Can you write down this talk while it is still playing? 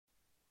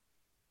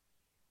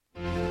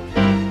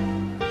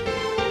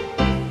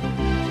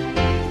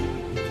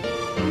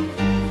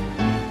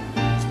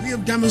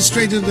have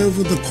demonstrated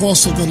over the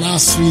course of the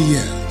last 3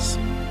 years,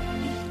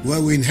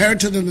 where we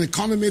inherited an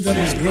economy that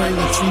was growing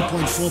at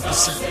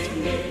 3.4%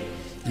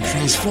 and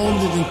transformed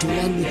it into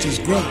one which has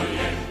grown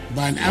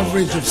by an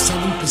average of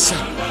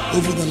 7%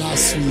 over the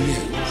last 3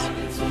 years.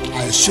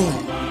 I assure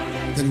you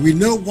that we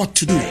know what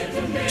to do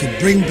to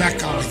bring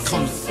back our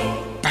economy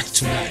back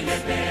to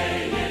life.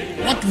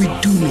 What we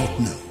do not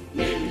know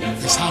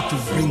is how to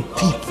bring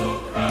people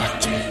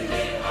back to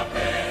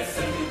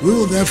life. We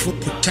will therefore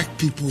protect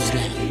people's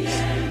lives,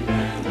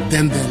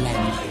 then their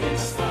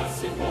livelihoods.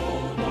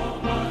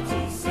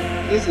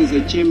 This is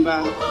a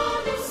chamber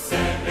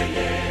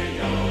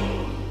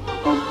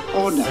of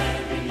order.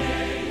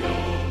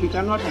 We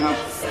cannot have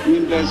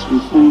members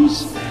with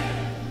phones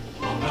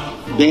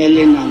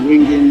belling and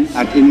ringing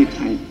at any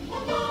time.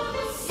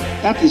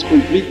 That is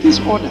complete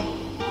disorder.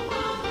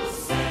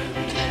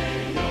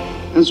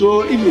 And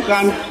so if you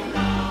can't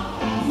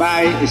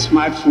buy a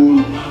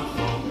smartphone,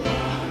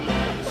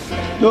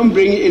 don't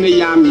bring any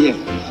yam here.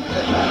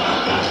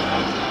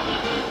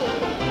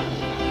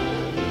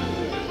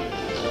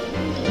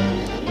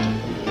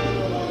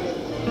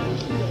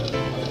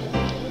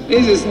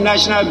 This is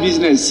national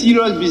business,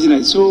 serious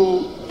business,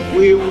 so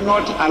we will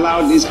not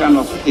allow this kind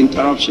of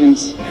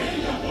interruptions.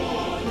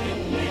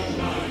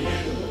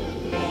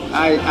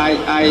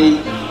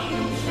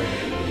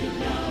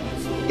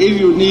 If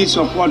you need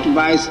support to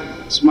buy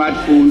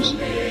smartphones,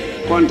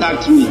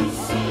 contact me.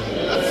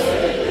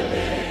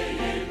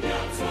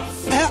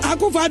 I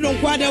go for the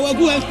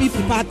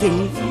MPP party.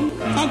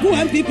 I go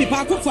MPP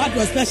party for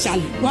the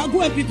special. I go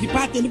MPP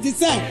party. If you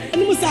say,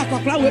 and you say,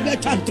 "Kakra we be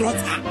trying to trot."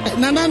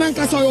 Nana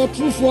nanka so your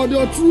true for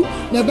the true.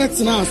 The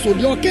best now. So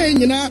the okay,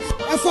 you know,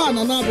 efa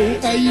nana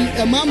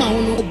do. Mama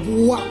hono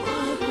buwa.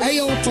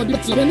 Ayo for the.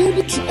 When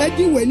you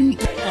do, when you.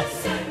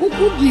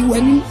 Who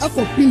when you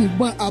pin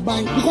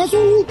aban because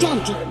who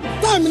trying to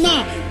time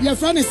now your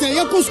friend is saying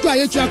you go school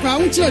you try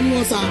crowd you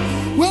know sir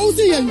well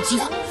see you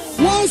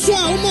one so a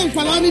woman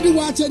kwala ni di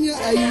watch any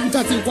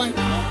entertain kwan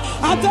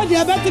after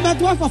the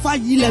bet one for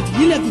 5 years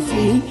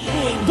free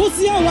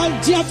bosi ya one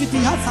GFT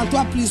has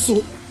to please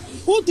so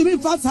who to be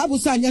fast have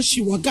say anya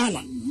shi wo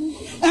Ghana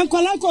en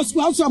kwala ko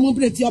school so am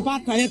break your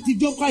back ya ti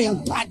do kwa ya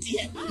bad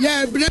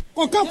yeah break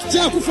ko ka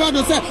cha ku fa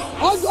do say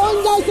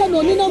on that say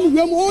no ni na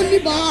mu only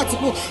ba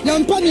article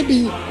yampa ni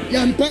bi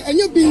yampa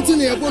enye bi nti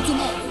na ebo to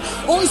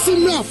on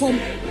simra from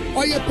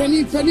oye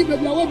penny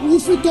baby awu bu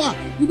fito a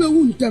wu be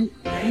wu ntem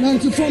na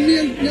nti from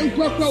yen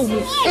kwakwa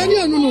wu eni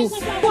anu no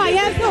kwa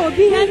ya so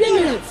obi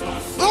eni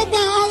oba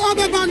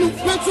ba no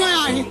petro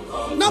ya hi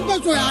na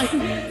petro ya hi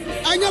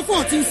anya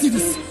 14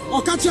 cities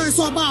o ka chere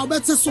so ba o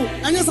bete so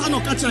anya sa na o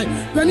ka chere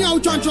penny a u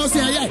chancho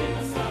say yeah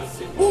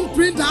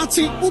print that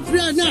thing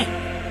print na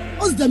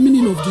what's the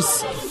meaning of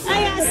this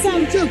I am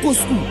some go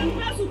school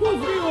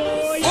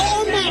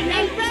oh man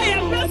I pay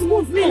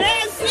school fee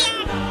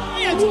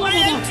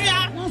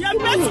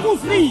school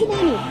fee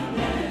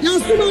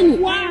yes man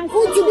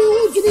who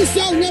to be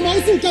sell na ma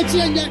so ka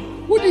chere nya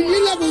who the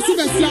level so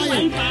be sell ya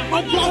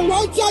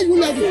what you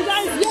level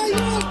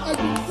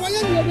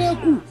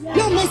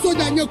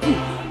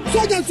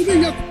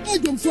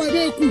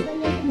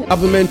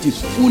Government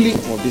is fully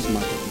on this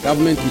matter.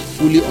 Government is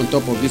fully on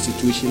top of this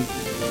situation,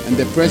 and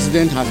the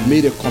president has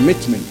made a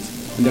commitment.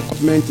 And the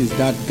commitment is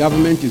that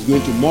government is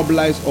going to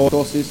mobilize all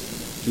resources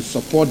to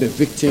support the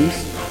victims,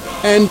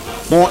 and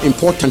more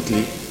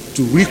importantly,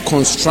 to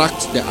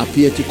reconstruct the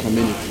Apieti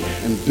community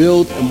and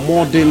build a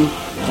modern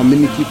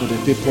community for the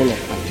people of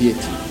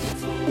Apieti.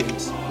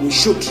 We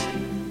should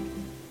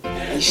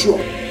ensure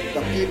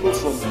that people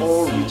from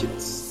all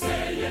regions,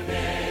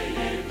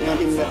 and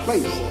in the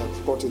place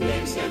I've got in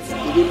there,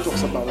 it even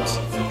talks about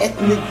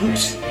ethnic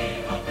groups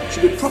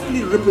should be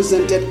properly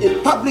represented in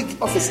public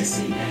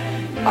offices.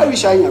 I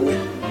wish I knew.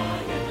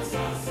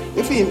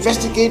 If we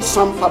investigate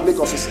some public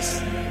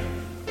offices,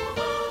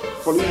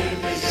 police,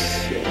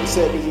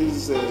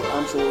 services,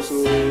 armed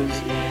forces,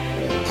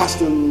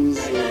 customs,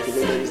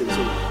 surveillance, and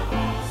so on,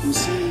 you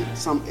see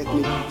some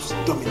ethnic groups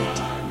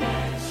dominating.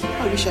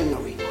 I wish I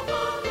knew.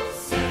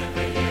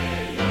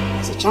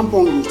 As a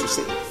champion used to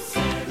say,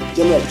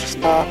 generally,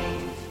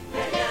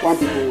 one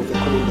people with a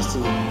common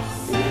destiny in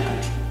one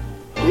country.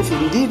 If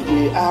indeed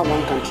we are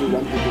one country,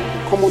 one people with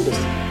a common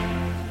destiny,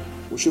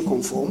 we should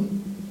conform.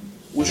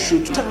 We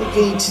should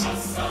interrogate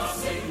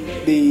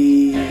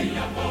the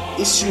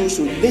issues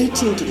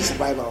relating to the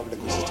survival of the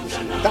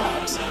Constitution,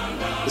 that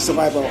the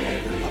survival of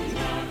the Republic.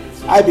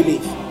 I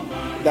believe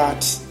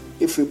that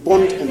if we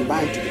bond and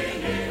bind together,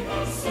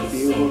 we'll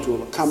be able to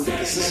overcome the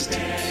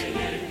vicissitudes,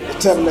 the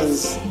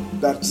turbulence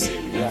that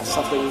we are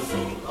suffering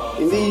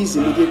in these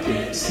immediate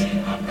periods.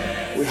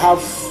 We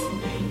have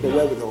the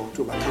wherewithal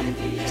to overcome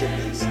the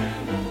turbulence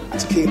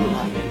and scale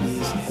over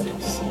these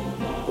hurdles.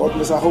 God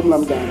bless our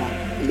homeland Ghana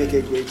and make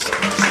it great.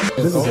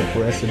 This is a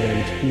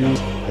president whose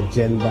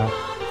agenda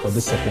for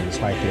this second is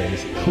quite clear.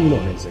 It's cool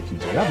on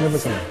execution. I've never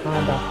seen a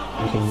harder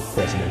looking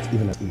president,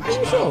 even at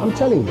age. I'm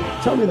telling you.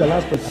 Tell me the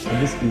last president at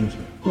this age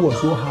who was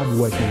so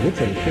hardworking,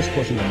 literally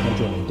crisscrossing the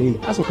country on a daily.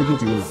 As I'm speaking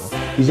to you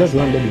now, he just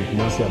landed in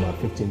Kumasi about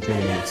 15-20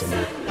 minutes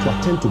ago to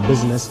attend to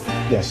business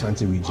the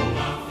Ashanti region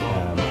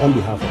on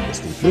behalf of the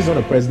state. This is not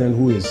a president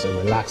who is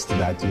relaxed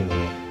that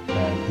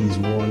he's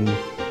won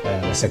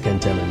a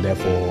second term and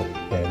therefore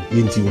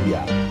Yinti will be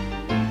out.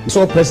 We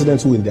saw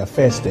presidents who in their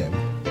first term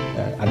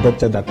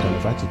adopted that kind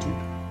of attitude.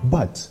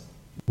 But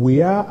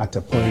we are at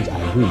a point,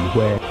 I agree,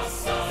 where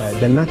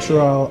the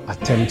natural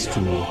attempt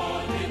to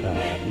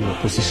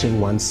position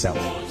oneself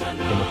in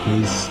a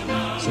place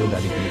so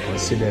that it can be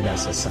considered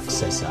as a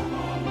successor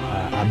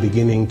are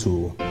beginning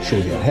to show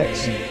their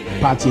heads. The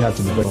party had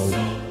to be very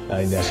strong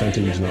in the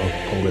Ashanti Regional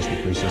Congress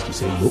preparations to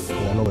say, look, we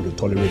are not going to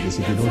tolerate this.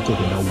 If you don't take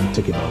it down, we'll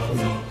take it down for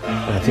you.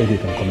 And I think we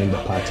can commend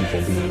the party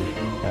for being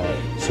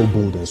so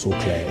bold and so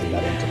clear in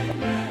that enterprise.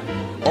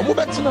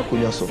 Omobetina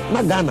kunyaso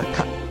na Ghana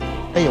ka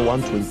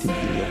 120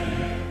 billion.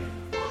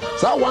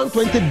 So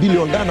 120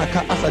 billion Ghana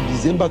ka as of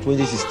December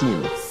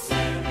 2016.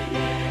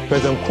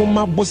 President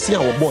Kuma Bosia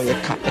Obo ye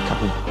ka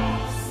hu.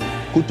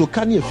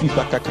 Kutokani e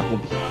FIFA ka hu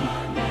bi.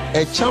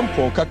 E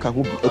champion ka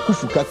hu bi,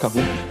 Ekufu ka hu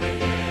bi.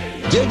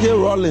 JJ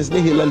Rawlings ne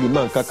Hela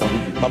Liman ka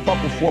hu bi. Papa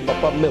Kufo,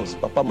 Papa Mills,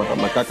 Papa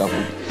Mahama ka hu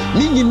bi.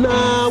 Ni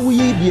nyina wo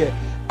ye die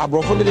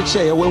abrofo de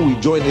share when we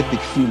join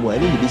Epic Film, I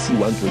need to see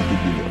 120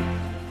 billion.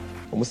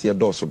 Almost a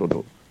door so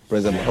do.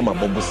 President Mahama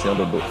Bobusia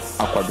do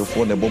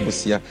akwadofo na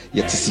Bobusia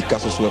ye tisika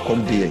so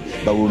come there.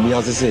 But we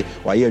me say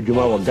why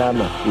adwuma wa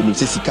Ghana, we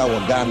say sika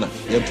wa Ghana,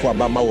 ye to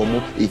abama wo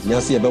mo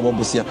ehiase ye be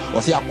Bobusia. O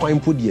say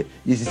akwan podie,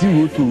 ye sisi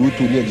roto ne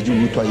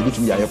agiju roto ye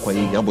bitumi ya kwan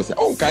ye Bobusia.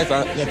 On kai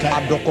sa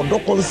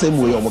adoko nsem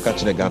we o mo ka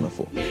kire Ghana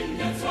for.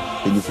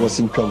 Eni for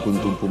sin twan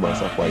kontompo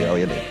masa kwa ya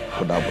ye de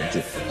ko da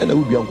bonte. E na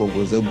ubi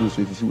ankonko za bu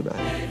so fifi na.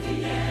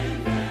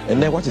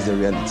 And then what is the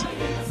reality?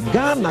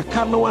 Ghana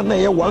Kanawa na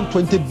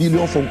 120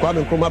 billion from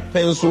Kwame Nkrumah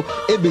pencil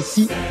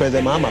ABC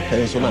President Mahama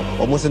pencil na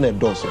almost in a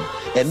dozen.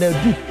 And they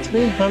do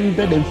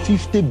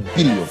 350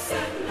 billion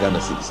Ghana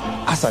cedis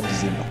as of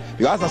December.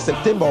 Because as of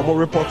September, I'm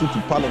reporting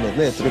to Parliament,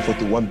 now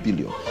 341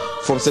 billion.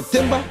 From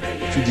September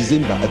to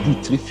December, I do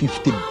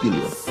 350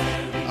 billion.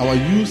 Our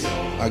youth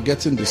are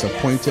getting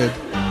disappointed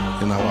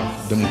in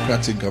our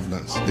democratic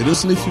governance. They don't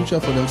see a future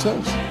for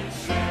themselves.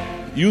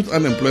 Youth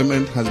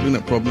unemployment has been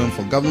a problem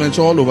for governments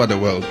all over the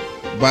world,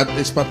 but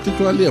it's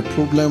particularly a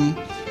problem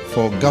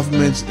for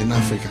governments in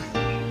Africa.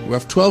 We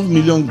have 12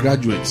 million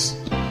graduates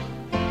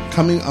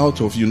coming out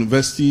of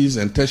universities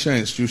and tertiary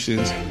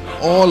institutions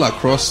all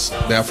across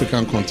the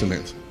African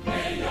continent.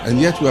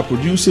 And yet we are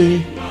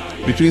producing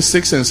between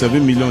 6 and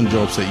 7 million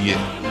jobs a year.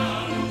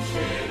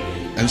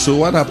 And so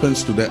what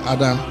happens to the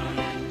other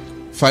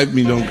 5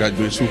 million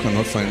graduates who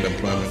cannot find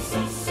employment?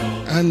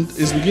 And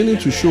it's beginning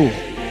to show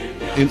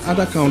in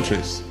other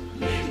countries.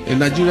 In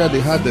Nigeria, they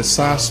had the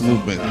SARS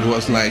movement. It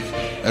was like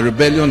a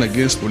rebellion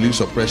against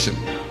police oppression.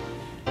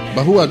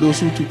 But who are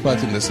those who took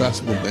part in the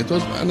SARS movement? It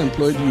was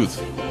unemployed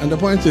youth. And the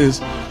point is,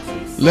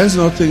 let's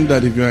not think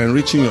that if you are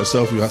enriching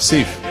yourself, you are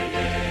safe.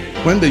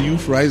 When the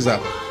youth rise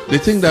up, they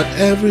think that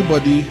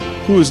everybody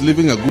who is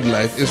living a good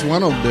life is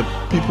one of the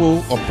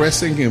people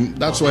oppressing him.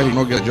 That's why he will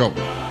not get a job.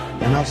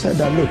 And I've said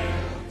that, look,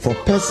 for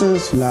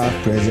persons who love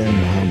President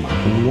Mahama,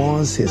 who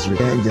wants his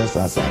revenge just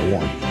as I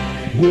want,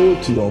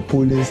 go to your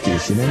polling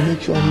station and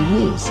make sure he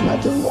wins.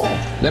 Nothing more.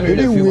 If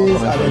he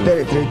wins at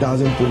the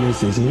 33,000 polling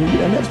station, he'll be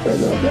the next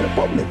president of the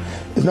republic.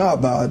 It's not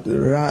about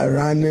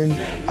running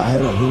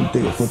ahead of him,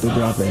 take a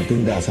photograph and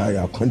think that's how you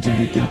are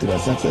contributing to the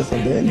success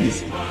of the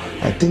NDC.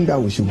 I think that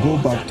we should go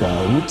back to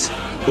our roots.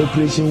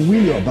 Operation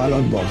Win Your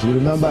Ballot Box. You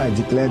remember I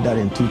declared that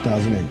in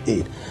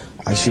 2008.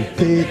 I should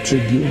pay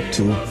tribute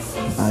to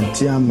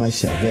Antiama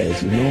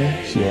Chavez. You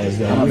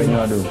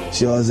know,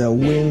 she was a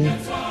win.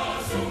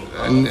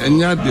 And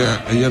yet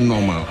they are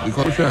normal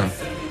because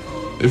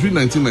if in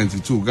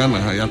 1992 Ghana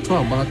had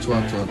about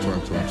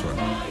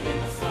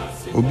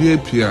Obi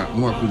Pia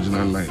no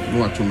original line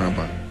no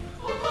atunaba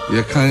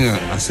ye kan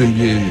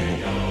assembly anymore.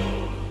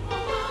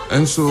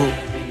 And so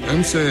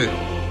I'm say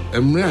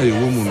emre aye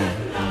woman no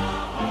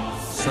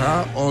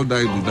sa all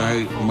die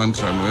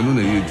mantra no eno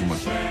na yeduma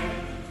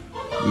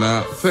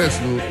na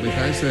first no make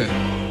I say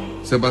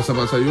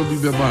sebasa yo bi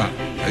beba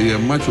aye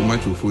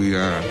macho for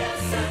ya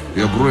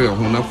your bro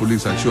na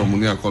police achi omo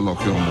ni akolo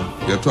ke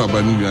omo ye to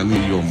abani wi ani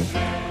yi omo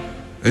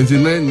enti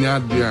na nya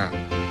dia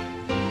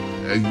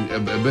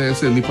ebe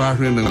say ni pa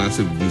hwen na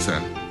say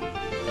visa.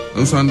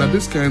 And so under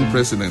this kind of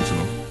president, you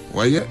know,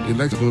 why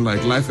election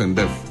like life and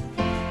death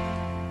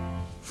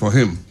for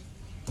him.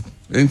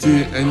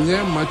 Enti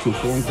enye macho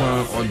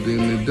fonka or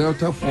the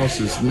Delta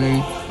forces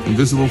ni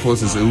invisible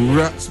forces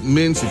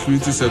main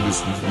security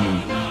service.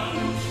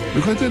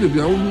 Because they be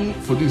our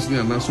police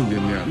near national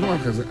near. No, I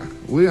can say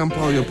we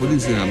empower your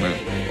police near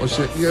now. Or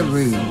share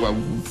earring,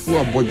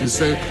 poor body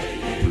say,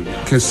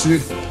 Kessi,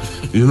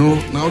 you know,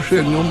 now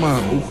share no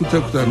man who could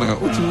take that now.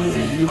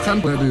 You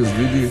can't buy this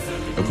really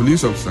a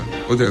police officer.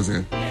 What they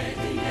say?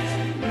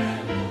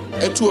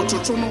 Etu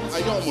ototono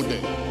ayomode.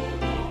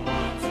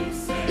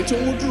 Etu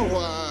mudru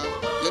wa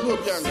ye no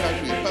bi anka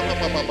hwe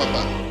papa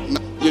na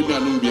ye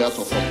nuanum bi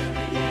asofo.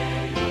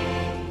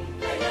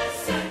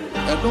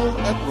 no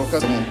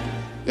broadcast.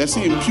 You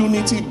see,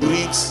 impunity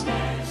breeds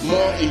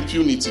more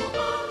impunity.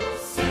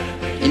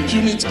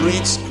 Impunity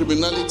breeds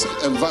criminality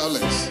and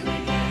violence.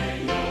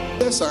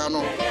 Yes, I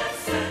know.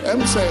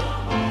 I'm saying,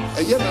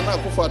 a year and a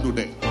half for do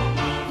that.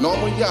 No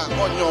more ya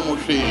on your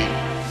moshe.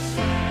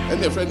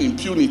 And their friend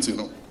impunity,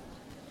 no.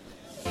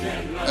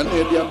 And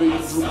they are being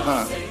through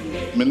her.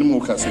 Many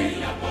can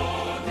say.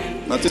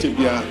 Not to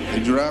be a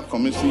Jura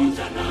Commission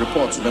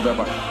report to the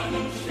Baba.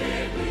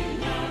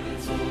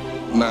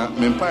 Now,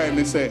 Mempai,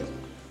 they say,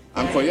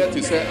 I'm quiet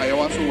to say, I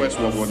was West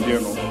Wabon, dear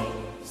no.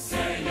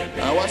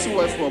 I was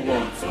West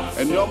Wabon,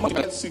 and you're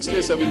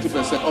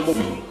 60-70% of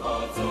me.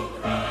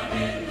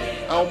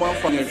 Our man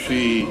from your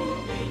she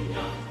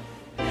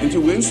into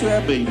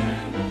Windsor Bay,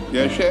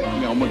 your share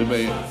in your mother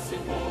bay.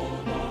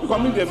 You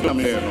come in there from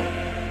here, no.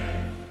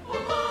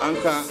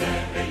 Anka,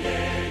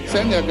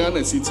 send your gun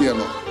and sit here,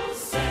 no.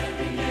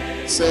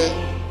 Say,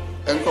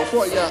 and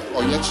for ya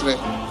or yatre.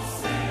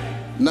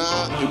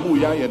 Na ebu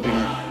ya ya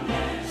dinga.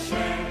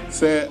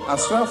 Say,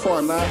 asra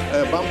for na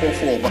bambo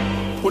for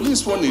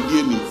police for the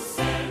DNA.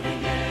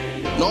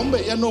 No,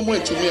 but ya no more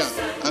to me.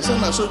 And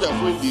send a soldier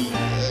for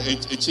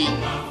the chain.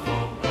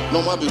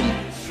 No, my baby.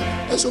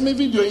 And so, my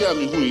video, ya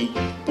me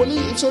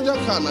police soldier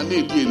can and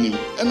they DNA.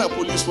 And a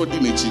police for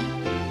dinner.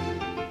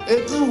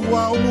 A true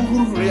wow,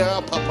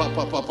 rea,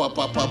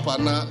 papa,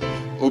 na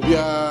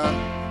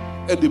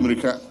obia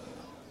Edimrica.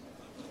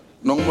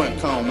 No more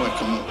come more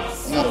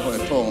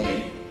at home.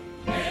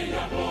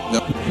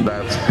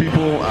 That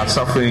people are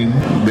suffering,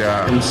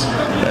 their homes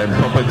and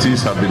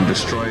properties have been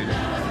destroyed,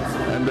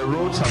 and the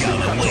roads have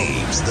been cut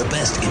off. The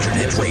best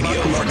internet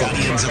radio for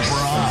Ghanaians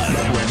abroad.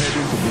 We're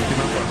heading to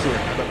Burkina Faso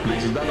and other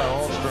places that are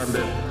all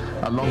stranded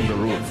along the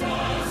road.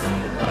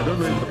 I don't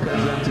know if the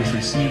president is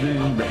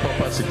receiving the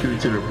proper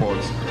security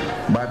reports,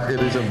 but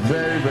it is a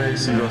very, very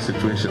serious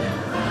situation.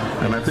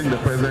 And I think the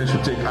president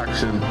should take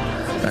action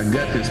and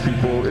get his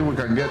people, if we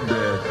can get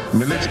the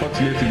military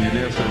 48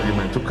 engineers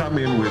regiment to come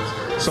in with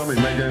some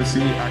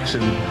emergency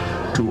action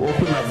to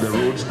open up the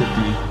roads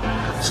quickly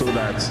so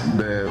that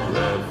the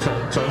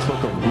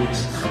transport of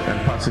goods and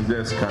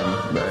passengers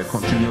can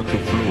continue to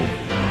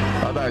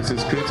flow. Otherwise,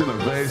 it's creating a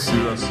very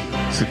serious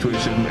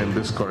situation in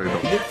this corridor.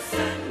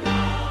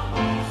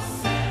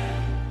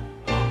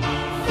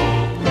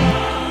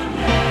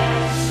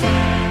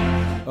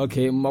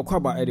 Okay,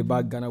 Makwaba at the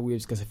back Ghana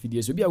Waves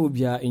Casafidi. So, will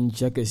be in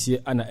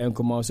Czechoslovakia and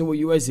Encoma. So,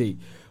 USA,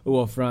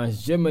 or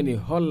France, Germany,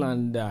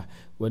 Holland,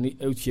 when the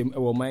HM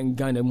or mine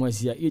Ghana was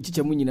here, each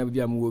Chamuni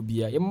will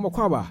be a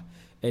Makwaba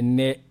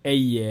and a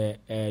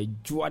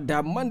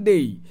Juada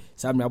Monday.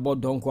 Some about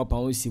Don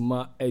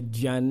Quapausima, a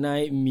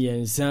Gianai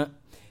Mienza,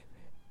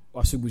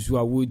 or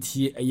Subusua would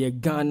hear a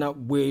Ghana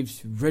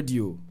Waves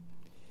radio.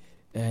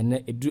 And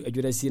a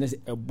Judas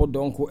a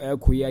Bodonco air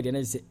queer, and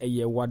I say,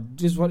 a what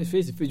this one is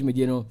face to face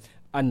mediano.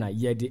 Anna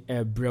yedi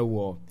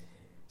ebrewo.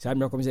 Sa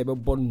me come say be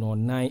born no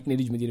 9 na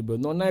dijumi dey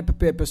no 9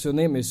 pepe so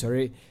na me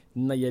sorry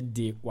na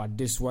yedi what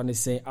this one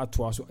say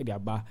ato so e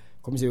aba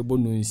come say be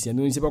born no nsia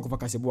ba ko fa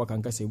kase bo kan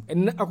kase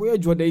en akoye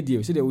joda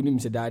dey say dey wonim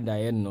say da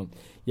ye no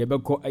ye be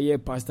ko aye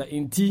pastor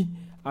inti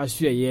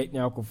aso ye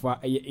nya ko fa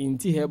aye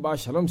inti heba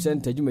shalom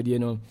center jumadi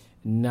no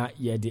na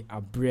yedi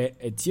abre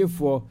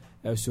etiefo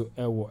so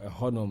ewo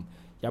ehonom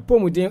ya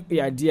pomuden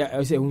ya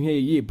dia say hu hie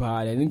yi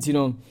pa na nti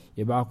no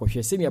ye ba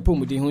akɔhwɛ sɛ ne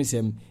pomuden hu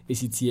nsɛm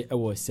esitie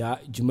ewo saa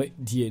dwuma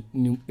die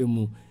nim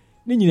emu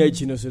ne nyina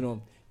achi no so no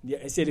dia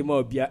ɛsɛ de ma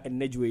obia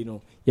enadwei no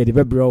ye de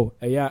bebro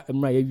ya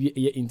emra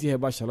ye inti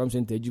heba shalom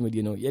center dwuma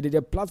die no ye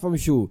de platform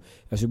show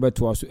ɛso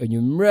beto aso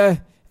anwumrɛ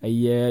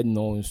ɛyɛ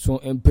no so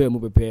empa mu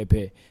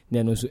pepepe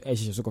na no so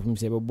ɛhyehyɛ so kɔfem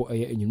sɛ bɛbɔ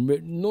ɛyɛ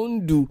anwumrɛ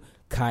nondu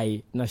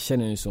kai na hyɛ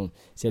ne nso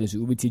sɛ no so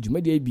ubeti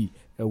dwuma die bi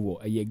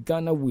ɛwɔ ɛyɛ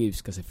Ghana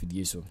Waves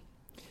kasafidie so.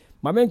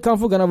 My main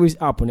comfort Ghana Waves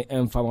app on the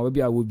M-Farm,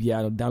 maybe I will be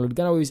download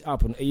Ghana Waves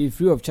app on a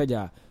free of charge.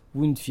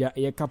 Won't fear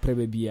a capre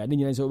baby. I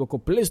didn't know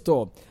about Play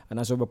Store and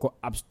I saw about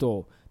App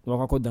Store.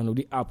 No, I could download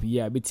the app.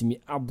 Yeah, bet me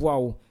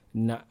abwow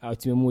na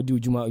ultimate do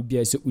Juma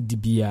BS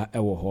Udibia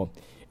ever home.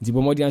 The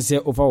Bomodian say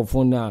over our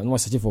phone now. No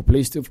search for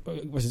Play Store,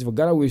 search for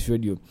Ghana Waves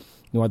Radio.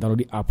 No, I download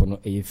the app on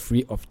a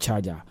free of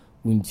charger.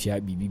 Won't fear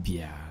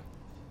BBBia.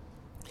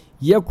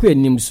 Yeah, queer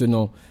names so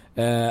no.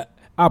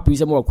 App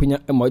is more Queen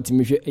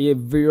a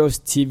various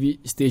TV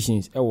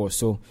stations.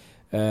 So,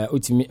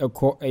 Utimi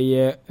Eko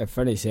a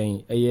friend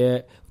saying a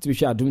year to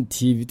share Doom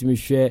TV to me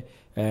share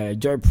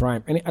Joy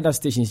Prime, any other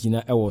stations in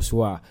a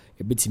so a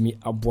bit me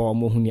a boy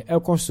mohuni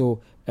Eko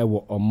so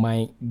ewo on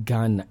my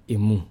Ghana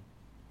emu.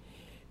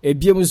 A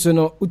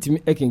Biamusono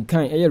Utimi Ekin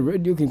kind a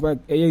radio can quite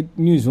a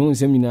news on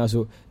seminar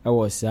so I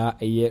was a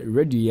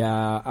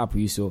radio app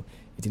so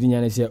it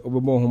didn't say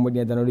over more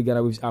homodia than the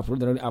Ghana Waves app,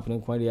 the app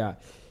and qualia.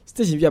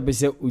 Station via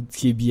bese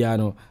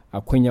utibiano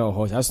akwenya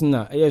ho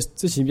asuna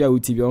station via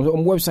utibia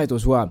on website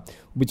as well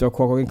bit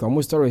akoko kan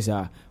mo stories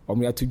a o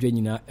me atudwa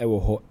nyina ewo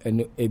ho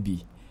eno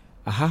ebi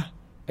aha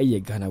eye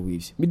Ghana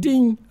Waves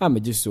midin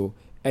amejiso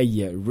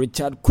eye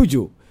Richard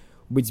Kujo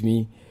with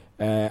me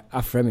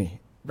afreme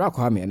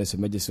brakwa me ene so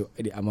mejiso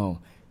e di amount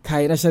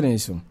kai na hyene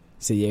so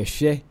se ye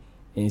hwe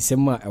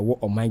nsɛm a ɛwɔ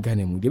ɔman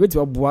Ghana mu de beti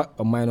aboa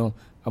ɔman no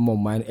ama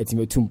ɔman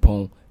etime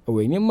tumpɔn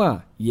ɛwɔ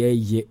nyema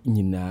yɛyɛ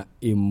nyina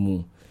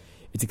emu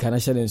iti kana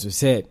hyɛ nso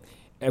sɛ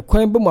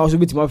ɛkwan bɛ mu a so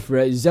betima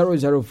frɛ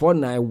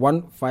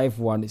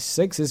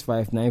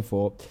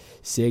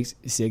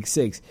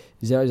 00491516594666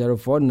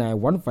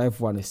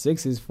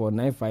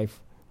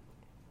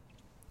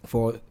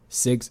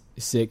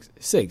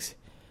 00491516494666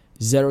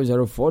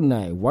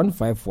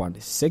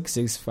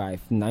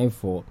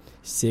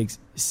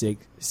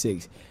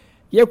 00491516594666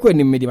 yɛkɔ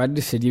anim de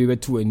bade hyɛdeɛ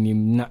bɛto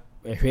anim na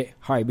ɛhwɛ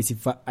how ɛbɛsi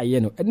fa ayɛ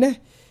no ɛnɛ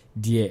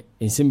deɛ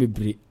nsɛm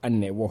bebree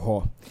ana ɛwɔ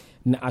hɔ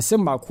na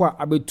asɛm baako a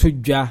abɛtɔ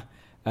dwa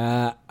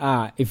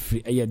a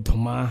ɛfiri ɛyɛ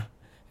dɔmaa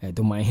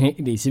he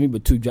de nsɛm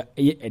bɛtɔ dwa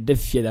ɛyɛ ɛda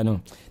fie da no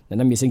na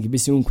nam yɛsɛ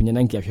nkɛbɛsi nkunya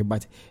na nkɛhwɛ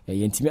but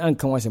yɛntimi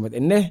anka ho asɛm but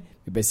ɛnɛ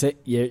mepɛ sɛ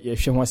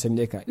yɛhwɛ ho asɛm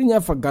deɛ ka ne nya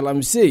fa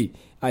galamsey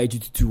a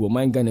yɛtututu wɔ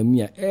ɔman Ghana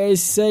mu a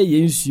ɛsɛ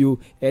yɛn nsuo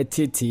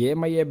ɛtete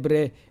ɛma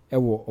yɛbrɛ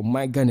ɛwɔ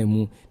ɔman Ghana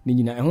mu ne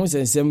nyina ɛho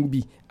nsɛnsɛm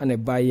bi ana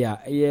ɛbaeɛ a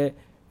ɛyɛ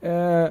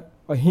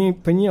ɔhen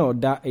panyin a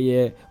ɔda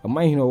ɛyɛ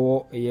ɔman hene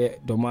ɔwɔ ɛyɛ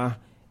dɔmaa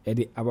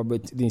ɛde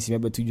ababɛt de nsɛm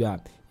bɛto dwa a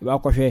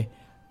yɛbɛakɔhwɛ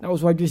na wo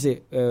so wadwe sɛ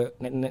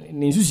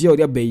ne nsusuɛ a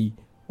ɔde aba yi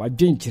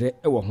wadwe nkyerɛ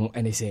ɛwɔ ho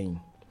ɛne sɛn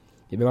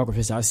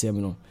yɛbɛakɔhwɛ saa asɛm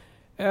no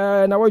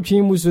na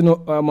watwe mu so no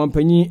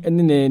mampanyin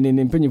ne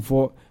ne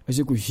mpanyinfoɔ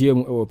ɛsɛ kɔhyia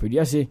mu ɛwɔ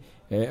pɛduase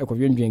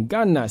ɛkɔdwendwen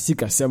Ghana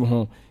sikasɛm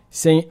ho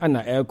sɛn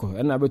ana ɛkɔ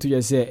ɛna bɛto dwa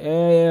sɛ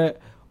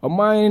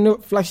ɔman no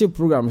flagship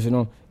programs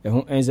no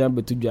ɛho ɛnsa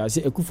bɛto dwa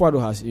sɛ Akufo-Addo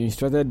has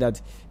instructed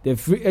that the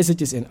free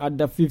SHS and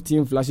other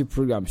 15 flagship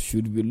programs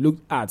should be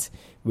looked at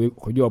with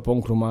kɔdwa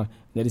ɔpɔn kroma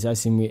na this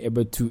asɛm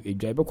ɛbɛto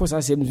edwa ɛbɛkɔ saa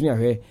asɛm no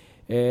ahwɛ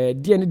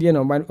deɛ na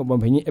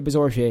ɔbampanyin ɛbɛsɛ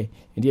wɔhwɛ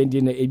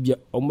deɛ na ebia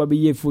ɔma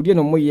bɛyɛ fu deɛ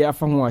na ɔmoyɛ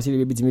afa ho ase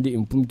de bɛtimi de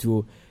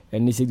impumtuo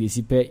ɛne sɛ deɛ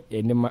sipɛ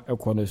ɛnema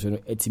ɛkɔ no so no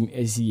ɛtimi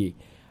asie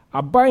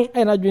aban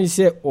ɛna adwen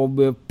sɛ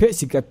ɔbɛpɛ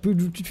sika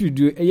pidu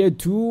ɛyɛ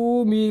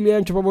 $2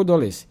 million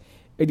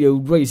ɛde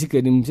awudura yɛ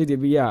sika nim sɛ deɛ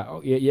bɛyɛ a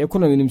yɛ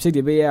economy nim sɛ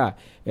deɛ bɛyɛ a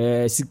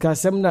sika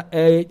sɛm na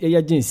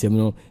ɛyɛ gyensɛm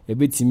no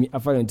ɛbɛtimi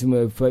afa ne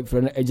ntoma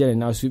frɛ no ɛgya ne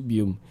naso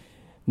biom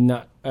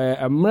na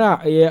amra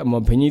ɛyɛ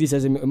mampanyin di sɛ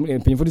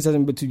mpanyinfo di sɛ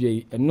bɛto dwa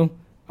yi ɛno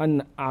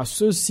an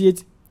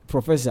associate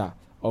professor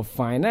of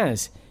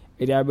finance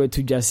ɛde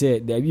abɛto dwa sɛ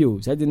dabi o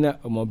sɛ de na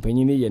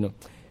mampanyin ne yɛ no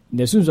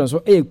na sunsun so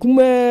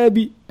kumaa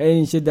bi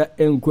ɛnhyɛ da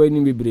ɛnkɔ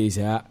anim bebree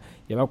saa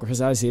yɛbɛkɔhwɛ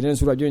saa sɛ ne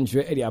nso radwo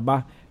nkyerɛ ɛde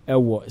aba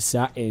ɛwɔ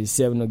saa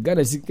nsɛm no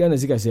Ghana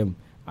sikasɛm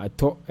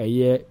atɔ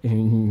ɛyɛ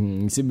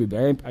nsɛm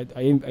bebree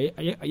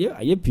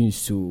ayɛ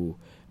pinso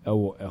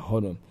ɛwɔ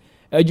ɛhɔ no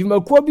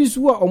adwumakuo bi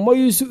so a ɔmo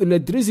use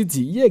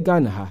electricity yɛ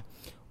Ghana ha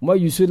ɔmo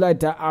use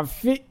light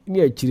afe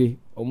ne akyire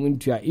ɔmo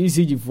ntua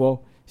ECG for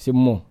sɛ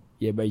mo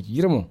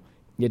yɛbɛyere mo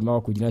yɛ de ma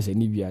kɔ gyina sɛ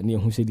ne bia ne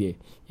ehu sɛ deɛ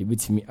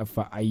yɛbɛtumi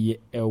afa ayɛ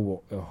ɛwɔ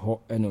ɛhɔ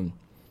ɛnom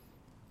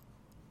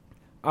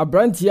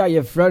abranti a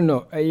yɛfrɛ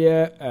no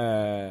ɛyɛ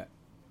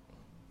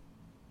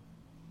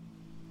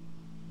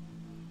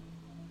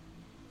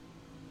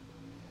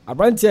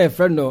abranti a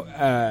yɛfrɛ no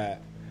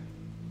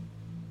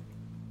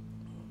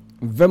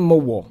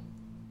Vemowo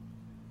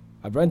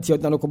abranti a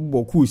ɔdan kɔ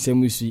bɔ ku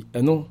sɛm su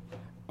ɛno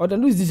ɔdan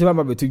no zi sɛ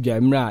ba bɛto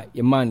dwa mra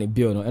yɛ man ne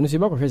bill no ɛno so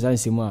yɛbɛkɔhwɛ saa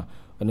nsɛm a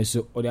ɔno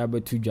so ɔde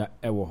abɛto dwa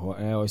ɛwɔ hɔ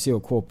ɔsɛ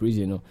ɔkɔ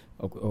prison no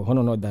ɔhɔ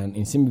no ɔdan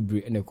nsɛm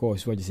bebree ɛna ɛkɔ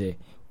so ɔgye sɛ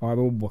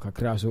ɔabɛbɔ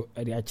kakra so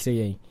ɛde akyerɛ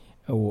yɛn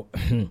ɛwɔ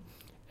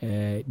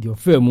deɛ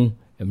ɔfɛ mu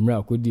mmerɛ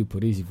akɔdi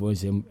polisifoɔ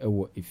nsɛm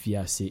ɛwɔ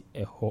efiase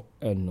ɛhɔ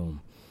ɛnom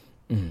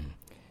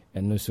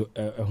ɛno so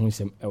ɛho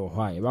nsɛm ɛwɔ hɔ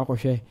a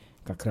yɛbɛakɔhwɛ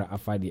kakra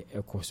afa deɛ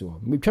ɛkɔ so hɔ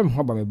metwa me ho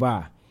aba me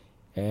ba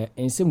a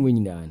nsɛm wɔ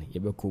nyinaa no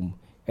yɛbɛkɔ mu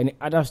ɛne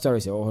other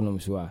stories ɛwɔ hɔnom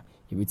so a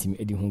yɛbɛtumi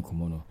adi ho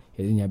nkɔmmɔ no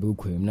yɛde nya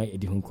bɛkɔ mu na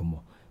yɛdi ho nkɔmmɔ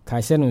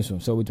kae sɛ no nso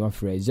sɛ wobɛtumi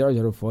afrɛ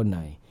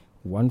 0049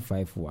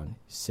 151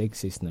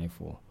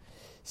 6694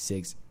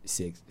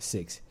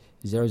 666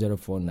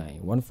 0049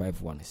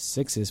 151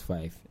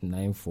 665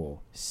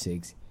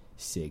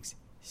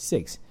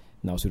 94666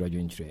 na so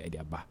radio nkyerɛ ɛde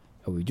aba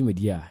ɛwɔ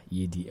dwumadi a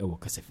yɛdi ɛwɔ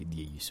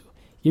kasafidie yi so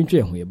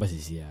yɛntwɛ ho yɛba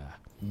sisia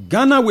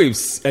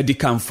GHANAWAVES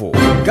Edikanfo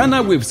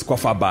GHANAWAVES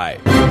Kwafabai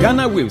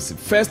GHANAWAVES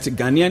First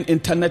Ghanaian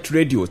Internet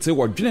Radio te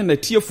wɔdwene na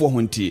tiefo ho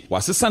nti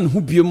wasesa ne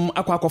ho biom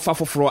akwakofa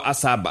foforo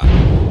asaba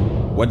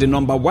What the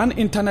number 1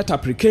 internet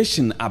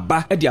application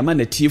aba edi ama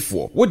na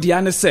tiefo wo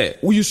dia ne se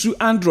wo use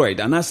Android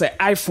and say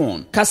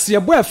iPhone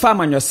kasebo e fa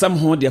amanyosem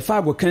ho de fa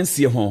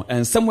agokansie ho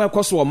ensem we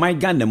koso o my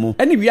Ghana mu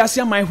ene wiase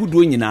ama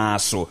huduo nyina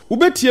so wo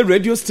betie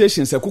radio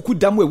stations akuku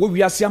dam we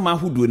wiase ama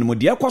huduo ne mu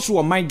de koso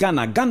o my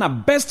Ghana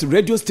best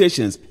radio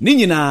stations ni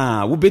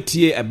nyina wo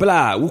betie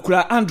ebla wo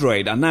kura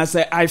Android and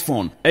say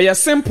iPhone e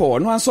simple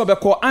no anso be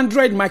call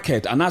Android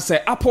market and say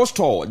Apple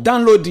Store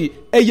download di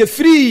e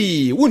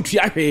free wontu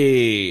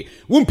ahwe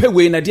wompe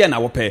we na dia na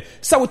wope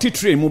sa wote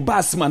train mu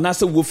bus ma na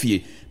sa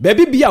wofie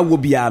baby bia wo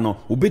bia no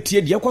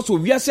obetie dia kwaso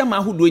wiase ma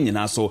ahodo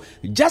nyina so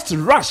just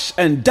rush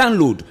and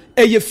download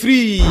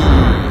free.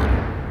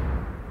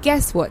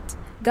 Guess what?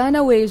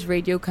 Ghana Waves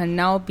Radio can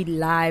now be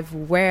live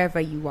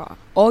wherever you are.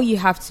 All you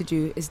have to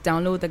do is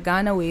download the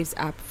Ghana Waves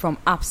app from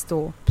App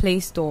Store, Play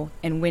Store,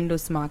 and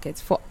Windows Market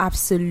for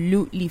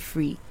absolutely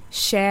free.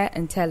 Share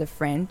and tell a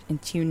friend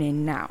and tune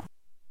in now.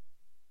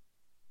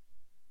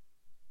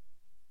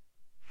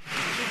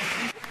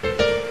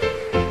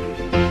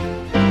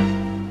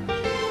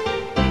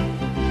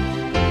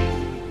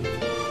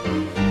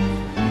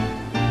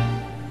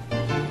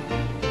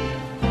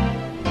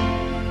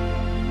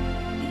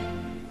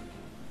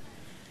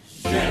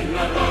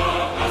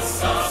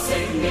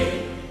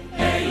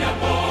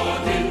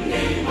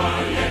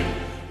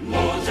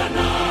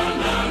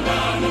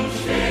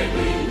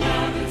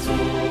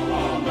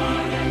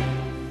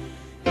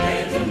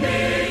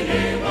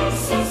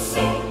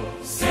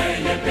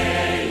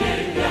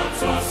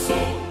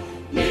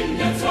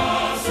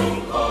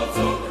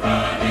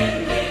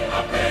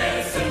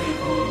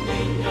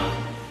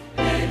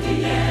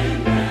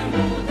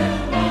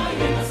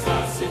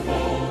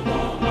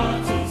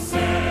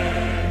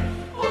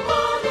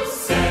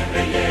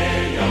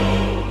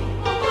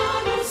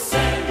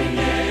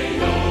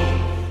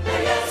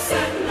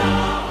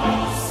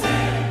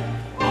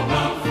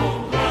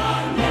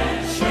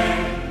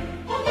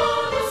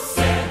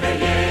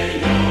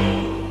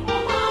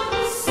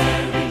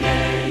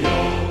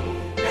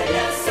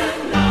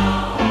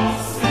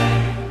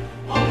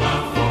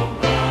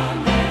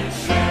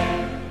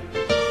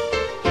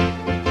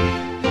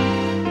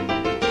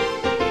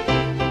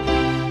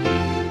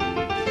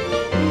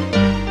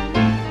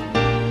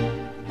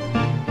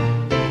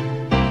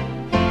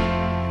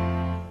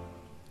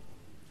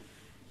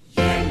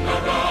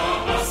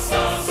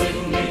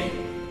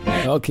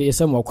 Okay,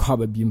 some more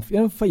cover beam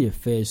for your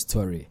first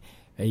story.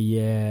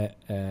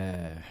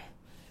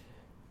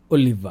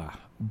 Oliver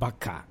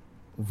Baka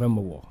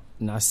Vemowo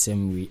na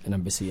semwe na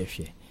bese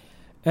yehwe.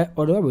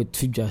 Odo we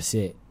to just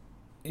say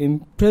in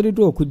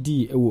predator could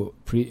di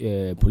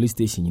police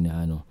station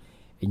nyina no.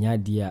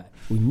 Enya dia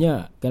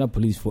unya Ghana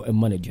police for a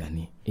manager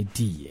ni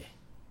ediye.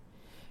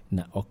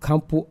 Na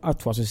okampo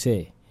atwa so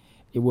say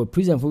e wo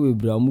prison for we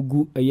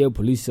bramugu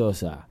police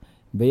officer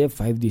be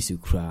 5 days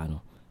kura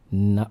no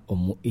na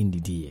omo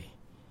endidiye.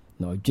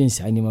 No, James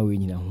Anima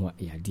winning and what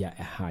idea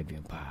a hard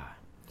pa.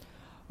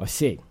 Or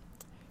say,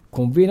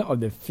 convener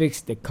of the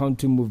Fix the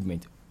Country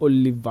movement,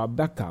 Oliver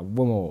Baka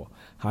Womo,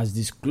 has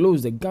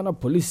disclosed the Ghana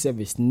Police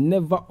Service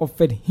never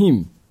offered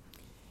him.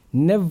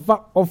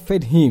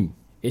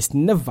 It's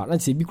never,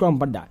 let's say, Bikram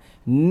Bada,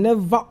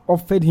 never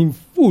offered him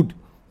food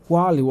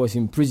while he was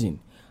in prison.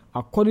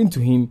 According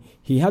to him,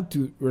 he had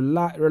to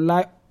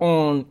rely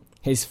on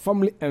his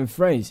family and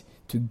friends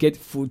to get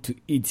food to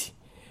eat.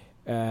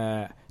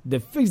 The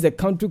Fix the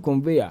Country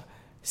conveyor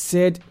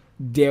said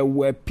there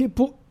were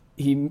people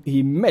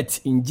he met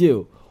in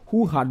jail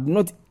who had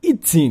not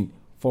eaten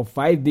for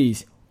 5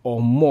 days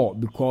or more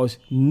because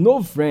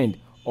no friend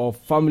or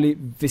family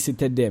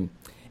visited them.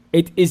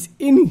 It is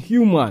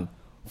inhuman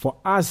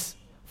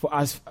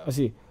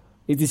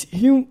it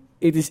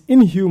is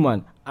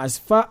inhuman as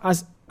far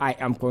as I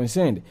am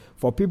concerned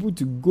for people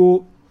to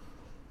go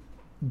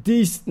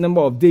this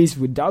number of days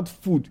without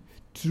food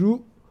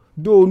through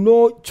though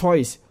no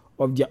choice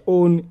of their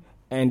own,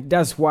 and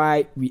that's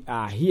why we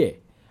are here.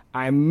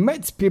 I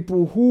met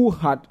people who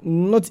had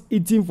not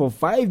eaten for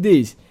 5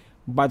 days,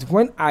 but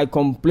when I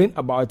complained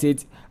about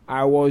it,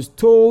 I was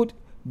told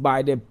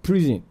by the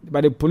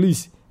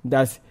police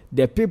that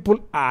the people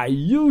are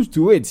used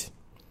to it.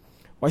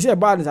 What say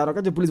about this? I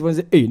don't the police when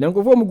say, "Hey, now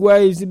go for me go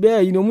is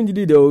there. You know, mundi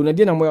did though. Na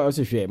dia na mo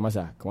also share,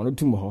 masa. Come on,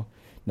 tomorrow.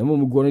 Na mo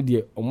go na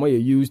dia. Omo you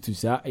used to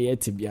say, eh,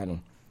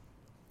 tibiano."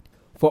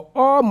 For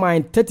all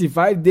my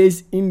 35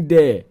 days in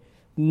there,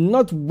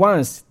 not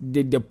once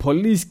did the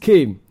police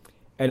came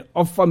and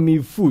offer me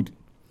food.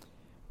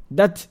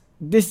 That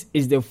this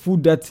is the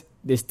food that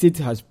the state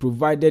has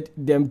provided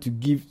them to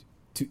give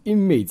to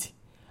inmates.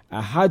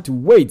 I had to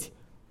wait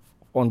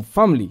on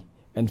family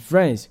and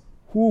friends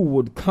who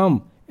would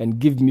come and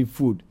give me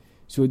food.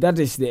 So that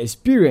is the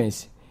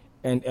experience,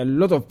 and a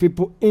lot of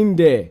people in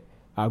there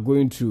are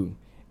going through.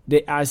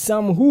 There are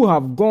some who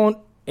have gone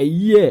a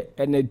year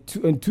and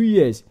 2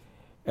 years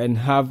and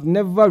have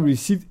never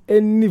received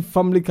any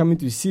family coming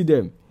to see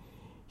them.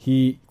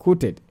 He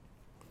quoted.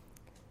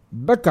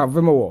 Baka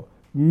Vemowo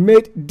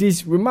made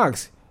these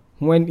remarks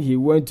when he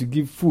went to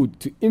give food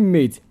to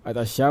inmates at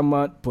a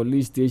Shaman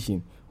police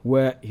station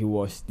where he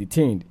was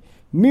detained.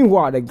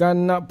 Meanwhile, the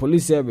Ghana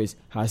Police Service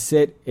has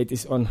said it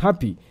is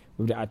unhappy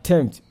with the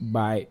attempt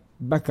by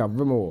Baka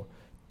Vemowo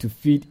to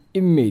feed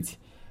inmates.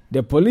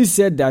 The police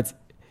said that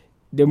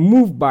the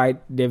move by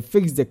the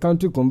Fix the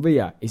Country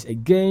conveyor is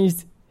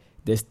against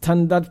the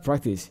standard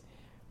practice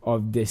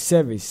of the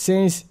service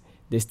since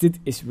the state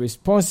is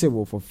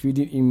responsible for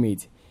feeding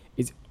inmates.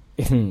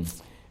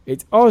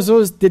 It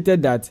also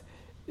stated that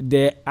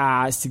there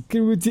are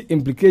security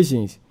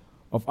implications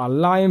of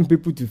allowing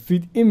people to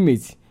feed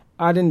inmates,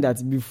 adding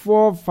that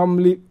before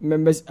family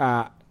members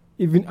are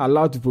even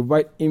allowed to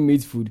provide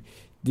inmates food,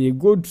 they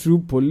go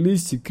through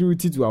police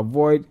security to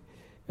avoid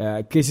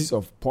cases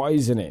of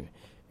poisoning.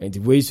 And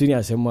the way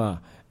Sonia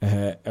Sema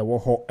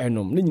ɛwɔ hɔ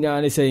ɛnom ne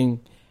nyinaa ne sɛn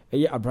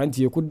ɛyɛ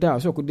aberanteɛ koda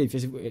so koda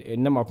if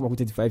nam akoma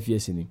 35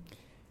 years ni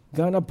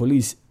Ghana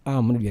police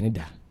no deɛ ne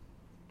da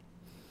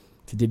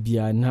tede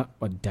bia na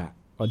ɔdan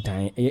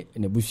ɛyɛ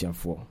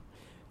n'abusuafoɔ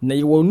na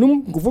yɛwɔ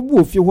num nkɔfo bu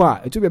ofie hɔ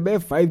a ɛto bɛbɛ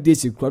 5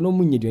 days kura no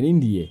mu nyɛ aduane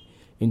ndiɛ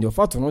ndi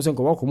ɔfa to no sɛ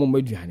nkɔwa kɔmɔ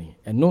aduane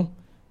ɛno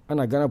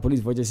ana Ghana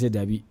police fɔ sɛ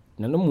dabi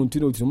na no muntu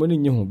no tuno no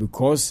nyɛ ho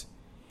because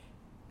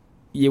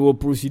yɛwɔ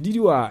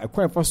procedure a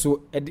ɛkwan fa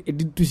so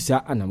ɛde tu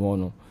sa anamɔ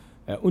no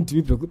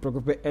untimi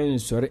prokopɛ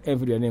ensɔre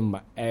aduane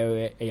mba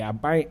ɛyɛ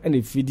aban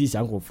ɛna fidi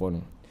sankɔfo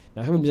no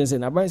na sɛ mbisa sɛ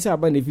na aban sɛ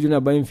aban na fidi na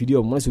aban fidi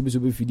ɔmo na sɛ obi so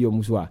be fidi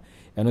ɔmo so a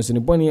ɛno so ne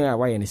bɔne a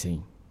wayɛ ne sɛn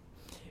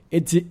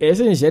eti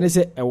ɛsɛ nhyɛ ne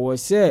sɛ ɛwɔ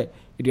sɛ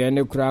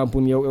aduane kura mpo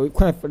ne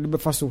kwan fa de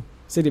bɛfa so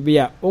sɛ de be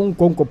a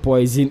onkonko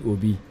poison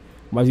obi.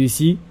 But you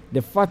see,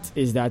 the fact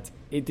is that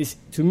it is,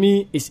 to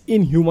me, it's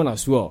inhuman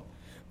as well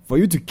for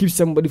you to keep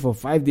somebody for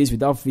 5 days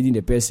without feeding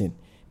the person.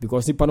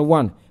 Because if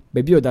one,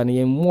 baby, or than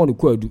you more the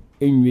quad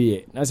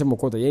anyway, that's a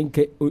mokota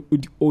yanke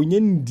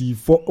onyen di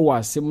for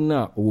our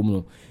seminar or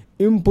woman.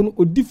 Impon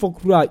or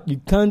difficult, you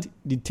can't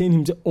detain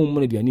him to own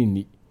money.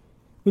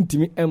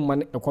 Untimi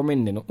man a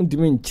comment, no,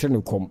 untimin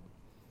channel come.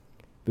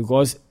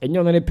 Because a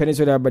young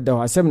peninsula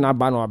better, a seminar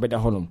ban or better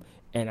honum.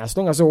 And as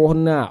long as a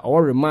one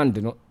or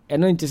remand, no.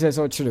 And then says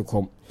how children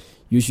come.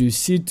 You should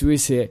see to it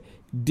say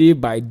day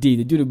by day.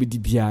 They do be the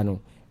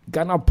piano.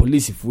 Ghana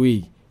police if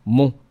we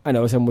mo and I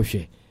was a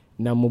moshe.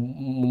 Now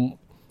mo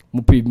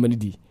pay money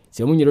di.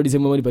 Say when you know this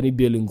money by the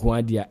bill in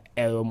Guadia.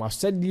 Must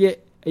said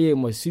ye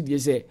must see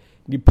say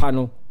the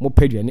panel mo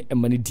pay you any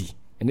money di.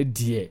 And it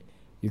dear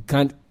you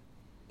can't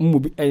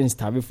move and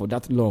starve for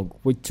that long,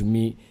 which to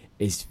me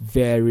is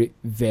very,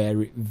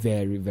 very,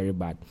 very, very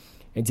bad.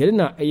 And tell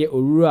na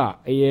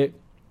Orura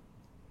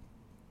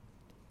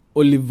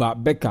Oliver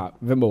Becker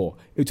Vembo,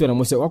 it was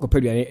almost a walk of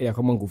period. I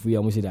come on go free.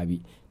 I must say that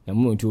be.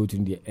 I'm going to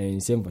the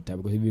and same for time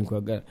because we've been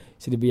quite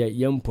said to be a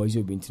young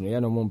poison been to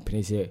no one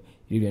penny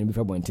you and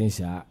before one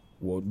tensa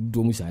or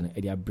domusan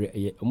at your bread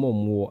a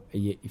more a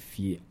year if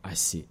ye I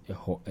say a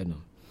hot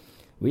enum.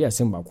 We are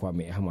sent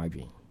Kwame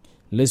Hamabi.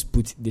 Let's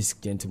put this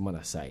gentleman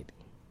aside.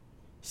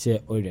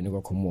 Say all the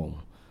never come home.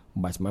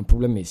 But my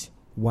problem is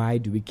why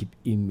do we keep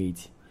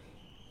inmates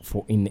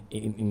for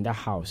in that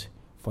house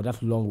for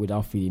that long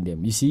without feeding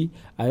them? You see,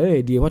 I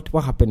already what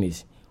happened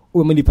is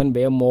women depend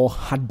be more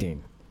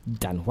hardened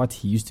than what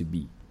he used to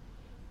be.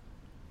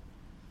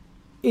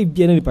 If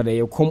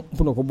you come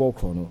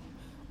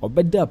or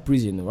better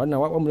prison, right now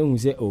what woman who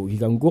say, oh, he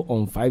can go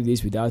on 5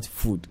 days without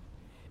food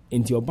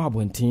into your babu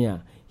and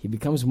he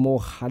becomes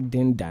more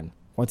hardened than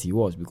what he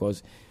was,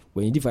 because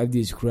when you do 5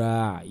 days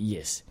cry,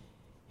 yes,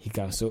 he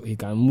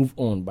can move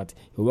on, but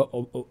he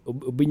will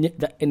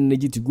that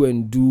energy to go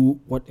and do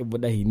whatever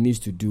that he needs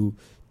to do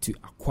to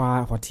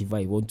acquire whatever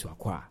he wants to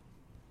acquire.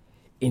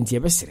 In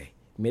Tiabesere,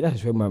 that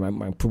is where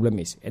my problem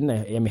is. And I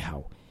am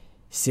how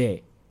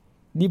say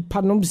the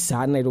panom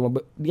sana,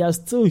 they are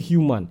still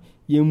human.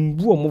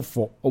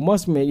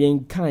 Almost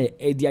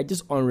they are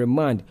just on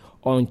remand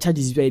on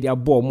charges where they are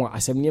born more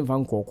as a million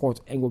van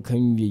court and go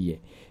can be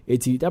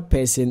it that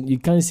person you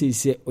can't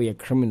say oh you're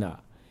criminal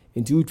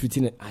until you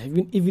treating it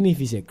even if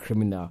he's a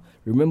criminal.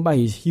 Remember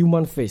he's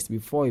human first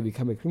before he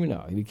became a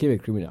criminal. He became a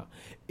criminal.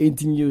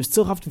 Until you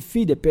still have to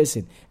feed the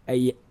person.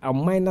 A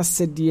minor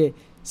said there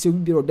so we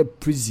be the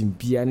prison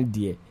piano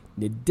dear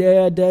the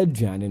dead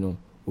no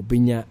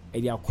obinya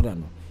edia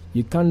kodano.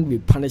 You can't be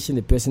punishing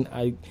the person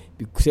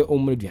because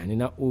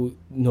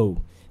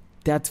no.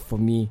 That for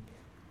me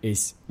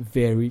is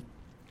very,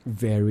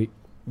 very,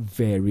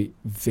 very,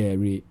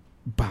 very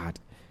bad.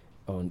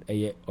 On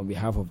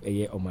behalf of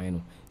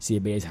Omino, say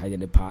bears hiding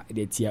the part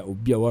the tear will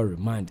be our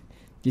remand.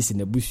 This in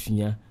the bush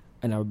and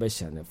our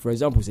best. For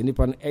example, any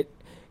pan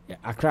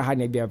Accra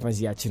had a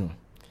fancy chino.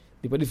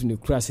 The body from the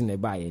cross in the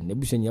buy and the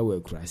bush and your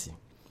crossing.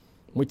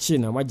 Which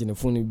imagine a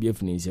phone be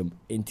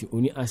into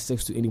only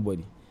access to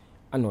anybody.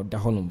 I know the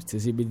honums to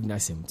say bit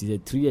nasem. Tis a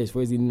 3 years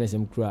for the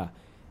nasem cry.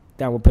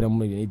 That will put a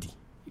money.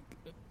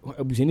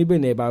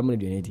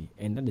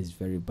 And that is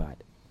very bad.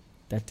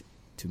 That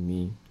to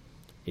me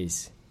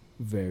is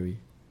very,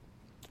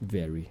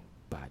 very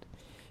bad.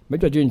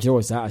 Make your join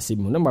was I say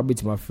number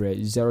bit my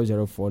friend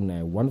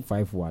 0049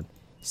 151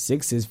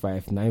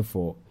 665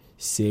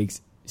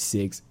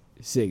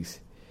 9466.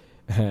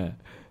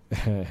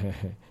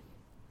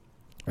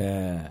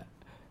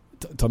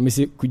 Tommy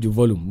say could you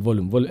volume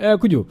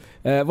could you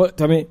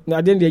Tommy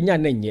na den de nya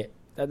nanye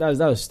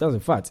that's a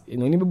fact you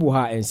know ni be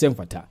ha ensem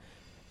fata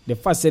the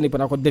first say ni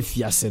pana ko da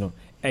fiase no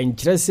en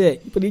kire say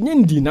ipo de nya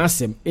ndi na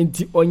asem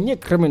enti onye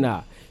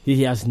criminal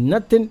he has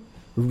not done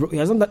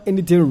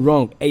anything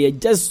wrong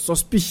just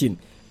suspicion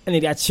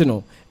and the action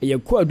no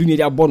ko aduni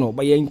de abono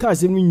but ye nka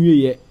asem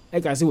nwie ye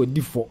e ka say we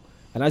di for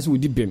and as we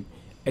di bem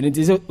and it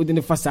is within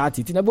the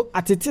facility tinabo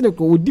atete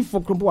ko we di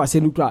for krompo ase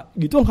no kra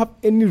you don't have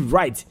any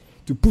right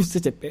to put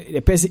such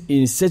a person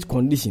in such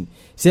condition.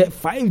 Say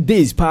 5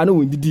 days,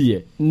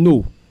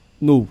 no.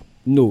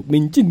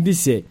 Mention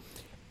this say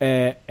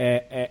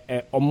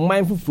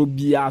mindful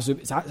phobia. So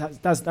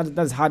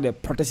that's how they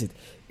protest it.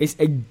 It's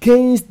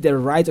against the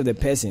right of the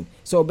person.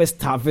 So be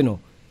starving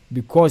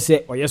because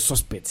you're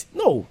suspect.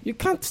 No, you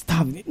can't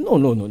starve.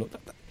 No.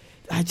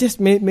 I just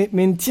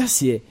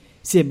just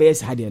say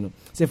best had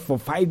say for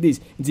 5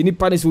 days. It's any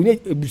partners who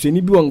need a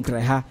be on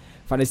cry.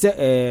 For the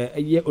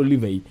say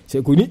Oliver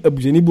say could need a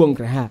busy on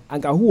cry.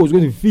 And who was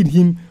going to feed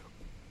him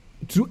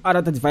through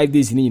other 35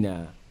 days in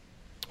Nina?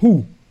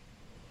 Who?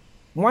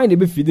 Why they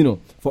be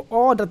feeding for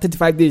all that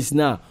 35 days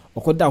now?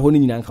 Or could that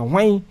holding in Anka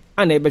wine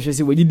and I bet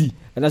say what did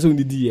and that's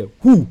only the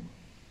who?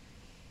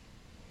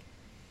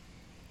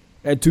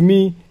 To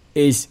me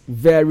is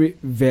very,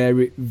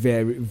 very,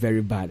 very,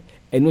 very bad.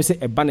 And no say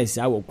a banner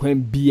say I will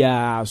queen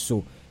beer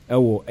so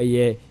a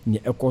year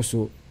near a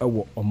coso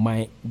on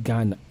my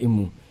Ghana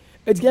emu.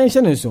 It's getting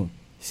Shannon so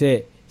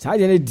say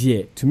Sergeant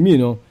dear to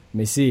me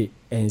may say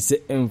and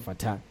say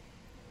emphata.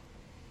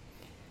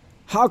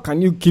 How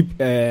can you keep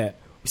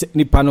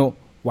Nipano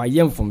why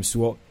yam from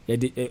so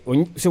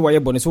say why you're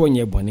born so when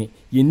you're born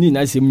you need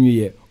not same new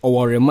year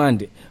or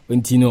remand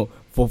until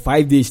for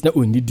 5 days not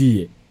only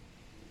dear.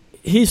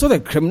 He's not a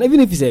criminal, even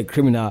if he's a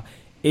criminal,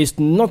 it's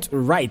not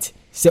right.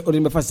 Say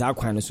because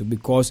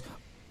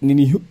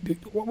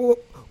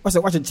what's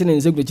a watch a channel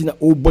and say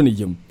old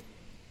bonny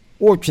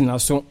watching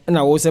us so and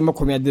I was a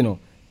macomia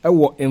I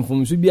walk in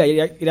from Subia.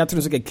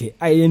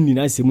 I ain't in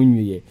a same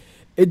year.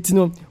 It's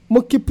no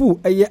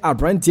Mokipu a year a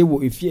brand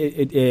table if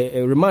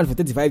you remand for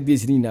 35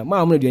 days in a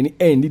mamma do any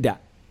end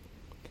that.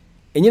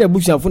 And yet a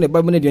bush and phone a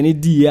babble do any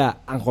dear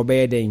and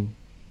Hobeding.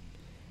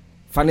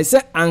 Fanny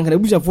said, and a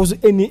bush and force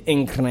any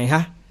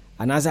encrana.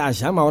 And as I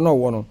shall no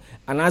one,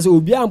 and as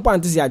will be on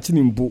panties at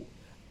Chinimbo,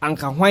 and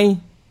Kahwine,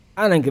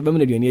 and Uncle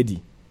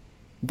Bemenadi.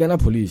 Ghana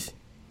police.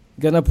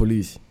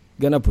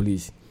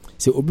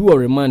 Say, Obi will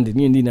remand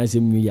the Indian as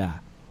a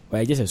mere,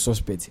 or just a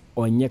suspect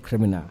or near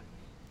criminal.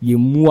 Ye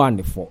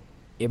muan for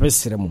a best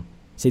ceremony.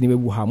 Say, you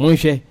will have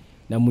Monshe,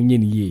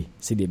 Namunian ye,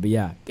 said the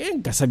Bea,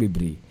 Gang Casabi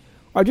Bri.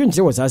 I didn't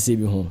say what I say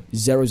home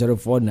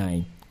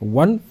 0049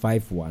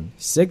 151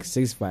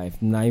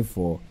 665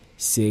 94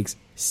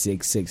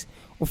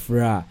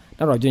 Ofra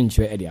na rojen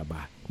chwe ediaba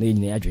na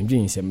nyina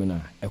adwendwen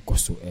semina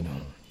ekoso eno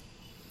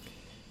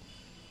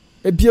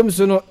ebiem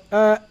so no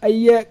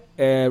aye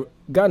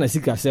Ghana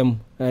sikasem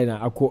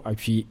na akọ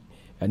atwi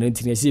na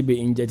ntinesi be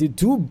inject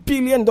 $2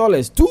 billion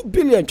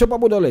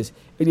chopable dollars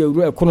e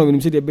dey economy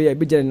nim se dey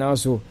be jere na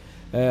so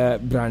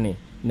brane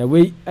na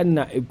we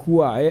na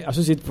eku a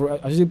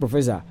associate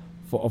professor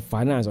of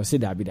finance or say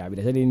that be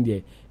that in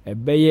there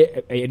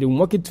the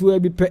market to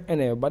be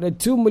pay but the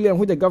 2 million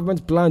which the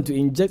government plan to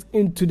inject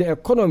into the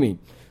economy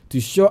to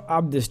shore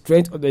up the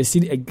strength of the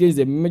city against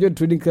the major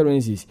trading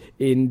currencies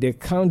in the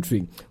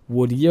country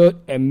would yield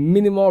a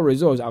minimal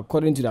result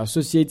according to the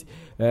associate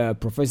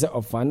professor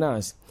of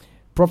finance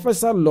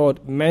Professor Lord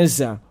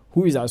Mensah,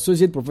 who is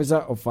associate professor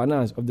of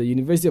finance of the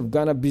University of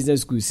Ghana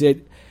Business School,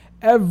 said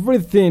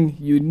everything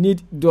you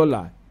need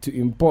dollar to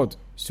import,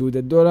 so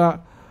the dollar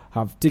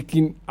have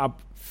taken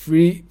up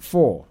free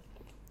fall.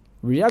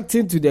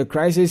 Reacting to the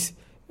crisis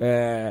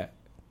by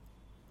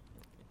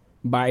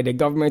the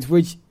government,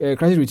 which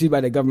crisis received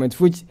by the government,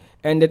 which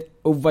ended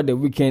over the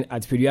weekend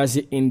at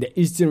Piriasi in the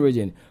eastern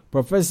region,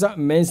 Professor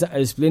Mensah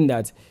explained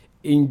that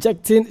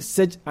injecting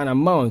such an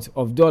amount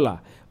of dollars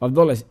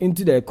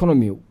into the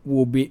economy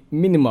will be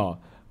minimal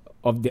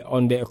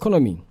on the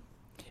economy.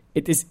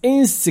 It is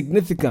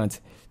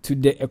insignificant to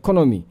the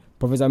economy,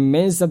 Professor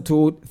Mensah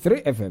told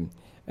 3FM.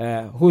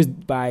 Host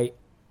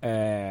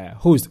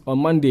on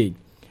Monday,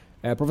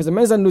 Professor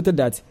Mensah noted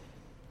that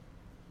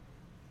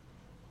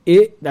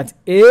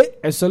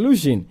a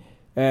solution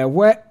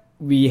where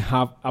we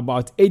have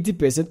about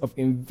 80% of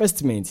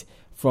investment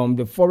from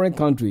the foreign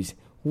countries.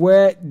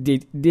 Where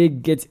did they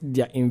get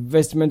their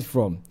investment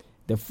from?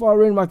 The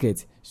foreign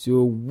market.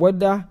 So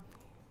whatever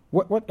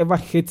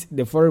hit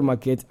the foreign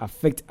market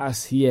affect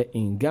us here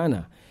in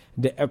Ghana.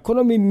 The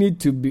economy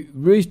need to be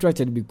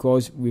restructured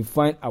because we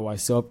find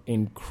ourselves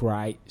in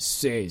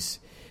crisis.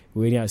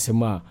 We need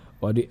some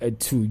or the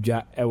two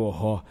ja ever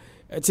ho.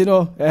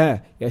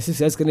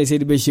 Yes, can I say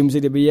the beshim say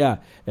the beya?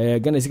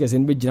 Ghana sick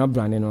and be jam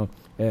brand,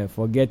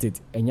 forget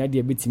it. And ya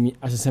dear bit me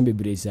as a samby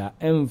bracer,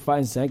 and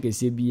find sank a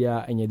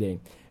sebia and your day,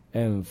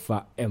 and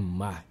fa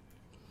emma.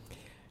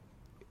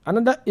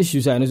 Another issue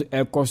is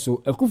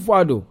Ekoso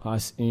Akufo-Addo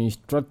has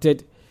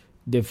instructed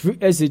the free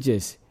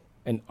SHS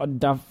and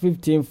other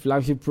 15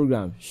 flagship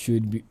programs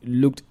should be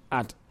looked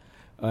at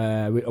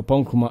with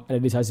upon Kruma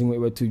and this has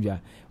been to ja.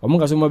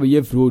 Among us,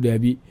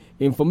 be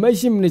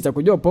Information Minister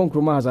Kojo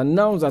Upon has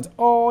announced that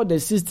all the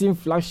 16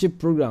 flagship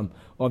programs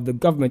of the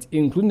government,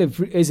 including the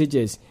free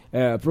SHS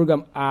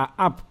program, are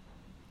up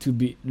to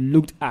be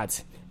looked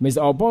at.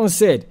 Mr. Upon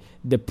said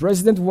the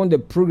president wants the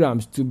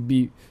programs to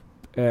be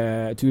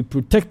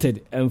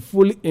protected and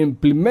fully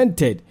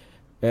implemented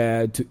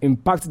to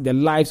impact the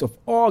lives of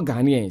all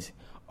Ghanaians.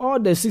 All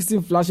the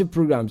 16 flagship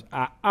programs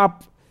are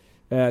up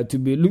to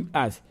be looked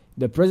at.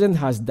 the president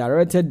has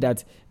directed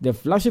that the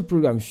flagship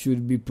program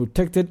should be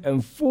protected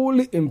and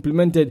fully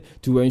implemented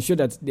to ensure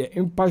that the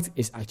impact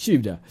is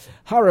achieved.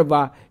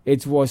 However, he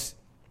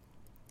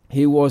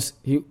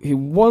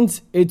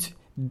wants it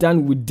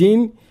done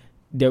within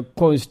the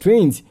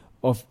constraints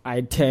of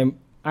item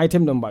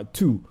number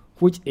 2,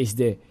 which is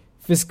the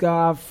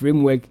fiscal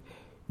framework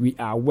we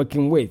are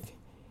working with.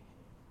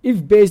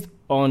 If based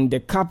on the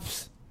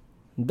caps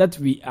that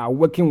we are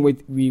working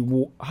with, we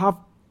will have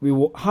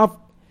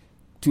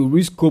to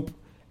rescope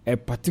a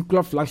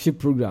particular flagship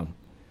program.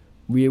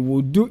 We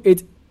will do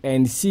it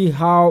and see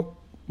how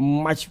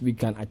much we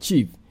can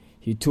achieve,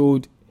 he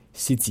told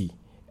City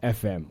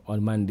FM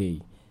on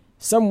Monday.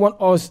 Some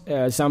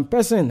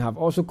person have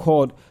also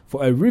called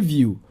for a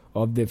review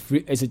of the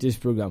free SHS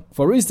program.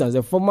 For instance,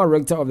 the former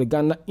rector of the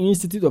Ghana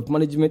Institute of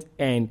Management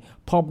and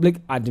Public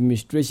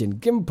Administration,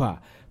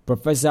 GIMPA,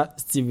 Professor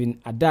Stephen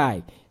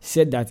Adai,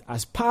 said that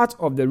as part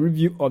of the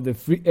review of the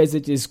free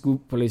SHS school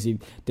policy,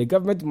 the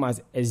government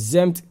must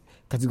exempt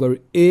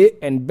Category A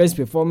and best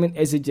performing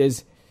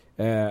SHS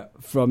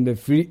from the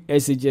free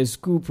SHS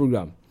school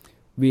program.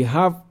 We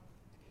have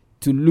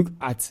to look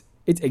at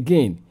it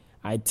again.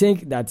 I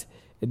think that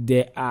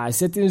there are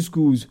certain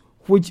schools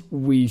which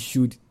we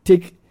should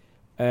take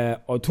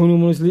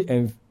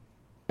autonomously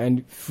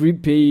and free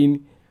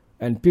paying,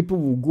 and people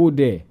will go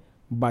there,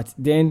 but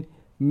then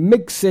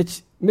make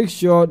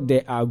sure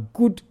there are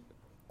good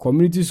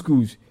community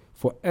schools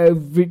for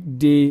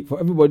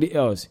everybody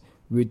else.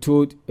 He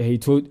told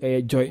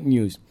Joint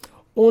News.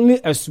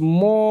 Only a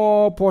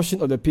small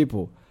portion of the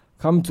people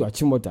come to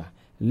Achimota.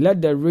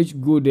 Let the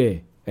rich go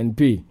there and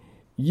pay.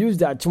 Use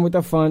the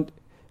Achimota fund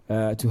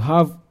to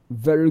have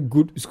very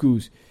good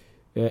schools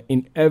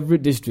in every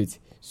district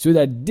so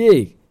that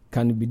they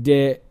can be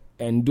there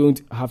and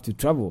don't have to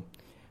travel.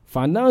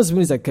 Finance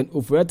Minister Ken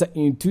Ofori-Atta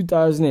in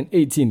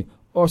 2018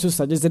 also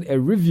suggested a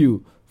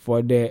review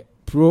for the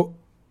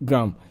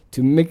program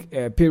to make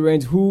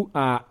parents who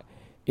are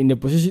in the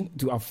position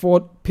to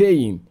afford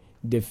paying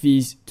the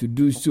fees to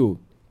do so.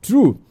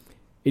 True,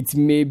 it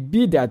may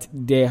be that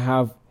there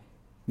have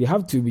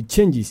to be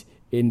changes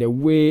in the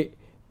way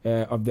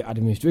of the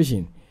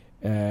administration.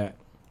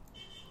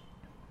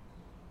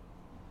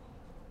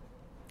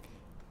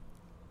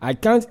 I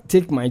can't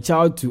take my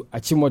child to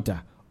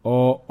Achimota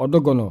or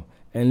Odogono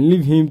and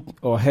leave him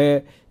or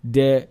her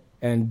there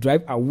and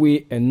drive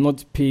away and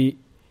not pay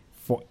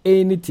for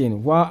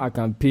anything while I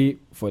can pay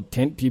for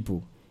 10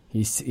 people,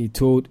 he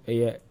told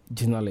a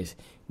journalist.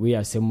 We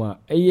are some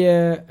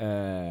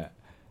Ken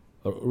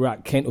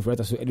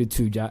Ofori-Atta so edit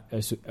to ja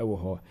so ewo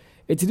ho.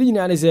 It did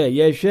not say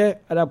yeah share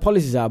other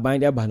policies are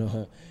bind up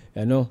no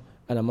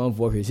and a month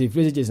for say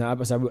phrases na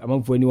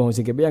among for anyone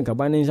say ke be anka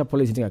ban insha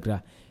policy thing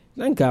akra.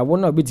 Nanka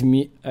one of bit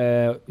me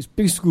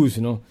speak schools,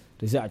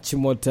 they say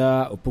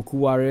Achimota,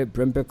 Opokuware,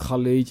 Prempeh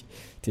College,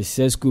 they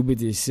say school bit,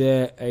 they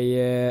say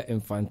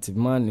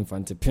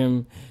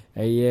Infantipim,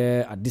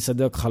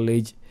 Adisada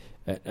College,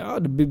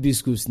 all the big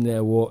schools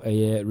near war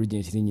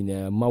regions in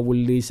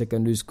Mawuli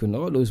Secondary School,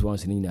 all those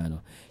ones in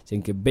Inano.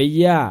 Think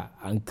Beya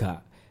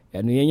Anka.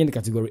 And the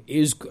category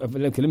A school,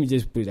 let me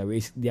just put it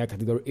away. They are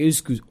category A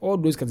schools, all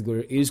those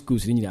category A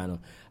schools in Inano.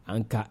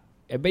 Anka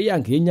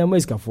Ebeya Kenya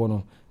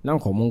Meskafono. Now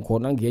come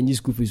on, now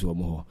school fees were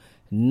more.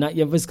 Not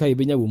your first car,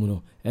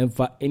 woman, and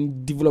for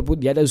and develop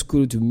the other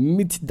school to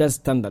meet that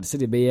standard. Say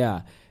the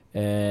bear,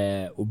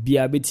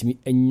 Ubia bit me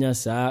and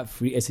yasa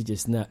free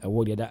SHS na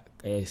award the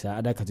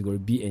other category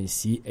B and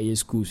C A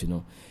schools,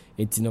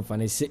 It's enough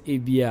and I say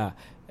ABA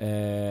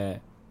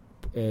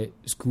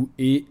school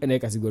A and a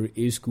category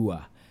A school.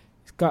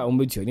 Car on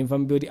which you're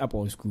from building up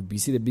on school B.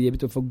 See the be a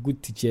bit of a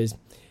good teachers,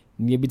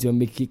 near bit of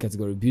make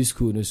category B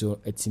school, no so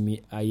it's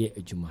me aye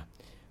a juma.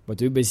 But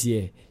we be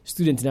see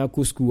student na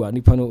go school and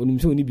nipa no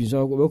onimso oni bi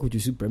so we ko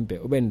chusu prempeh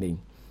obenden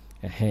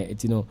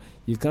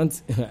you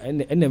can't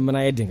and man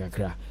I den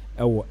kakra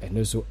ewo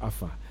eno so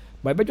afa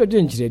but better do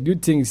you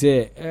think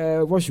say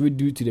what should we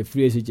do to the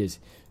free SHS?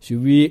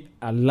 Should we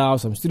allow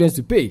some students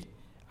to pay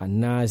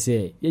and now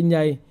say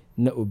yenyai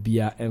na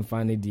obia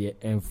emfa ne de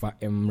emfa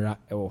emra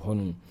ewo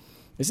honum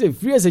they say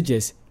free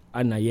SHS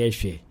ana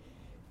yehwe.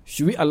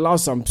 Should we allow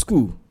some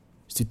school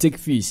to take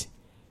fees?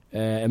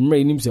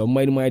 Emra nim say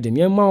omai den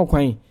yema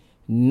kwan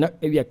na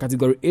area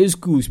category A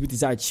schools which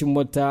is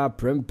Achimota,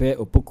 Prempeh,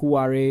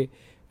 Opokuware,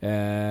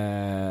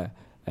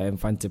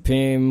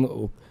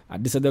 Infantipim,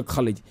 Adisada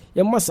College.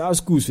 You must have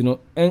schools, and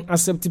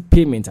accept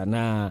payment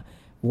and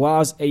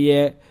whilst a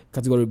year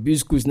category B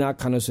schools now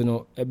can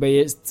also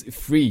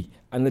free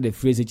under the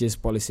free SHS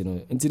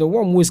policy. Until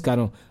one was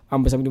cano,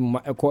 I'm something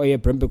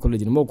Prempeh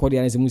College, more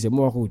cordial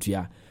more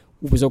hotia.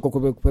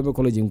 Prempeh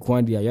College in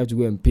Kwandia, you have to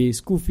go and pay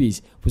school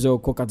fees. For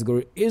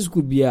category A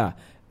school be say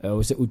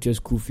uche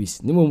school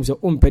fees. No more say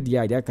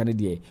pedia dia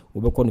Canada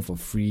we be for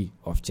free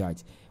of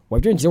charge.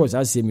 What you was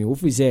asking me,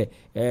 if we say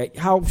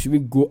how should we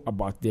go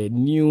about the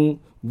new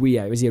way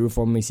I was a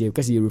reform say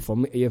because you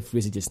reform a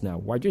free just now.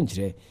 What you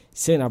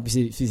send up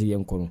say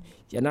young kono.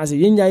 Ya na say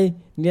yenjai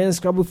nyen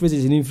scrabble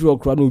phrases in free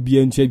okra no bi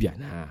antwa bia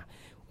na.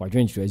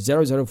 wadwenkyerɛ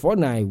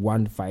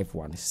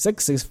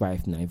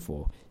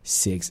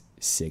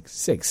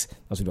 00491516659466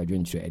 na so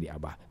wadwenkyerɛ ɛde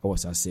aba ɛwɔ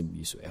saa asɛm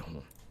bi so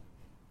ɛho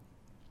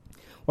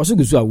wɔso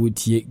gu so a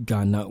wotie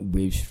Ghana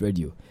Waves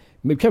Radio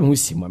metwa me ho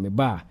si ma me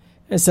ba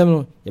ensɛm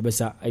no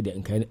yɛbɛsa ɛde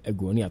nkan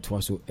agu ne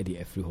atoa so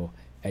ɛde afiri hɔ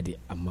ɛde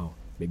ama wo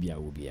baabi a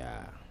wo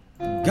biara.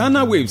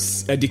 Ghana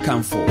Waves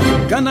Edikanfo.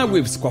 Ghana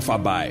Waves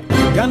Kwafabai.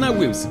 Ghana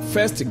Waves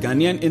First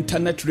Ghanaian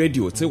Internet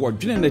Radio te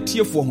wadwene na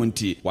tiefo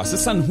honti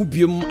wasesa ne ho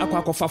biom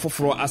akwakofa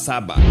foforo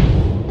asaba.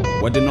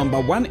 What the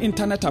 #1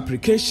 internet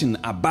application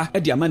aba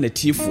edi ama na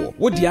tiefo.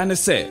 Wo dia ne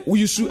se wo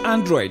use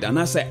Android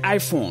and say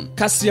iPhone.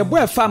 Kasebo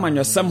e fa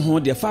amanyosem ho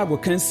de fa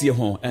agokansie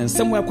ho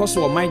ensem we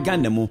koso o man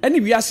Ghana mu. Ene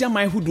wiase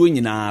aman hodo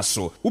nyina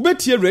so. Wo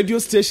betie radio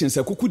stations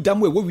akuku dam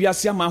we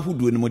wiase aman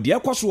hodo ne mu de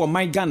koso o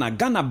man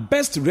Ghana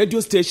best radio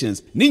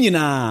stations. Ni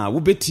nyina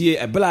wo betie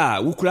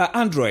ebla wo kura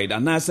Android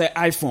and say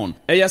iPhone.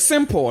 Eye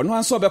simple no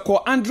anso be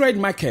call Android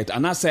market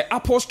and say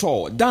Apple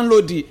Store.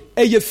 Download it.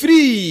 Eye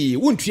free.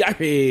 Wontua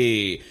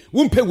hwe.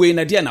 Wompe we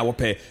na dia na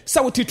wope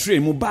sa wote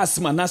train mu bus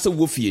ma na sa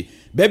wofie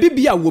baby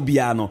bia wo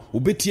bia no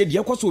obetie de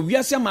ekoso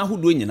wiase ma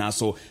ahodo nyina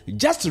so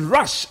just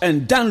rush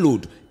and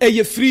download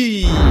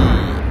free.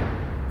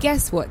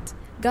 Guess what?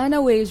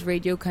 Ghana Waves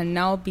Radio can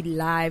now be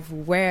live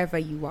wherever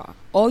you are.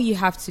 All you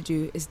have to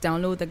do is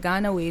download the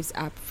Ghana Waves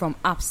app from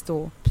App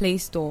Store, Play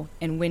Store,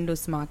 and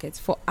Windows Markets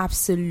for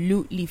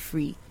absolutely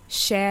free.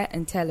 Share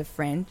and tell a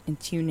friend and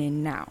tune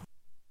in now.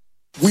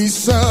 We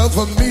serve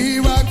a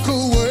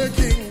miracle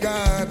working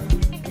God.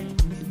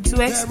 To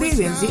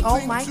experience the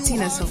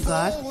almightiness of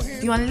God,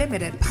 the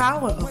unlimited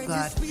power of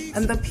God,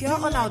 and the pure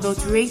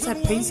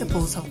unadulterated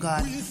principles of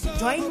God,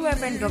 join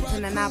Reverend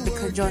Dr.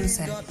 Nanabika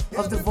Johnson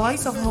of the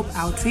Voice of Hope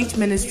Outreach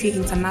Ministry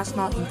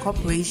International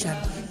Incorporation,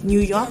 New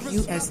York,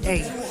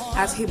 USA,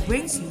 as he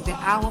brings you the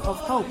Hour of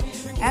Hope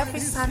every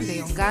Sunday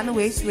on Ghana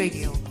Waves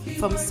Radio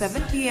from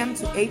 7 p.m.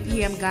 to 8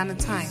 p.m. Ghana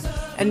time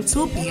and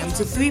 2 p.m.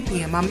 to 3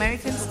 p.m.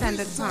 American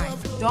Standard Time.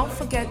 Don't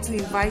forget to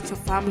invite your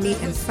family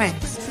and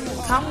friends.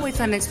 Come with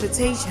an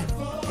expectation,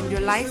 and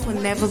your life will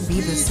never be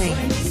the same.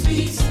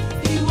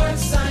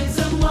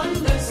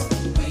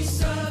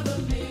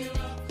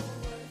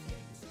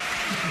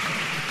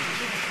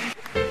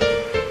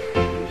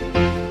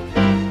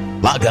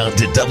 Log on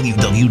to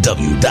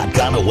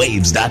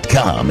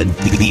www.GhanaWaves.com and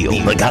feel the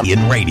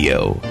Ghanaian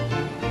radio.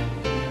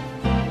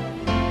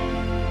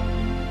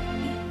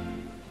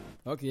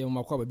 Okay, I'm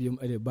going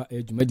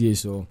to go to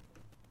so.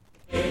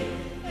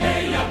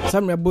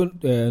 Some rebel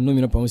no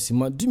me no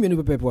sima do me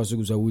no pepe was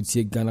go would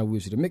see Ghana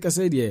Waves. Make us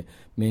say there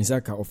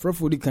mensaka of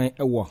frefo kan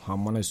ewo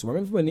hamane so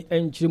me fani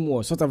enchiri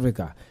mu South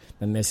Africa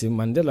na Nelson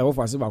Mandela wo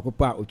fase ba ko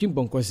pa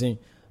otwimponkosen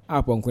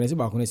apon konese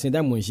ba konese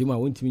da mo nhima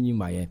wontimi nyi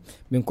maye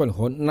me nkon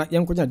ho na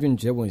yenkoja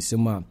dwenkyere won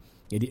sema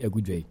yedi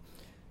agudwai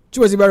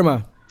chiwezi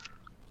barima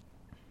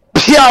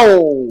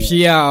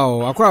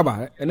piao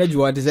akwaba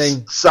enajuwa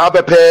design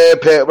sabe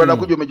pepe bana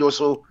kudwo mejo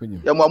so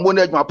ya mo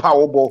na adwuma pa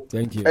wo bo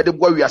e de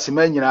bo wiase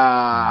man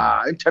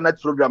nyina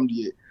internet program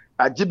die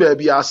agiba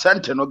bia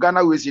center no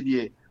Ghana Waves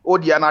die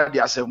odi ana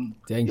de asem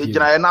e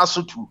gina na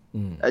asotu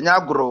enya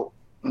agro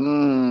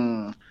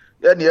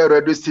ya ne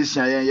radio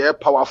station ye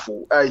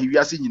powerful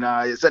wiase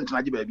nyina ye center na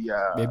agiba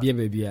bia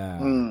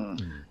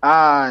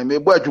me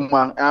bo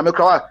adwuma me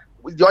krawa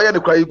the oya the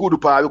cry good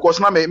pa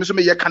because na me so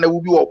me ye kana wu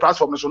bi o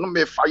platform so no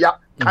me fire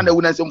kana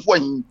wu na nsem fo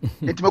hin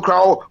enti me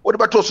cry o de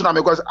beto so na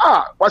me because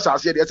what shall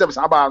say the service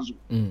aba anzu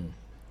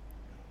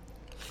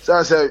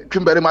say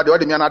twimbere ma de o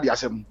de me na de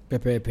asem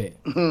pepepe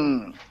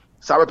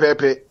sabe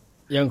pepe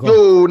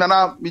yo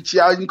nana mi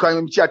chia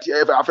nkan mi chia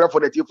afra for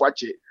the tif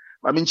wache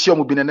ma mi chia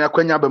mu bi na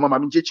kwanya ba ma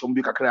mi chia mu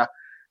bi kakra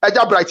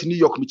eja bright New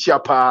York mi chia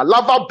pa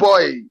lover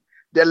boy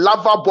the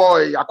lover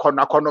boy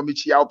akono mi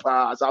chia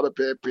pa sabe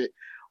pepe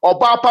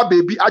Oba pa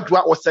baby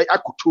adwa osai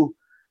akutu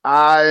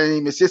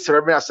ai me se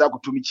serebe asa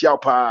akutu michia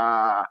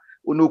pa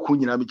onoku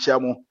nyina michia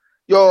mo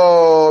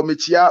yo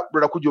michia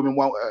brother kudwo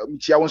me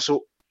michia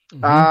wonso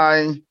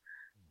ai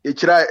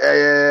ekira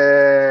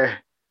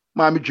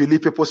ma mi dweli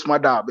people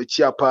smada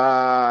michia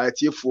pa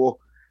etiefo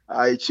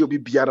ai chi obi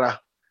biara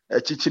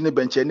chichi ne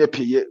benche ne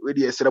peye we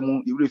de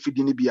esremu iwure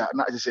fidi ne bia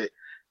na se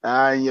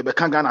ai ye be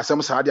kanga na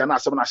asem sa dia na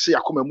asem na hye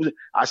akoma mu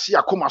ahye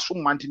akoma so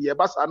mantini ye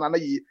basa na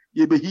ye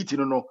be hit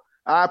no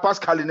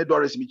Pascal ne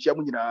Doris mi chia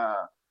mu nyina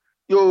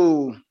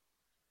yo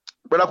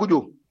bela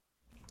kujo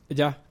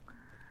eja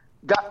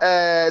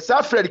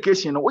self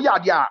education wo ya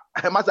dia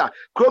masa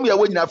chrome ya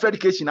wo nyina free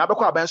education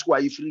abekọ aban school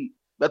ayi free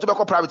beto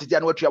bekọ private dia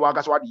na watua wa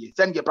gas wade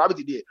send your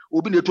private dia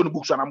obi na eto no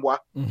books anamboa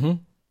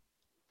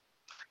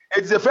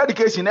it's a free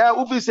education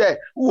ufi say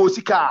wo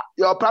sika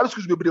your private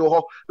schools be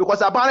ho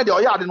because aban de o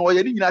ya de no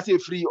ye ni nyina say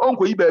free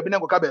onko yi ba bi na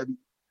nkoka ba bi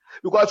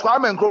because kwa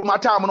men chrome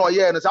time no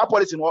ye no sa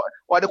policy no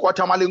o de ko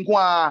tamale nko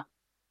a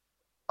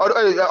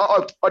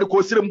or the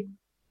costum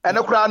and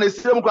a crown is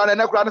still crown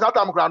and a crown is out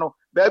of crown.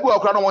 Baby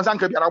or crown on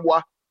Sanka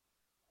Biarabois.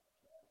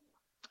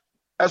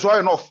 As well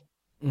enough.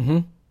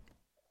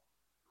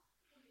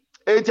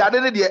 It's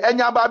a day, and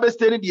your barber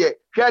staying there.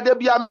 Here they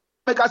be a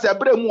make us a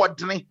brave more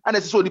drink, and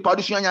it's so the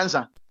partition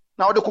answer.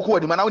 Now the cocoa,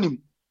 the man,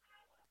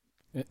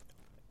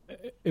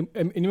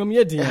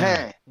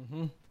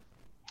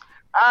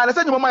 I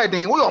said, you might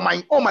think, oh,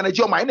 my own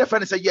manager, my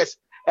friend say yes.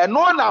 And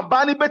no, now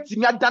Barney bet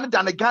me done it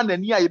than a gun,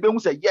 and here you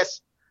say yes.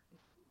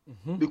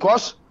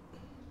 Because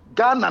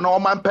Ghana and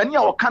all man penny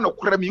or kind of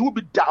creme, you will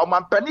be down,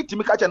 man penny to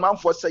me catch a man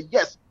for say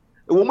yes.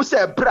 A woman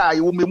say a bra,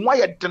 you will be more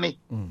than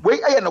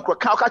wait, I know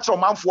cow catch your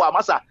man for a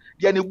massa,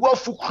 the any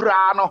wolf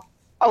crano.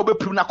 I'll be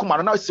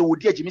Punacuma now, so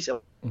dear Jimmy.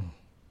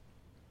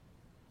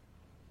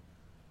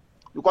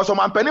 Because of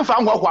my penny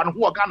found one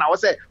who can now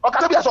say,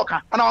 okay, be a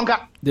soccer, and on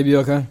got the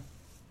Bioka.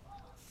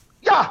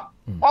 Yeah,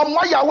 on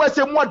why I was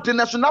a more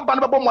dinner, so not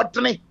banable more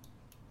dinny.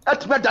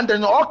 At me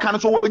than all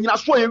kinds of when you are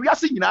swaying, we are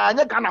seeing, and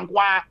you can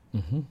inquire.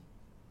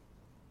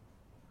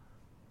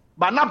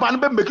 But not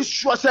banable make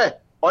sure, say,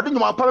 or didn't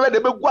you want to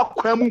the big walk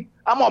cremu?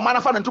 I'm more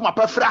manifest into my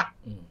perfra.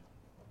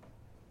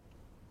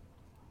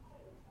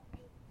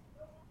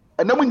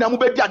 And then we now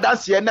be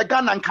dance here, and the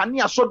gun and can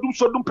so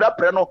do prep,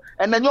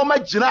 and then you're my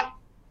gina.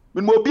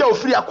 We will be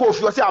free a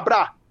coffee or say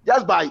abra,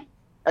 just by.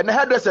 And the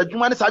hairdresser, you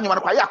want to say, you want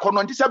to quiet,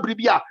 on this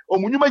abribia,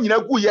 or when you mean in a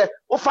good year,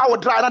 or foul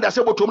dry and the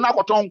sable to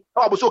Nakoton,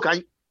 I was so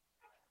kind.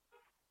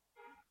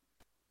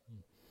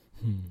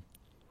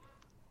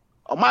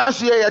 O man,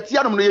 she at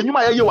Yanum, you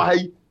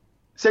might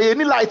say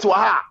any light to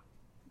her.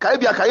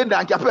 Caribbean, Kayenda,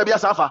 and Capabia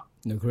Safa.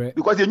 No, correct.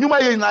 Because you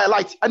might in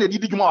light and it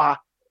did more.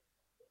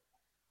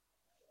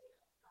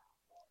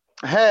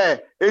 Hey,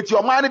 it's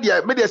your mind,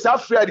 dear, made a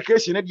self free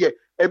education, dear,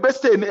 a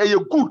best in a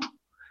good.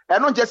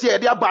 And not just here,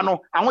 dear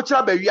Bano, and what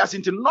you be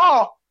asking to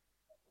no.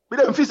 We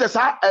don't feel as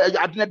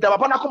I didn't have a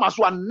Panacomas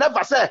one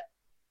never say.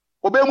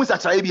 Obey with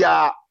a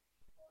Arabia.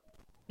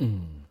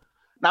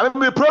 Now,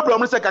 the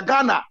problem is like a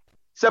Ghana,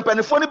 some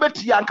penny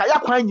betty and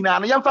Kayaquine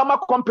and young farmer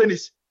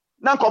companies.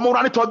 Nan come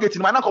on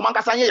targeting my Nanko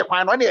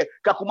Mancasanya,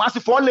 Kakumasi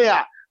for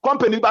layer,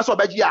 company Basso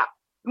Bagia.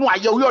 No, I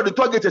you are the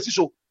target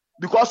issue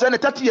because then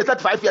 30 years,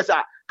 35 years,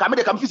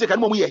 come physical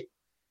moment.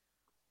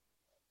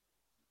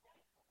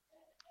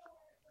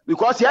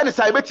 Because here is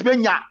I bet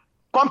me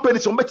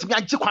companies will bet me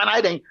a chicken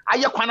I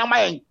yakwana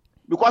mine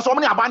because so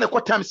many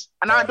abandoned terms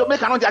and I don't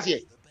make an just here.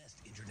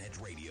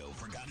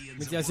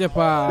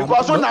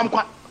 Because when I'm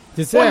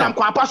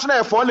quite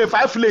passionate for only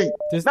 5 lane,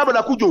 never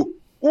the Kujo,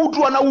 who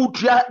drew an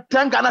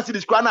 10 Ghana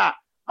cities crana.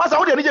 As I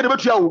would need to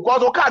bet you,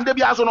 because I can't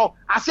be as no,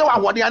 I see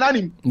what the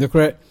anonymous. The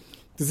correct.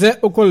 To say,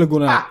 Oko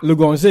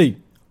Lugon say,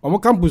 on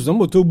campus, no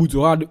more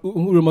to hard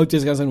remote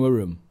test and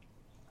room.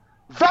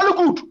 Very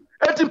good.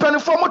 Eti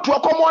penifo to a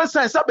common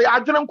sense abe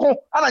adwenem ko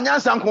ana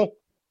nyansa nko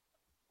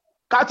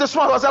ka te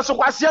so was so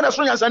kwase na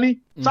so nyansa ni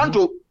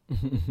santo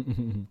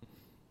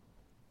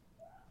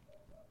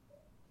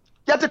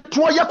ya te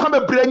to ya kwa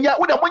bebranya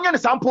wo de monye ne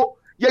sampo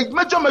ya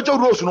major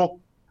roles no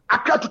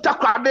akra to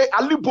takrade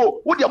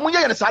alibo wo de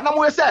monye ne sa na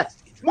mo se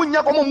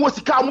munya ko mo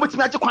sika mo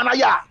betimi age kwana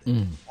ya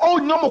o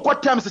nyomo ko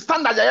terms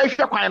standard ya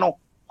hwe kwan no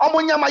o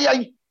monya ma ya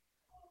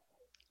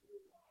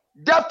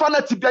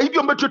definitely be ibi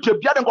o metotwe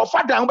bia de go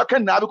father ho beka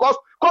na because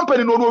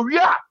company no wi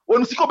a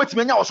onu sika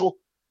obetimi nya wo so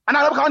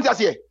ana na beka wonti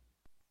ase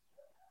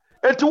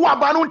enti wo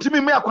aba no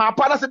ntimi me akwan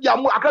apa na se bia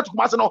mo akratu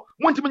kuma se no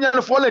mo ntimi nya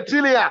no for le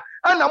trillion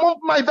ana mo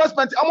my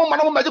investment amo ma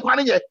na mo maji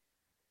kwan nye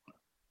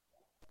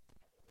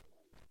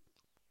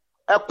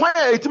e kwan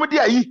etimi de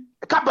ayi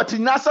carpet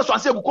na se so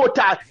ase guko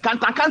ta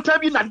kantan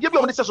bi na de bi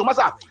o de se so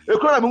masa e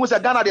kro na me hu se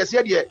Ghana de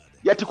se de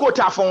ye ti ko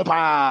ta fon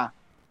pa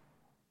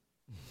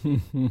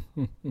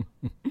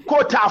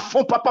Kota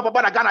fun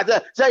papa na Ghana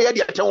say ye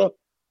de tewo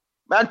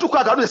man to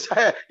kwa ga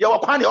say ye wo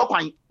kwan we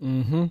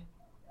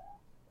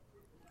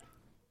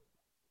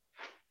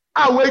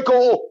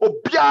go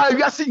obia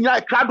wiase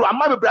nya krado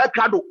ama be bra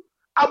krado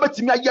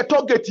abetimi aye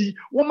targeti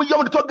wo mu ye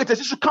wo target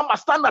si come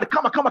standard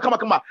come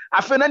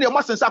afa na ne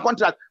mo sensa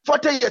contract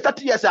 40 years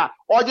 30 years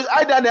or just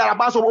either na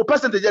ba so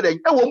percentage dey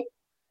e wo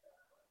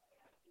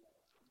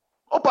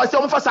opa se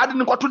o mfa sade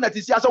ni kwato net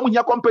si aso mu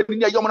hia company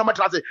ni ayo mo na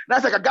matrase na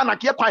se ka Ghana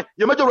ke kwan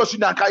ye mejo rosu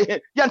na nka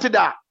ye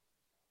ntida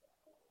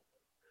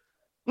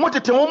mo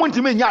tete mo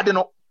ntimi nya ade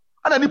no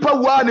ana nipa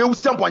wa na ewu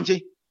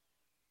semponche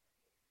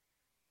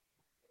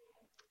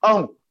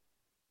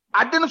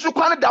ade no so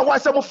kwan da wa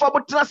se mo fa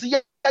botra se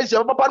ye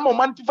je papa no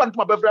man tifa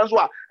ntuma befra so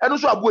a eno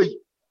so abo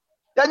yi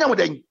ya nya mo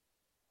dan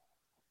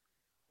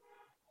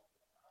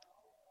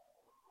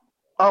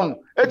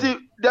eti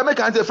de make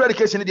an say Fred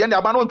Cation de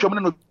aba no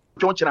ntwom no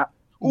twon kira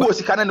wo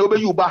sika na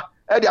obeyi uba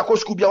e de akọ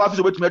school bia wa fi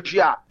so betumi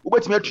atua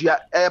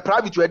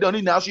private we don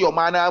ni na so your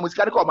man na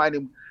musika ne ko man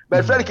nem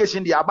but Fred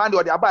Cation de aba de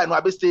aba no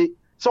abeste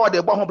so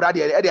de bo ho bra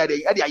de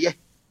aye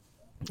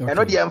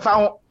eno de emfa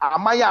ho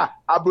amaya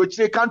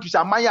abrochire countries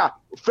amaya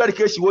Fred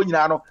Cation wo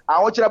nyina no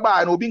awo kire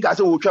ba na obi nka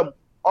se wo twam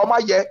o ma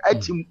ye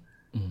atim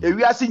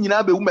ewiase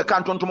nyina be wu meka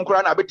ntontom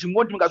kora na betim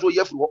wontim nka se wo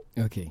ye firi ho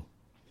okay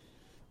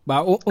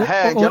ba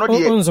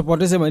on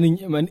support se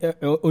man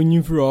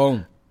onyimfiri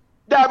on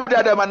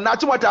da man na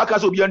chimota aka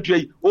so obi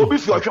antui obi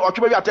fi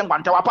otwe bi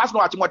atenkwanta wa pass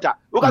no achimota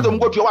wo ka so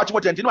mgo tuo wa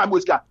achimota ntini ma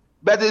mosika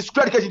but the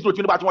Fred Cation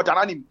to ba achimota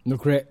na nim no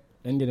kre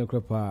ende no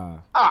kre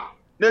pa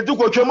na du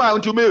ko twema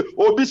ntumi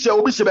obi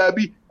se ba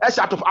bi e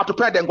sha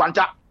atopɛ de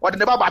nkwanta or the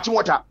never batching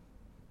water.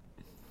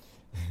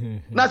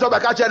 Na so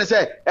baka che ne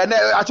say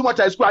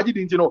achimota school agi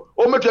din no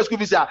o metre school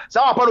visa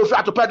sa wa palo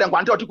flat to pay dem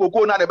kwante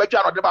otiko na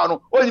betwa no de ba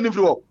no o yin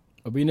free o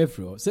obi ne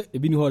free o say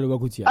ebi ni hall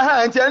wakutia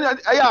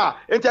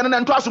enti na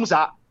nto asum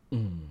sa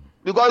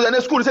because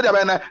the school say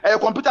there na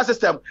computer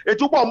system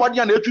etu bo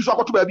modern na etu so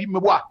akoto ba bi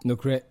mebo a no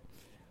correct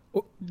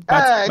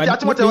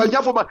achimota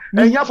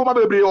enya for ma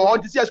bebre o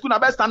the school na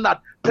best standard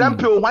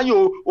prempe o hwan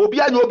yo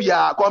obi anya obi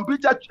a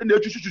computer na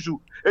etu susu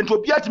enti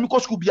obi atimi ko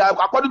school bia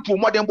according to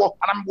modern bo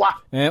anamboa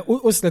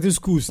o select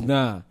schools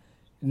na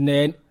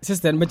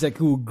system better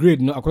cool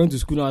grade no according to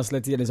school now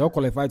select and is all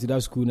qualified to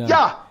that school now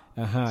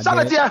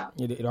sanatia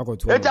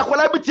enti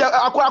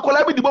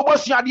akola bi di bobo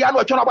sua dia na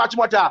o chona ba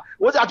achimota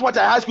wo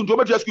achimota high school to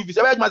metre school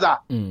visa be maza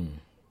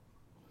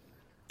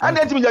and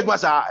enti mi jagma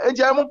sa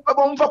enti mo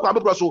fa kwa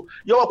be so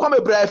ye wo kwa me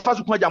bra fa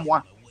su kwa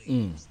jamoa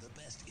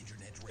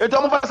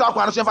enti mo fa sa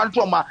kwa no so fa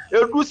nto ma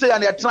edu se ya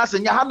na trans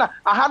nya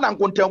hana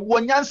nkontawo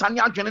nyansa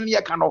ne adwene ne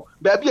ye ka no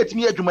ba bi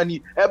etimi adwuma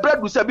ni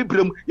ebra du se bi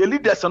brem ye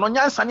leaders no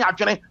nyansa ne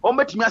adwene o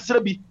metimi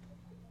asere bi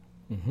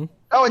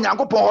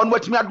Nyankopon on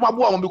watimi adoma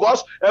bo am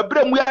because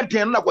ebra mu ya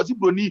den na kwasi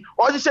broni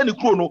o hye ne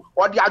kuro no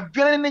o de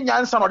adwene ne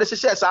nyansa no de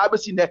hye sa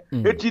abesi ne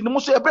eti no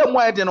so ebra mu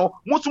ya den no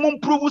musu mu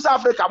improve South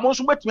Africa mo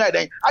so matimi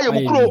aden aye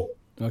mu kuro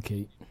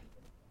okay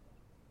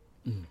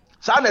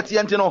sa na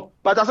tie ntino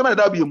but asem na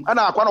da biem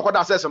ana akwa no koda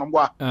access no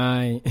mbo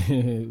ai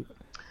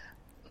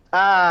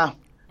na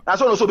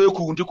so no so be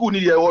ku nti ku ni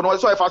ye no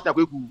so fast na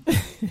ku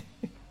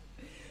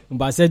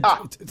but said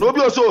no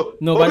be also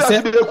no but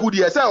said be ku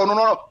die say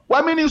no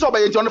wa mini so be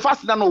ye on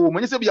fast na no wo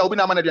menye se bia obi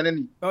na ma na duane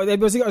ni they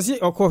be see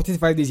o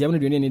 35 days ya na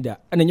duane ni da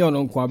ana nye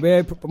ono nko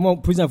be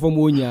prison for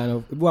mo nya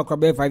no ebu akwa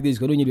be 5 days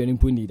ko no nya duane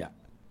mpo ni da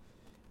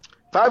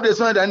 5 days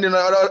no da ndi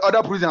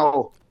other prison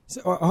ho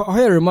o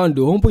here remand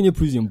ho mpo nye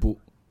prison mpo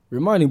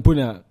remand mpo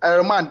na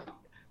remand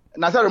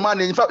na say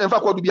remand in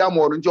fact ko du bia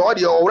mo no nti o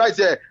de o right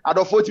say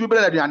adofo ti bi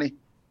bre na duane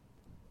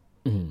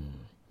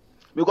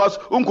because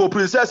unko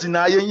princess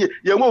na ye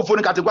mo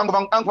phone kategwa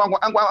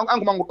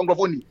angwa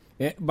phone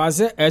ba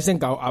se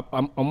esenka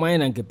oman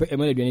na nke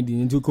emene duane di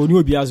nti ko ni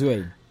obi aso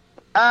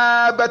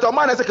but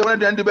oman na se kemene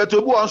duane but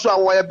obi won so a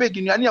wo ye big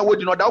nuane a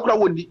wodi no da okra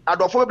woni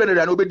adofo be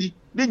duane obedi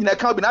ni nyina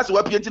kan obi na se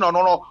wa pienti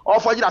no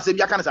ofo gira se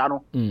bia kan sa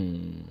no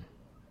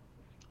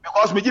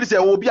because me giri se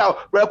obi a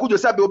bra ku jo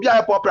sabe obi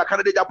a pop pra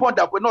Canada Japan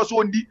da ko no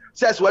so ndi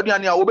se se wa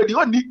duane a obedi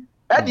oni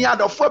edi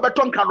adofo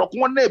beton kan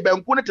lokon na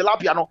ebanku ne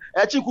tilapia no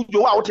echi ku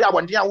jo wa wote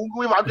abonde a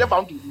we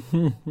found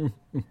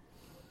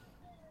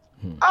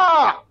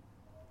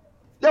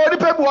ya woni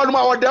pebu wonu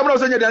ma wodem na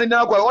so nya dan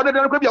na kwa woni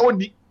dan kwa bia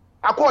woni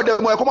akọ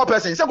dem e come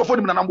person se go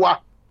phone na namboa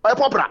e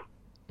popra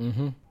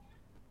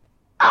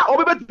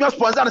obi bet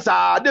sponsor na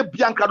sa de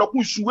bia nka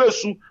dokun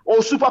suwesu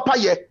o super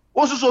paye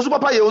o su super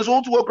paye o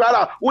so tu okra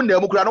la wona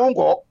mu kra na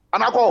wonko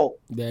anakọ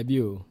da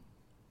bi o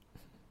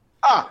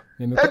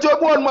ejo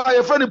bu on ma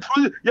ye friend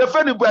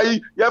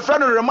buayi ye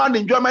friend remand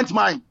enjoyment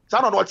mine sa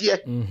no do tie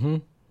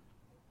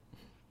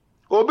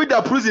obi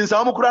da prison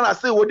sa mo kura na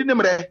say wodi ni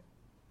mre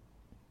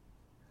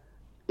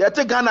ye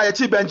te Ghana ye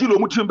chi Benjilo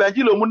mu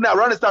na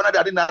run star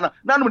na de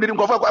na no ndi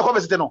nko fa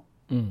visit no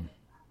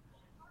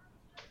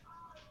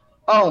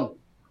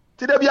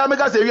ti de bia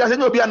mega say wi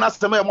ase obi na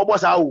asem ye mo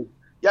boss awo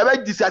ye be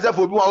disase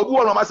for obi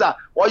won masa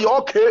o ye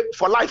okay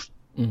for life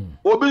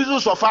obi zu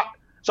sofa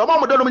so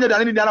mo do no nya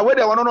dan ni na we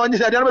de wono no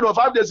nya dan be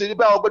 5 days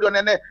be o gbedo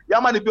ne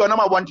ya ma ni bi ona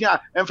ma bonten a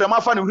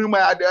enfrema fa ne huruma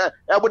e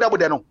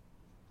boda no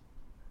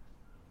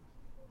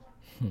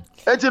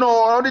enti no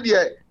ono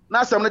de na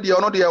asem no de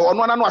ono de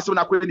ono na no asem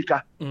na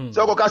kwanika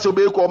so ko ka so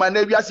be ko ma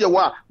na wi ase wo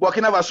a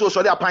Burkina Faso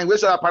so de apan we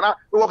so apana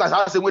we wo ka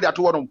sa asem we de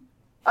ato wono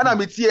ana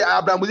metie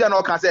Abraham Zia na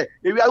o ka se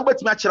ewi a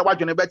ubetimi a kire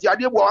wadwene beti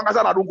ade bo wan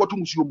kasa na do nkoto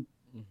musuom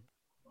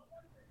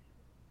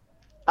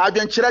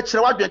adwen kire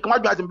wadwen kama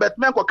adwen asem bet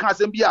men ko ka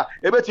asem bia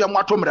ebetimi mo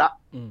atomra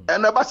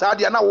ena ba sa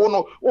ade na wo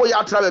no wo ya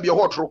atra ba bia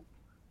hotro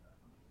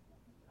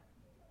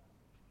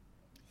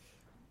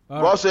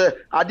because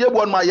ade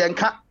bo no ma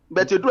yenka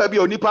bet edu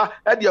bia onipa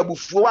e de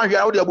abufuo wan hwe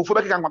a wo de abufuo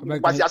be keka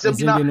kwasi asem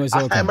bi na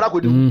amra ko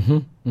di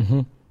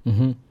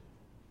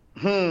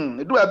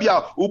edu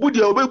bia obu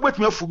de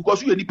obetimi afu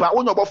because you nipa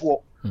wo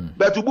nyobofo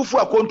but ubufu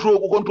a control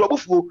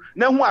bufu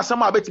na hu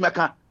asem a betimi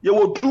aka ye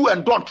wo do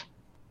and don't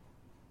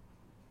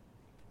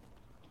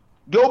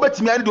de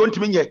obetimi ani de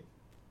ontimi nye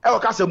e wo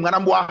ka sem ngana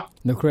mboa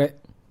no correct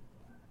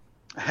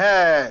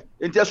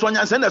enti so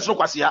nyanse na so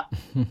kwasea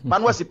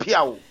man wasi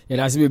pia wo it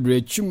has be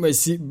bre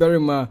chumasi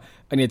berima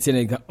and it's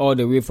all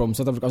the way from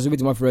South Africa. So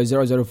between my friend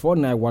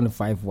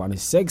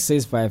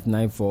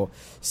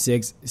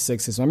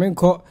 00491516659466. I mean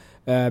call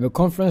the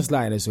conference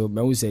line so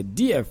me we say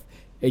DF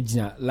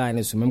ejina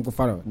line so me ko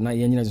faro na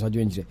yenyina so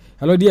adwenjire.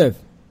 Hello DF.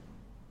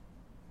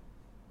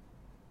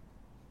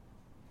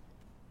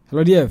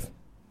 Hello DF.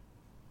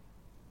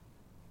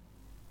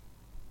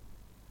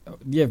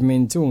 DF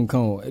mean to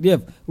count.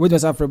 DF, wait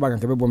us after back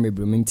and keep on me,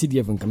 bring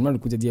TDF and come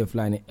not to DF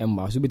line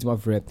Emma, so bit my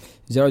friend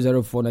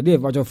 004. Now, DF,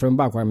 watch from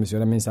back, I'm Mr.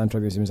 Lamin Santra,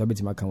 Mr.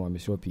 Bit my camera,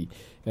 Mr. P.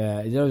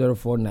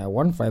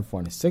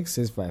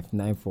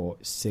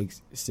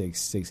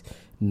 004915166594666.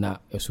 Now,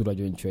 a Suda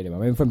joint trader.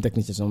 I'm from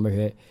technicians on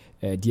here,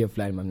 DF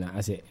line, man.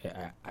 I say,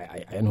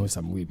 I know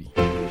some weeby.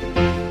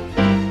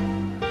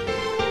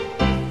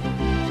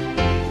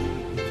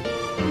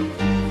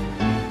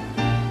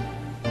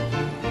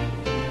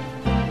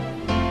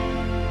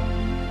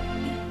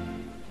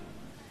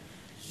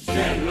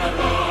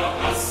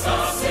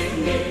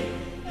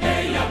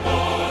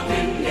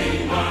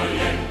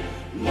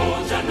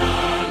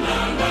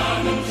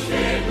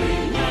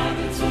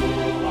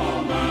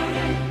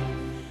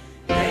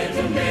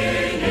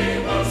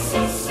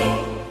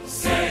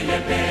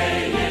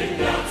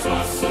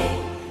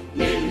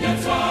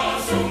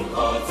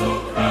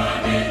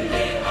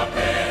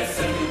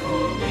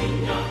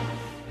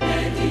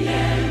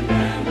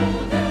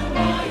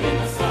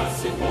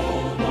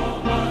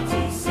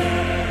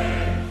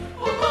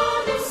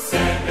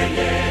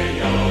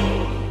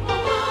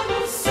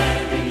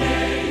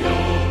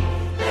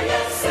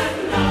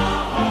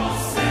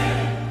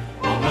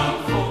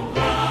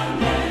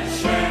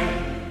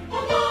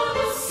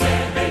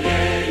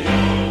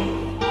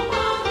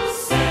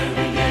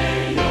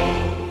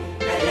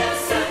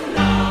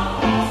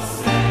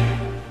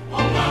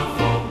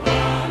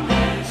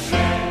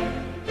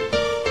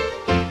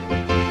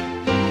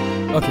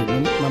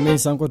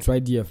 Sanko try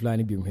DF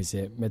line beam he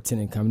say metin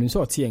and come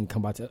so tea and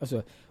come back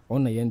also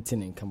on a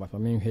yentin and come back. I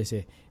mean he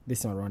say this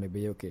time around it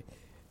be okay.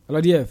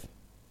 Hello DF.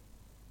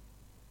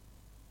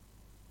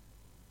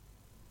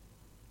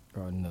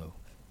 Oh no.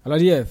 Hello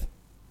DF.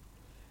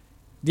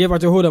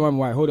 DF hold on,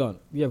 why? Hold on.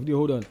 DF,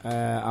 hold on.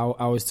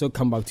 I will still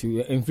come back to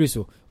you in free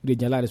so with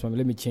the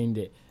let me change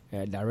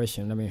the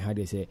direction. I mean how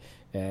they say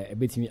a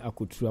bit me I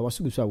could true. I was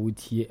so good so I would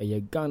hear a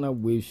Ghana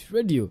Waves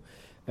radio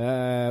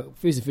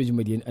face to face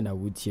media and I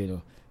would hear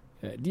no.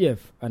 DF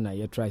and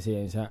I try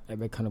saying I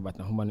be kind of but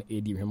na human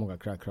AD him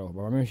crack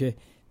but I mean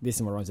this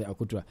time around say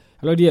akutra.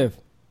 Hello DF.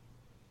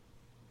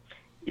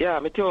 Yeah,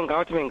 metonga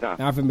what menga.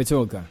 Na fa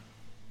metonga.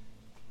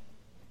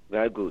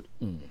 Very good.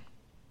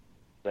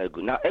 Very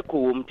good. Now echo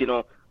wom ti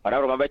no I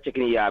don't remember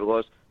checking here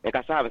because make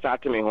us have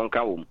start me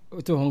honka wom.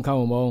 To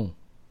honka wom.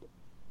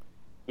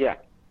 Yeah.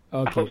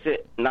 Okay. I hope say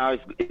now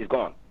it's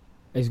gone.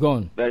 It's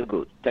gone. Very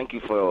good. Thank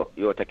you for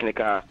your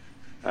technical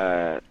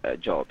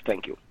job.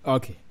 Thank you.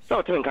 Okay.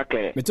 So to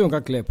clear. Me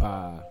to clear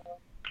pa.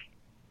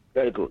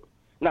 Very good.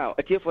 Now,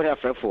 a tier for their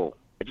friend for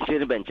a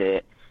teacher bench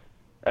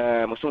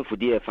Musum for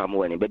dear farm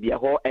when baby a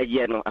whole a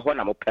year no a one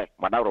am pet,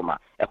 Madaroma,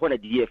 a one a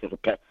dear for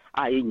pet.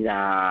 I in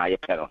a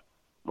pedal.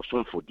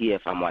 Musum for dear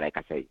farm one like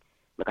I say.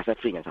 Because I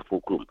free and a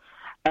full room.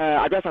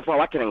 I just have for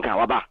watching and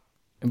Kawaba.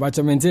 But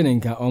you're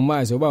maintaining on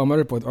my so about my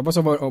report. I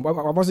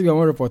possibly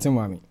on reporting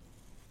mommy.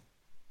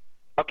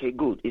 Okay,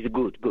 good. It's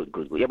good.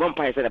 Your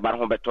vampire said about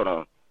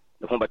Humberton.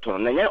 The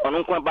Humberton. And yet, on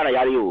Uncle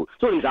Barayario.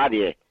 So is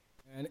Adia.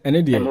 And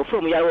idiot. And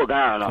from Yaro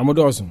Ghana. I'm a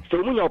dozen.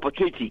 So, when your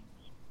opportunity,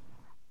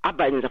 I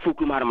buy in the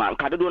Fuku Marman,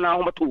 Cadona,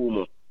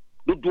 Humberto,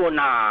 do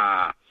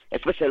na,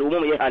 especially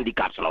woman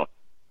handicaps, no.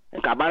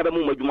 And Cababa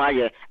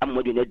Mumajumaya, and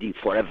Modinity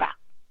forever.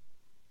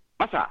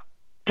 Massa,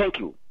 thank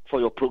you for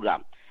your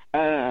program.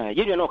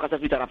 You know,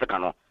 Casafita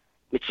Africano,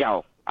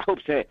 Michelle. I hope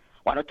say,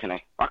 why not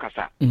tonight,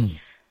 Wakasa.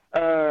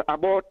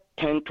 About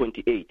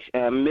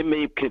 10:28.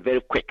 Make it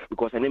very quick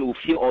because I will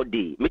feel all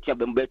day. Make your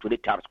bembe to the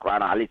task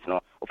crown. I listen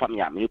of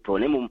family. Me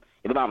problem.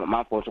 If I'm a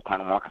man for so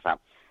kind of Wakasa.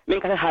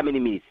 Make how many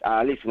minutes?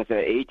 Listen,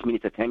 8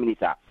 minutes or 10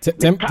 minutes.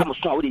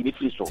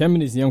 10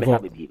 minutes, young boy.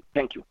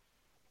 Thank you.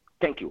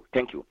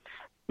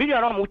 Video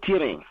around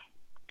Mutiering.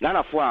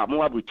 Nana for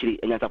Moabuchi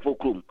and Yasafo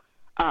Krum.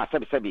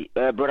 Sabi,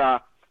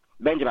 brother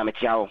Benjamin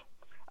Michao.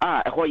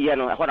 A whole year,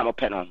 a whole amount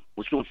penal,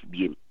 who soon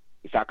be in.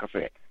 It's a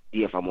cafe,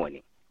 dear for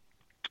morning.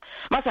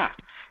 Masa,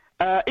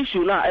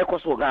 issue now, I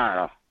cost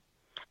Ghana.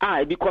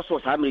 Because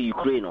of family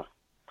Ukraine.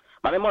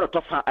 But I'm not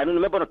tough. I don't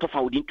remember not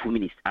tough within 2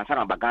 minutes. And some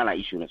of Ghana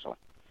issue so.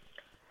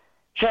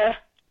 Share,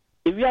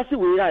 if you are still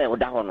with I or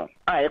down,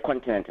 I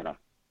continent,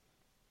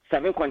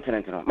 7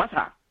 continents,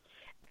 Masa,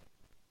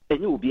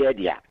 and you will be a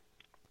dear.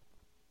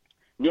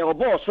 Near a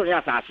boss, so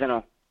yes, I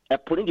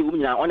putting the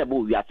woman on a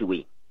boat we have to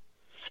wait.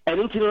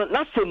 And until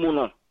not say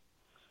mono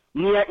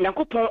near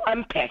Nakopo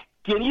and Pe,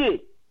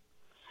 Tienye.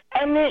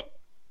 And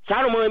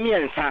Sarumo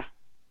and Sa,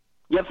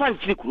 your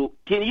fancy crew,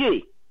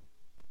 Tienye.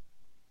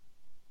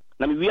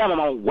 Now we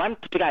are one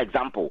particular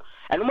example.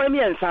 And when me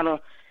and Sano,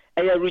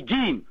 a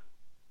regime,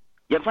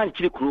 your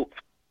fancy crew,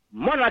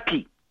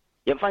 monarchy,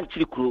 your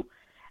fancy crew,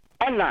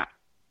 and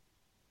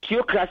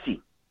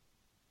theocracy,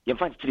 your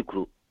fancy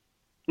crew.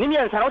 Nimi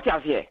and Sano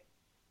here.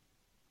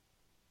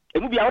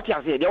 It will be out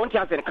here. They won't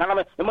answer the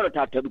camera. The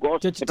monitor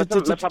because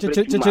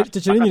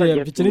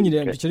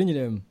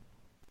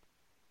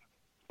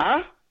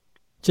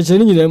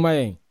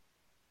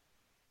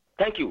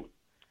thank you.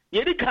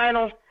 Yedi kind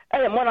of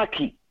a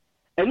monarchy.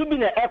 And you be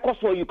the air course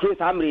for Ukraine,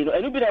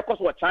 and you be the course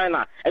for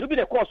China, and you be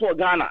the course for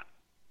Ghana.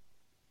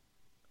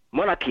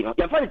 monarchy no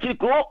yɛmfa ne kyiri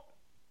kuro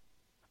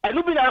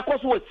ɛno bi na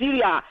akɔ so wɔ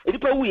Syria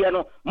nipa wuyɛ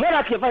no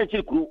monarchy yɛmfa ne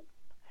kyiri kuro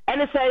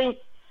ɛne sɛn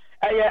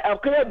ɛyɛ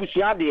ɛkɔyɛ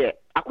abusua deɛ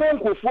akɔyɛ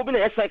nkurɔfoɔ bi na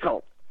yɛ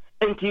cycle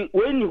nti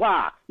wɔnni hɔ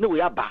a na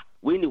wɔyɛ aba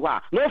wɔnni hɔ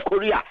a North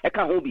Korea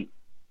ɛka ho bi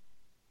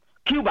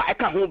Cuba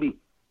ɛka ho bi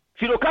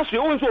Fidel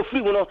Castro wɔn nso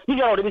ofiri mu no ne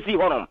nyɛ ɔde bi si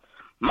hɔ nom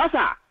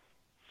masa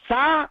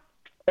saa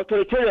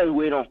authoritarian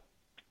wei no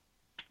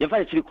yɛmfa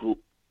ne kyiri kuro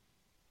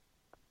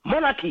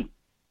monarchy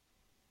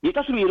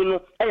yɛtɔ so mmienu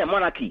no ɛyɛ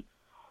monarchy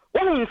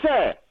wɔn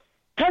sɛ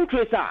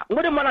countries a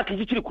wɔde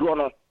monarchy kyiri kuro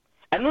no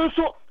ɛno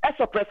nso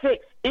ɛsuppress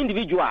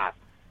individuals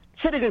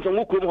citizens of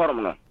kurom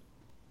hɔnom no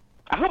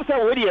I hope sɛ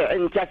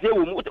wɔde ntiaseɛ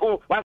wɔ mu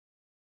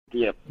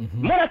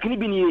monarchy ni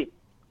bi nie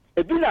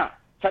ebi na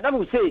Saddam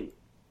Hussein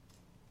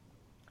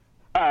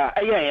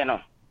ɛyɛɛ no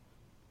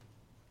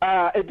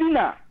ebi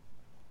na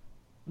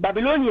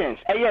Babylonians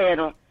ɛyɛɛ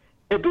no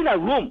ebi na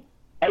Rome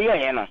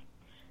ɛyɛɛ no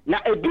na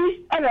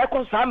ebi ɛna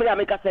ɛkɔ saa mmiri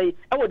America sɛ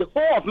ɛwɔ the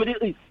whole of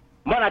Middle East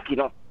monarchy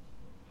no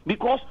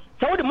because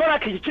sɛ wɔde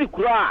monarchy kyiri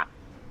kuro a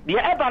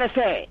deɛ ɛba ne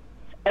sɛ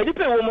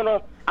ɛnipa ɛwɔ mu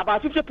no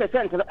about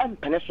 50% no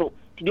ɛmpɛne so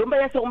ti deɛ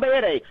ɔmbɛyɛ sɛ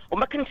ɔmbɛyɛ dɛ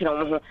ɔmbɛkenkyerɛ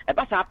wɔn ho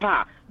ɛba saa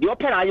pa a deɛ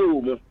ɔpɛ na ayɛ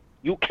wɔ mu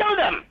you kill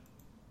them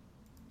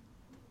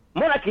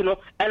monarchy no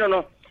ɛno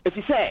no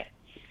ɛfi sɛ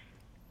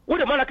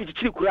wode monarchy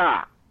kyiri kuro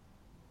a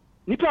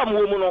nipa a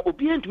mowɔ mu no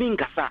obiara ntumi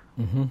nkasa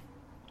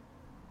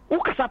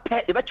wokasa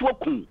pɛ ɛbɛkye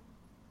wakum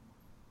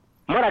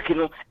monarchy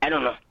no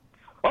ɛno no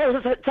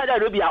ɔwɔ sɛ Saudi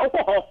Arabia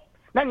wokɔ hɔ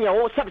na nea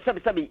wo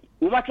sɛbesɛbesɛbe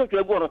wɔm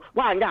atwerɛtwerɛ guɔ no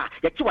woanyɛ a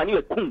yɛkye wane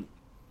wakum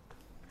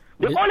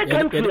the only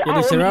country a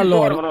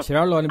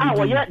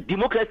wɔyɛ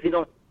democracy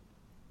no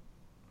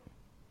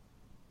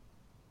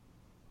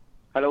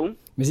hello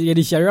Mr.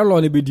 Yedi Sharia law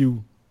no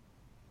bediu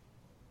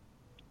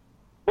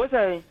what's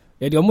that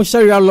yedi omo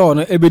Sharia law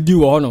no ebediu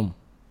wɔ hɔnom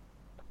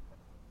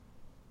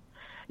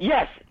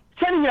yes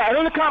send here I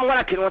don't come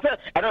monarchy no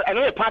I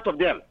know a part of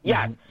them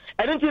yes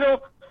I don't know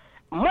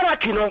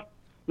monarchy no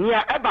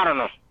near ebaro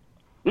no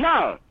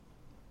now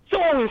so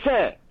when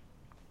say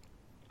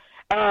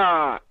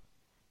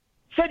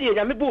said you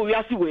nyame bo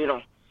wiase we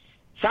no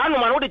saa no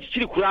man wo de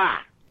chichiri kura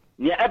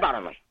near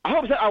ebaro no I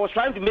hope that I was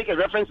trying to make a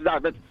reference to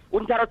that but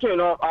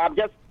I've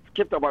just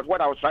skipped about what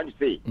I was trying to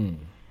say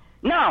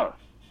now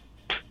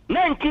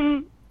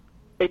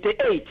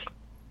 1988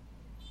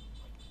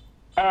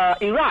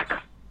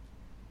 Iraq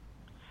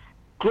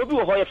Krobi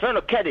wo your friend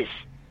of Kurdish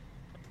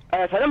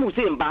Saddam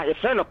Hussein ba your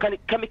friend of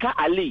Chemical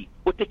Ali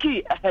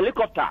oteki a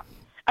helicopter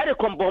at the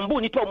kombombo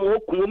ni to mo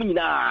kumo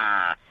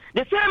nyina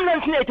the same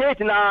 1988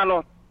 na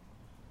no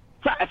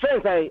a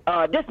friend say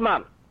this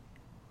man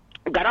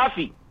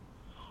Gaddafi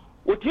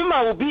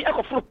otima will be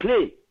a full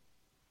play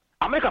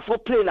America full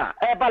play na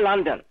eba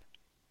London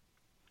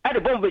at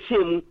the bomb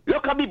shame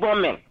local be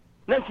bombing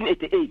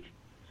 1988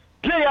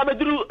 play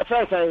abeduru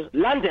friend say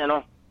London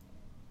no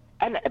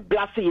and a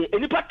blast here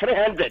any part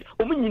 300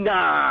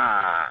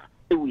 nyina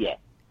ewuye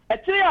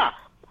etia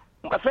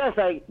my friend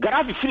say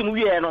Gaddafi film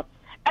we no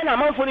and a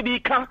man for the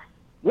become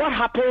what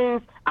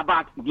happens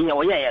about the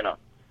oye no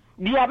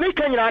the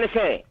American nyina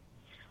say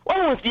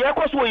once the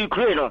ekos wo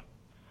Ukraine no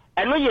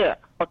eno ye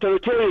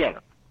authoritarian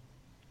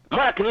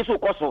monarchy ni so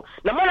koso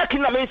na monarchy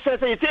na me say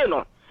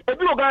no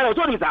ebi o Ghana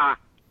to ni sa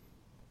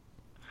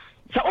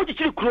o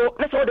chichiri kuro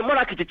na say the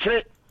monarchy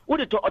chichiri wo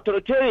the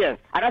authoritarian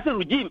and as a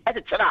regime at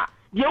the chira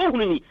the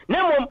ohunu ni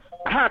na mom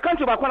ha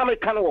country ba kwa na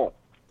America no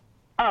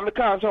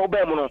America so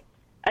obey mu no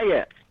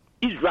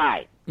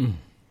Israel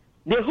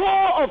the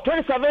whole of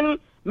 27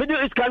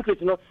 Middle East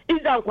countries no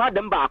Israel kwa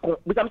dem ba ko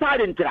bi sam sa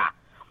de ntira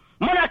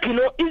monarchy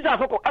no Israel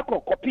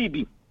for copy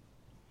bi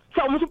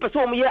so mo so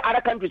person mo ye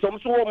other countries so mo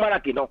so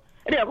monarchy no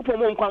e dey akopɔ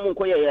mo nkwa mo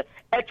nkoye ye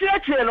e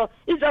kire no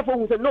Israel for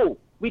who say no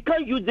we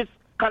can't use this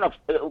kind of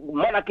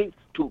monarchy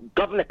to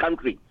govern a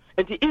country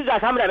and Israel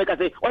family America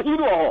say what you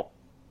do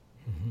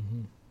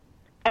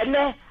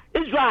and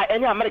Israel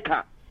any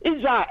America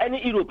Israel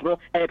any Europe no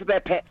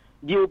pepe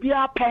the obi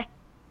ape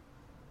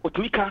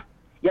otumika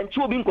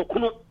yanchi obi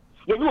nkokuno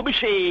yanyi obi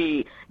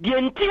hwe the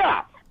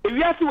entire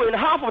ewiase we in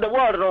half of the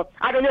world no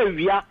adana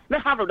ewia na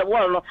half of the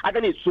world no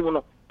adana esum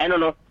no eno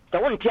no so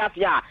won ti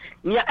afia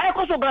nia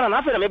ekoso Ghana na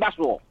afia na meba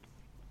so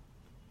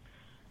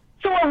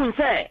won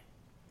say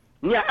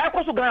nia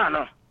ekoso Ghana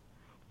no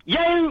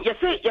yen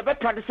yese ye be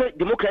practice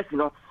democracy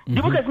no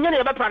democracy nya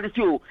ye be practice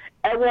o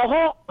e wo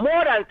ho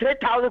more than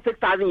 3,000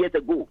 6,000 years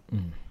ago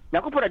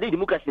na ko pora de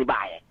democracy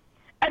baaye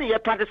and ye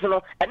practice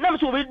no and nam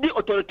so we the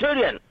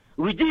authoritarian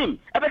regime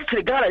ebe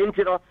kire Ghana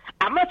nti no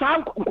amata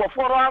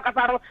nkofo ro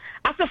ankasa ro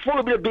ase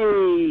follow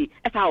be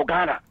eta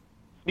Ghana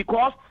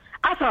because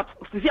asa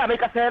sisi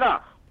America say na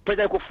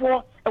president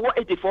Kofo e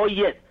 84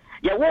 years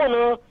ye wo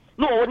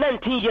no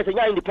 19 years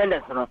nya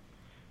independence no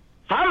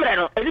famre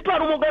no elipa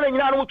no mo Ghana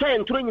nyina no twa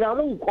nturo nyina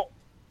mo nko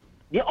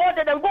the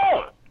order them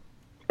go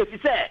if you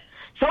say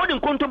so the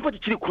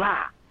contempt chiri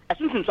kura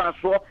asunsun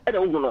sanso e na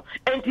hu no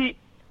enti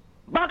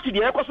back to the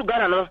ekoso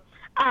Ghana no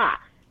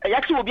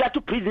yakchi obi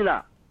atu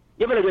prisoner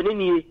yebele de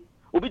nie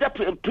obi da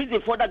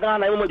prison for da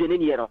Ghana yemo de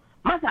nie no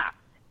masa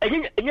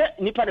enye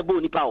nipa de bo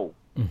nipa o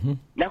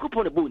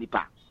yakopon de bo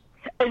nipa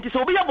enti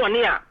so obi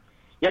yabone a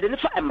ya de ne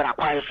fa emra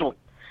kwan so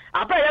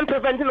abra yam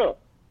prevent no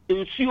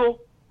nsuo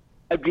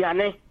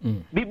aduane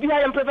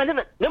bibia yam prevent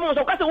no ne mo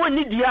so ka se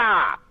woni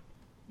dia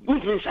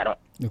wontin sharo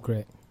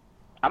okay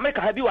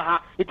America ha bi wa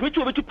ha it meet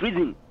you to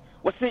prison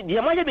what say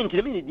dia ma ya bi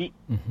ntimi ne di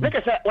na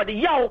ka se what the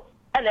yaw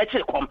ana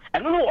eche kom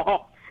eno no wo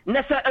ho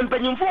na se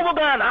empanyimfo bo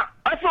Ghana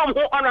afom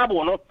ho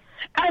honorable no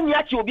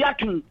anya chi obi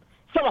atun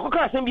se wa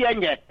koka asem bi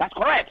anye that's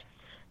correct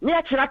ni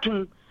achira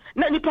tun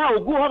na nipa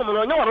ogu ho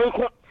no nya woro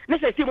nko na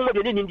se si mo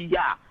de ne ndi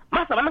ya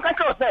masa ba meka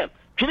tell say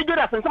twini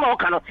joda sensama wo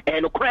ka no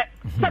no kore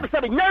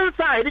sabe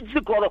nyansa e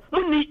di ko no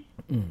munni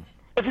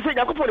e fi se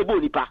yakofo de bo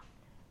nipa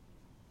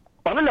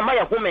ono na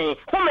maya home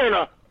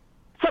no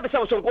sabe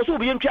so ko so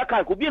bi ntwa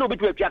ka ko bi no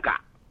bitu atwa ka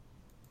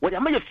wo de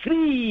maya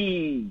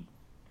free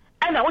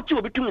ana wo chi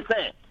obi tun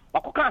say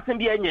wakoka asem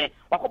bi anye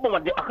wakobɔ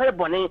wode akaye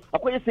bɔne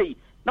akoye sei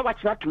na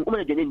wakyira tum o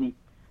me de ni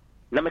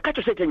na meka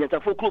cho say tenya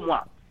safo krom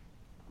a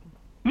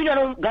mina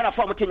no Ghana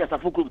fa mo tenya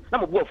safo krom na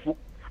mo bo afu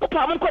o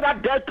pa mo ko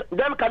that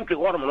damn country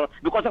war mo no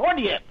because what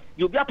here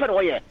you be apart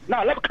where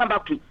now let's come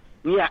back to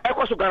near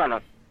ekoso Ghana no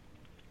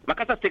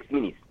makasa 6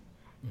 minutes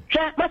che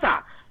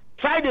masa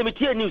Friday me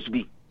tie news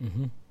bi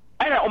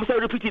ana o mo say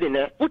repeat it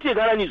na utie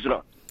Ghana news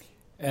no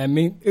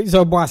me is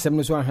obo asem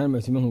no so ahan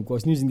matime hu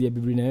cause news in the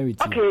bibiri na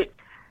everything okay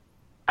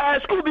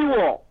school be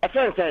war a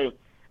friend say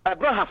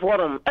Abraham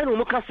forum and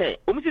we can say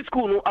we see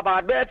school no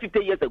about 50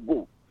 years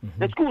ago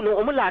the school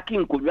no we like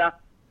in konwa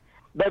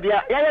baby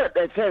ya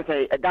friend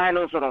say a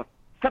dino so no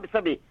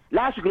sabi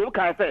last week we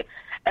can say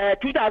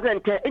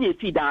 2010 any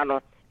see down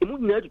no e mu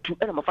nyina to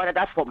and my father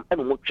that form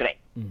and we twere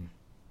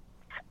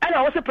and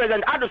I was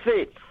president I to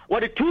say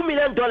what the $2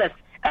 million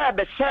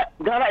be share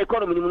Ghana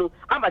economy no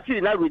am see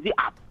na raise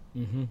up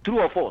true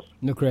or false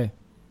no correct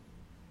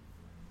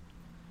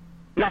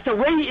na se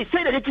wey e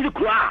say that it is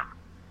kura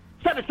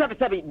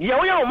sabi dia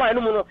wo ya o man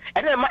no mu no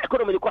e na ma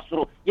economy ko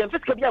soro ye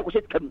mfisika bia ko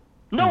shetika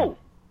no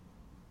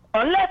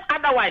unless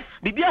otherwise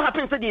bibia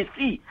happen say they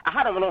see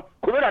ahara no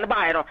corona no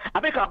buy no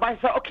America buy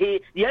say okay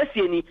yes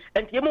ni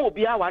and ye mo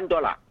bia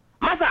 $1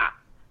 masa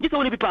this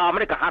only people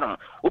America haram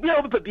obia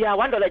obi bia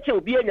 $1 che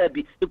obi anya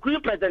bi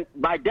including President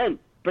Biden,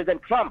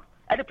 President Trump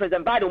and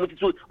President Biden mo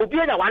titu obi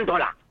anya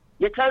 $1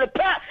 ye try to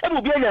pay e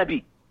obi anya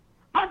bi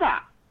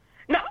masa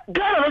na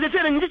Ghana no dey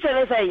say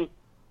ni say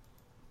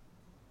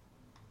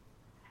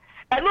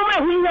and no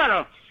matter who you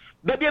are,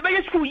 baby,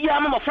 school year,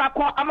 I'm a frack,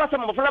 I'm a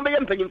some of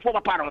them paying for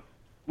a parent.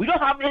 We don't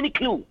have any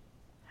clue.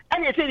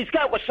 And you say this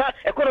guy was shot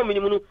economy,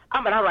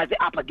 I'm gonna rise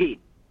up again.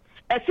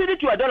 A city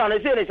to $1,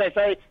 and I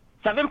say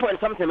 7 point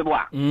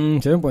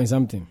something. 7 point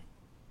something.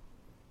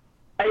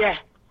 Yeah,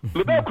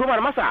 me be Kruma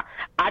Massa.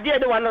 I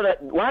did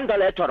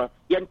 $1 total,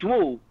 yen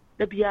two,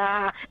 the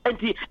Bia, and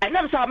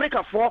I'm South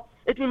America for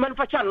it mean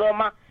manufacture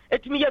norma,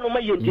 it me no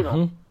my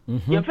yen,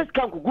 your first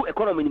can't go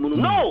economy,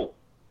 no.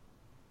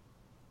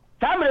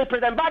 Family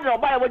President Biden or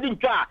by within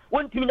jar,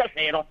 1 minute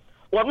no.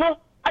 Or no,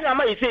 I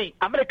may say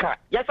America,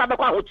 yes, I'm a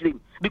quite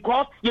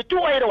because you're 2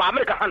 years of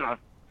America.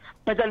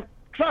 President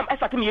Trump, as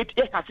I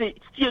say,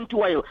 see in 2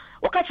 years.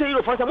 Or catch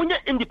you for some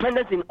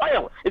independence in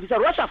oil. If it's a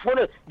Russia for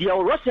the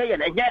Russia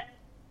and yet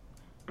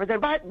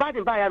President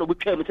Biden by will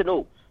come to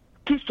know.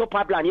 Kiss to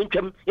pipeline in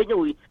Chem,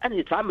 anyway, and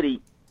his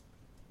family.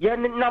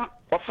 Yen num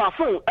of far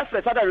phone,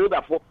 after Saturday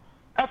river for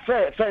a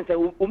fair friend,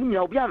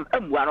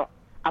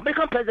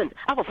 American president,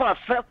 I have a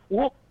fair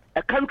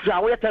a country,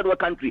 our third world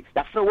country,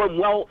 that's so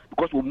well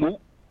because we move.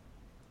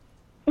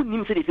 We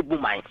need to say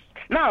boom mine.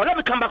 Now let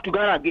me come back to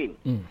Ghana again.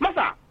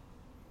 Masa,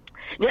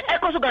 the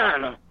echoes of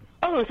Ghana.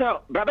 Oh,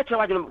 so Rabbit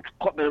Charging,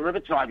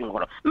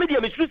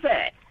 Media Miss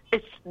say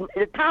it's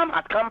the time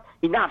has come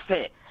enough.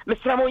 Say,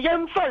 Mr.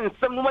 Moyan friends,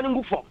 some woman in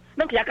Gufo,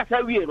 Nanka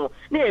say, no,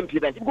 they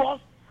implement because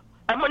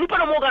I'm money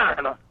for more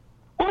Ghana.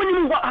 Only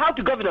know how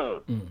to govern.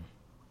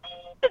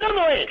 They don't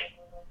know it.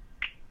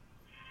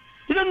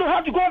 They don't know how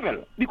to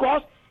govern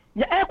because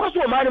ya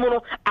ekwaso o mani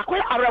mo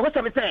akoya awra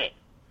ko me say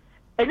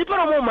enipa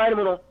no mo mani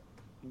mo no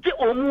je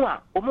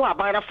omu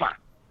abana fa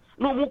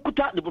no mu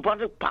kuta the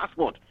diplomatic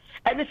passport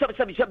any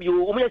sabi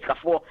o mu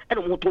yaskafo and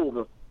o mu to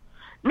mo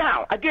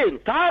now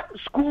again that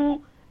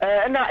school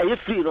na e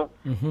free no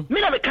me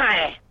na me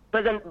kai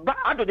President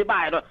Ado de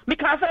buy no me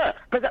can say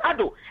President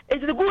Ado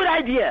is a good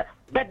idea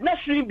but that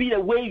shouldn't be the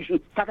way you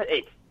should start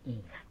it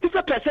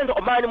 50%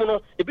 of mani mo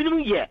no e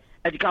binim year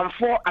e can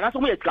for and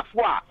aso mu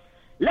yaskafo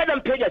let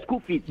them pay their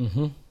school fees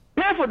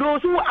pay for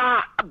those who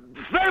are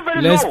very,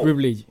 very less low.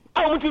 privileged.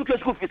 I want to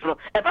school fees. No,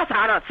 if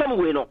that's some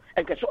way, no,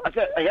 and so I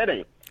said,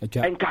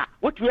 and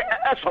what we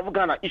ask for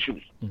Ghana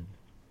issues.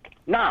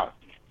 Now,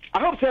 I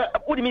hope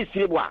what do you mean,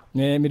 Silva?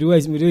 Yeah,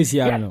 Midwest,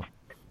 yeah, no.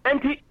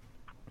 And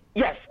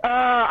yes,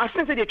 I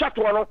think the chat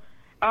one.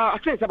 I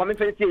think about me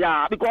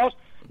because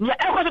near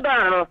Ecuador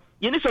Ghana,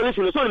 you need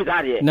solution. So is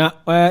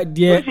now,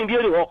 dear,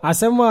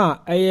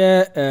 Asema,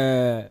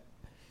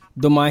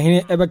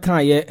 Domahine ebe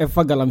kan ye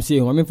efa galamsey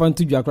ho me fan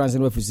tudwa kranse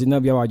no afisi na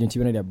bia wa adwenti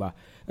be na ba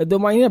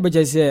Domahine be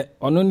je se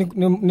ono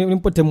ni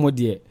potem mo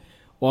de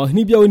o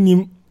hini bia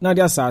onim na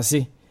de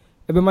asase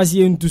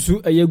ebemasi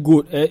entusu eye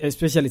gold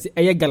especially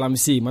eye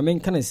galamsey my men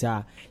kan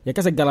say you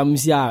can say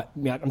galamsey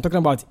I'm talking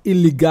about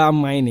illegal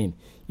mining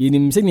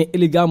yinim say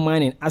illegal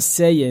mining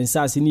asay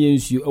yensase ne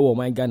yensuo e wo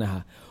man Ghana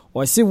ha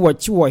o se wo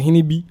chi wo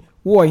hene bi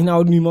wo hene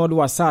awdu mi odo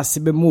wasase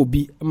be mo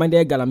bi man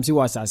de galamsey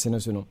wasase no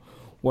so no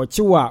wo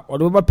chi wa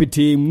odo ba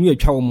pete mu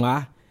atwa wo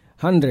ma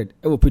 100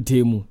 e wo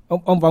pete mu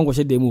on van go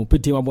she de mu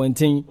pete ma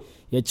bonten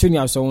ye chi ni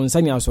aso won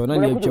ni aso na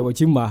ne atwa wo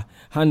chi ma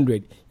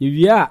 100 ye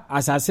wia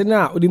asase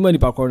na odi mani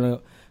pa ko no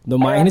no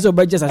ma hene so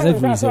budget asase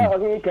free so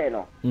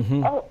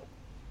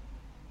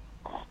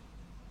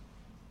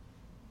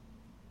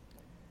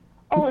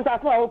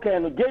that's why okay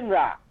no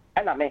general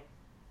and me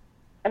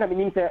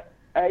mean say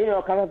you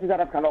know can see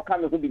that can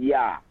come to be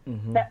dia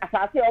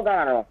asase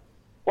organ no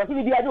what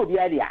be dia do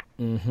dia dia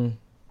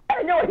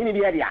I know he be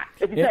dia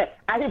if you say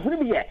I have free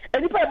be here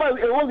any people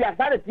won we are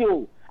started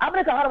you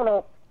America have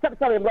no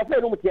sorry we play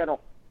no mutia no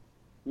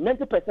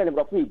 90%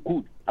 of free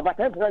good about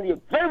 10%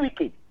 you very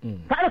wicked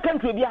kind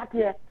country be out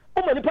here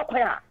o many papa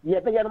ya ye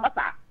be no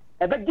matter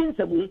e be gin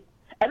sabu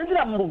and then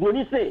am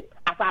boni say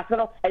asase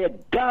no a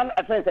gun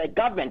offense a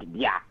government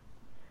dia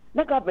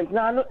na government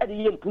na no e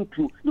dey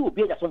impuntu no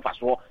obi aja so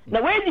faso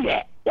na we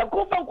dey ya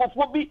go fan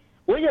kofo bi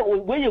we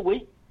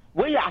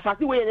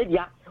asase we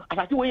dia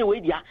asase we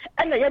dia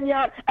and na ya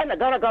and na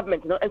Ghana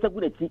government no ensa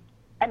good ati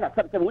and na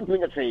sabse won ti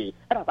nya tree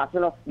and asase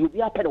no you be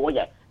apede wo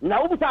ye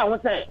na wo bisa ho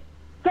say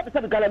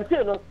sabse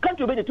galamsey no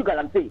country be to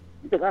galamsey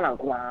the Ghana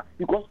kwa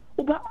because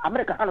uba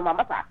America hanu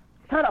mamata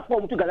China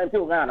for to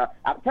galamsey Ghana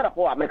China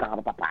for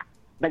America papa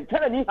but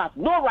China has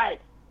no right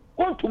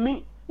on to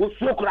me with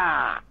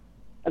sokra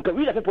and can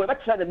really people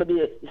better than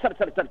maybe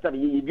sabse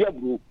you be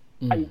abru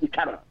I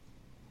China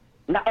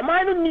now am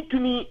I don't need to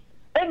me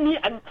any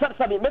and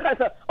sabse make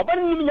us about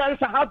me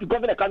how to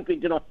govern a country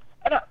you know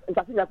and I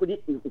could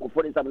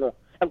for in some no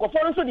and for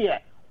so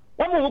there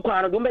one more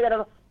kwa do me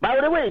by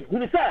the way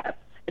you say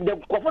the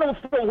government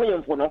from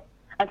where for no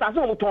and I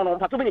saw turn on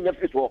pass me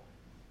free so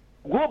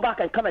go back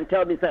and come and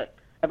tell me sir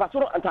if I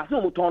saw and I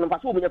saw turn on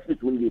pass me free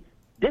so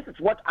this is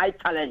what I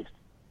challenge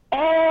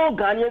all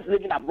Ghanaians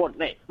living abroad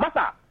say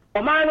masa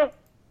o man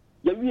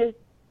you wie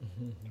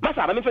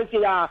masa me fancy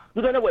ya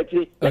you don't know what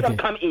let them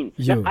come in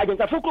I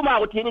just focus ma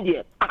what any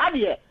there aha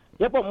there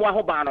you put mo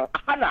ho ba no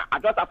aha na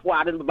adota for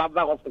ade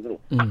baba hospital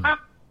aha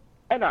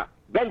ena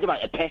Benjamin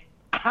epe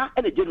aha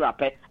ena general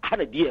pe aha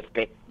na DF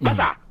pe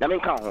masa na men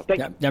kan ho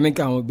ya men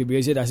kan ho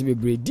bebre say that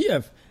be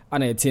DF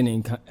ana etene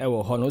nka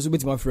ewo ho no so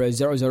betima frɛ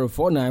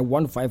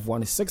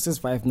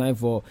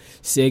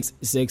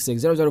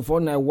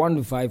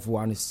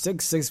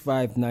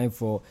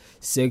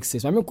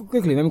 00491516659466 I mean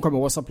quickly let me come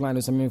WhatsApp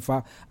line so me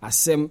fa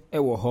asem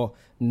ewo ho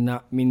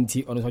na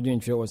minti ono so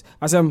dwentwe was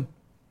asem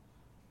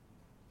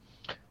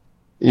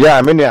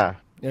yeah menia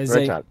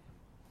Richard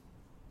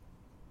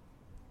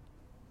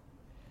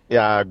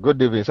yeah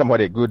good evening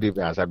somebody good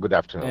evening as a good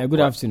afternoon good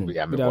afternoon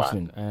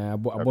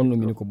abono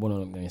mi ko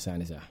bono ngan sa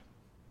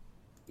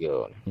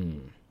yo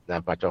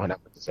na pacho hona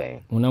say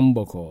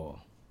unamboko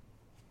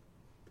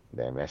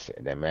the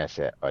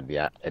message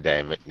odia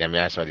the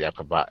message odia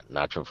papa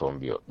natural from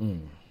bio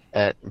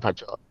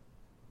pacho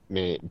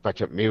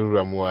me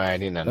ruamu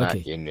ani na na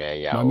yenua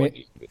ya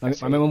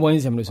mame mo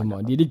nsem no so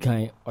mo didi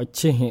kan o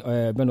chehe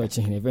beno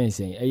chehe event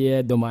say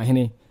eye do ma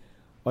hene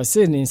o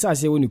se ni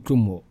nsase woni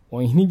krum ho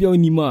on hini bia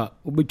onima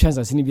obetwa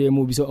nsase ni bia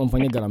mo bi so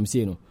onfanye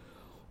galamsey no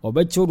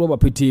obechi roba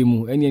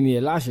petemu ene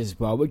ne lashes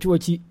pa obechi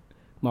wachi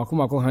mako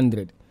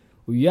 100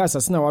 oyi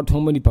asase na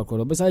watomba nipa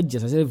kono besa gye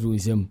asase every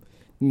nsem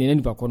ne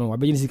nipa kono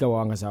wabegye sika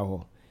wa angasa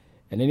ho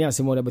ene ne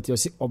asemo da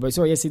beti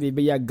obese oyese de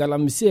be ya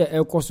galamsey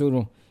ekoso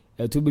no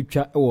eto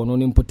betwa ewo no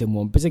ne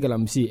mpotemu pese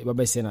galamsey e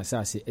babese na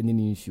asase ene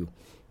ne nsuo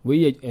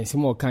we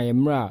ensemo kan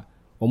emra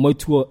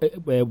omatuo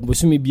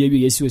bosumi bia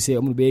bi yesi o se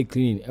omo be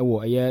clean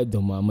ewo eye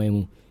domaman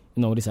mu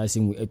na wo de sase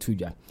mu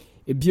etudwa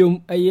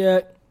ebiom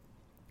eye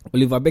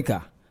Oliver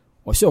Becker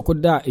o se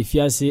okoda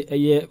efiase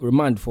eye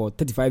remand for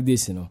 35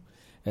 days no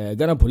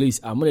Ghana police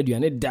amone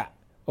duane da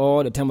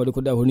all the time de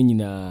koda ho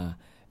nyina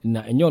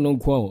na enyo no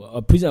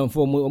nko prison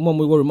for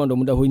mo remand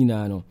mo da ho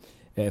nyina no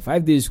 5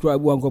 days kura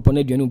bu ankopo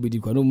na duane obedi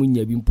kwa no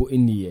munya bi mpo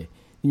eniye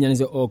nyane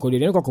se o ko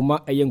duane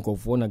kokoma eye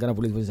nkofo na Ghana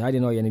police for hade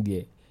na o ye ne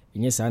de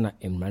enye sa na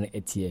emrane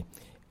etie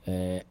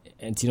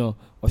entino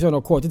o se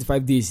no court 35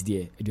 days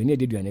de duane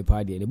de duane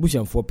pa de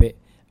bushan for pe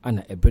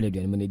ana ebrele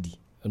duane manedi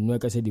enu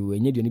aka se de we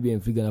nye duane bi en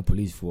Ghana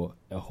police for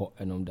eho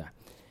enomda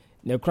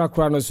ne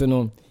kra no so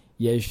no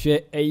ye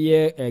hwe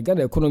eye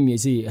Ghana economy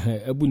say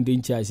abunde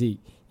ncha say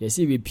ye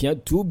say be pia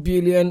 $2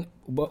 billion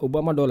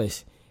Obama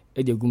dollars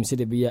e de gum say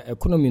de be ya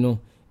economy no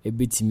e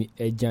betimi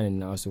ejan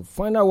na so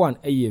final one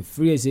eye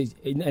free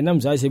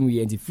enam say say we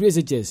anti free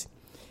SHS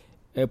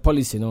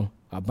policy no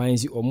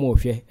abanzi omo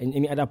hwe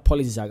any other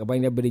policies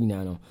aban na bere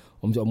nyina no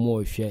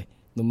omo hwe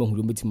no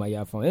mahuru betima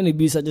ya fa na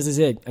bi suggest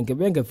say anke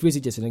benga free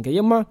SHS nka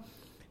yema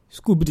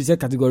school bi say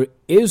category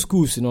A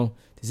schools no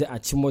say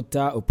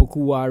Achimota,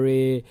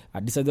 Opokuware,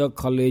 Adisadel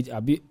College,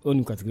 abi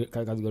only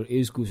category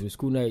A schools.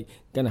 School na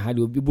Ghana had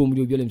obi bom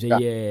dey obi say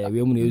yeah, we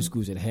am A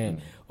schools and here.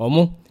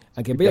 Omo,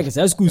 anke be like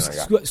say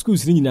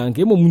schools ni nyina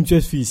anke mo munche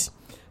fees.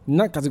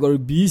 Na category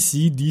B,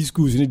 C, D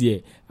schools ni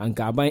dey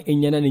anka aban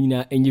enya na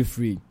nyina enye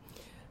free.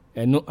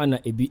 No ana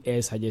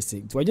ABS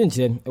suggested. To agent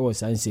e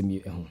was sansem e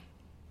ho.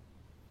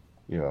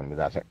 Yo, me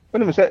that.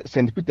 When me say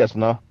St. Peter's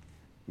no,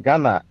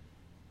 Ghana,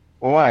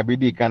 I be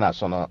the Ghana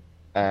so no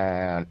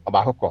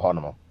about ho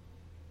no.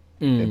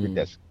 St.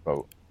 Peter's.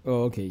 Oh,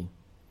 okay.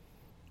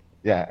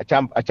 Yeah,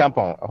 a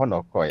champion ho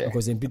no ko ye.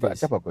 St. Peter's.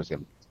 Champion ko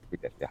St.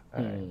 Peter's, yeah.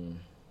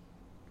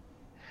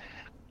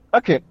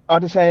 Okay, I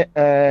would say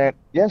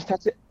yes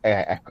start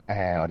I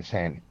would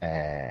say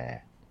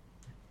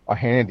or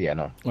Henry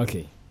no.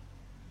 Okay.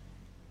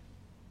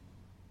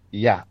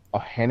 Yeah,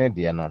 or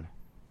Henry no.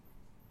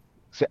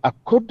 Say I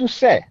could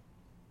say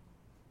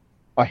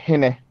or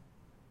Hene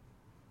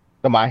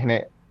the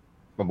mahine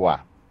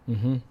mboa.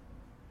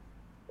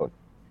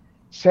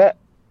 Say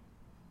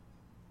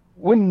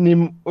when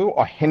nim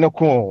or Hene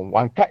ko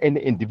one ka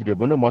any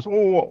individual no must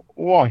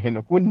oh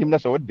Hene ko nim na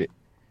so de.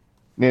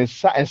 Ne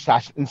sa no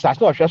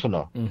hwe so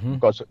no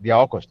because they are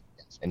all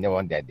custodians and they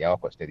want that they are all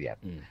custodians.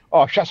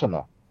 Oh hwe so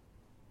no.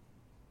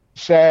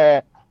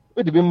 Say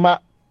we de bi ma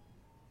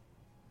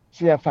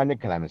see a funny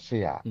claim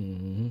say a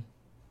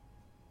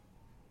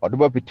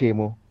odobo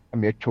pitemu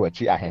am ye twa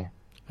chi ahe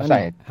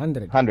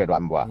 100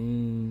 wamboa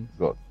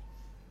good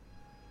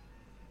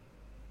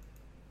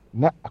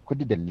na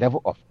according the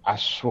level of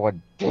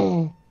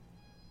assuredin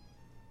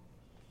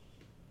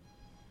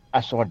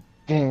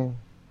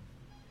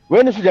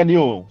when is the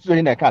new so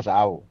in the casa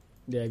out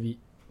there be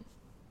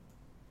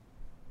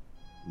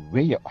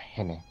where your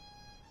hene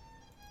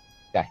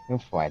that him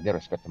for the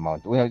respect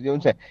amount we you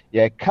say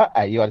yeah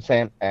you are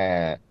saying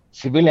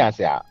civilians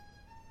are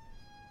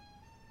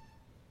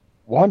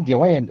one day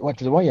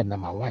what is why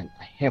number one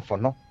here for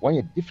no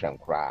why different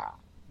crowd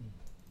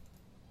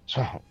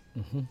so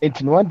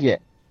it's one day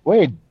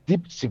why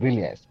deep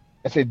civilians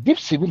I say deep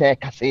civilian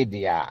can say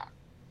they are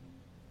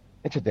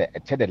it's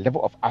the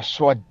level of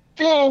assured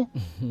thing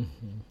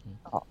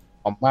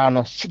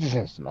of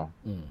citizens no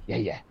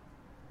yeah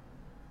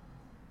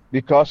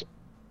because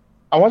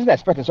I wasn't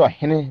expecting so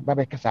Henry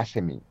Baba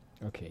Kasa me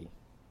okay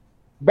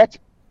but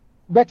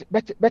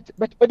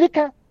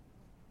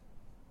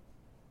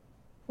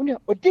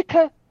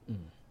Odika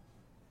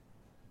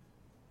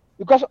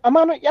because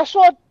amano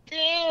yaso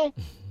din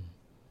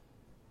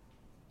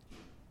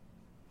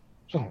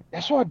so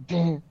yaso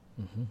din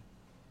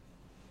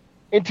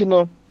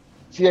intino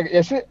see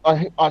yesi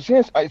or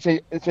since I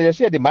say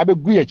yesi the mabe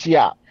gu yachi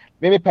a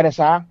me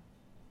peresa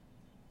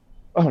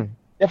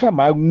yafa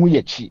ma gu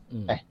yachi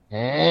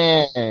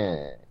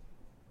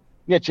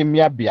yachi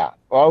miabia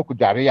o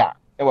kudare a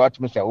e wa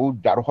tumi say o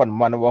dare ho no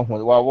man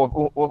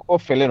wo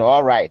feeling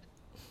all right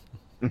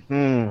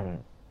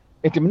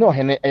it me no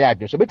hene ya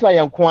adwo so betwa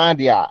ye nko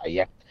ade a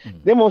ye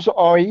them also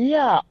or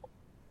yeah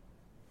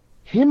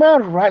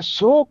human rights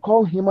so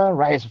called human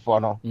rights for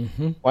no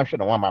one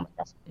should one man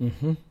it's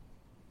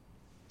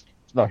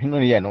not hino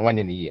ye no one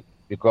in ye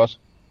because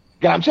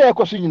gam say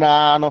ekoso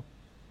nyina no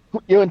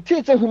you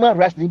think human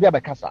rights ni bia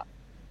bekasa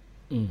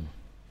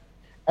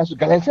aso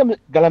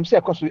galam say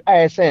ekoso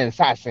ISN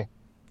sase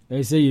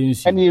say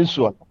yinsu ani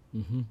yinsu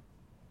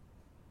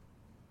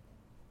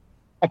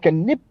I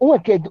can nip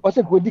okay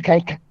also go di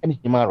kind any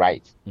human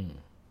rights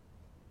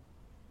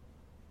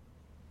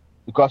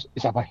because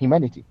it's about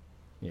humanity.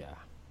 Yeah.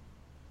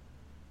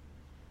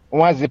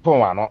 One zip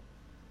one no.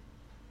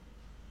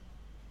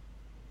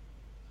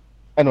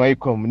 And when you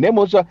come, name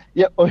also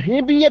yeah oh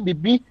he be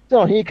bibi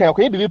so he can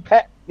okay bibi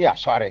pet yeah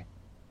sorry.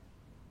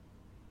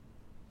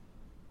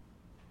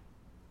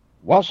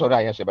 One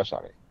sorry I say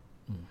sorry.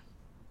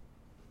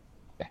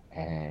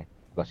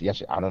 Because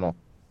yes I don't know.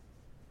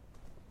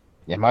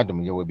 Yeah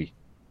madam you will be.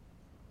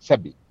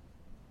 Sabi,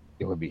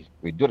 it will be.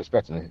 With due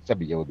respect,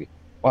 Sabi, it will be.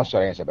 One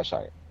sorry, and Sabi,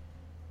 sorry.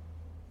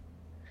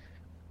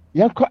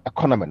 Young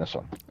economy, no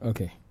son.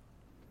 Okay.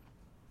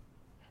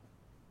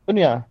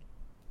 Unia,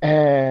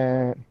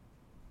 and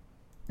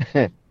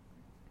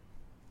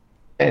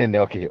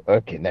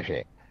okay,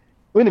 naturally.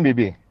 When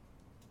maybe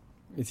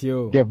it's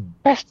you. The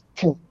best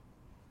thing.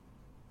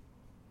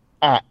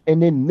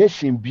 Any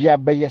nation be a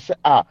bias.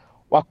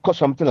 What cost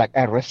something like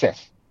a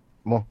recess?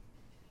 More.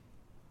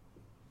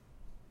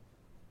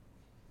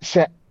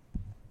 Say,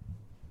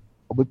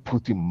 we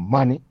putting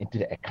money into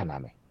the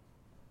economy.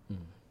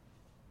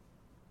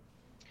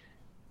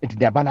 Into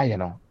the banana, you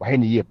know, why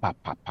any year pa.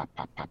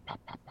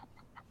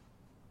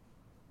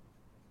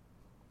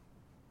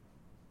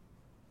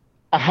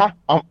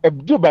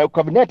 Do by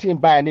COVID-19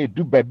 by any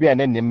do by be and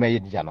then may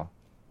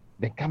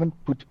they come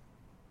and put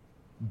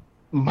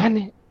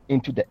money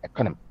into the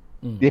economy,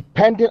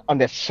 depending on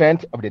the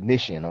strength of the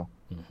nation, you know.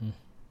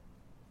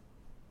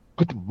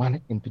 Put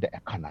money into the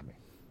economy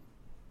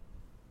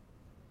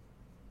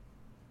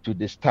to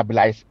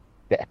destabilize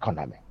the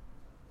economy.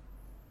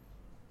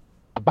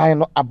 Buy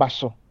no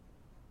abaso.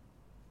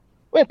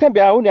 When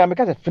Tambia only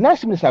because the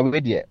finance minister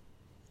we there.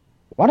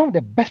 One of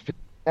the best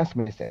finance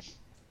ministers.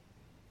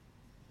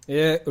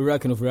 Yeah,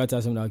 reckon of Rata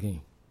some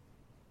again.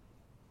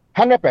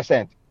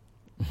 100%.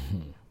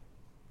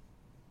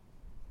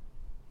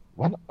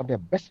 One of the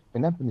best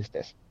finance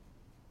ministers.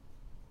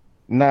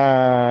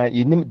 Na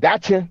you name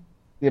that you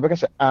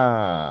because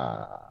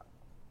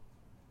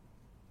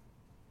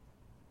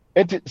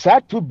it's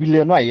 2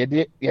 billion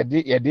yedi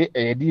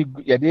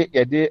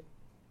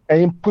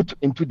input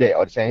into the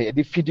or say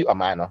the feed o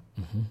man no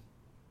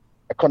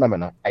economy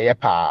no aye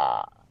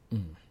pa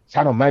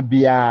sano ma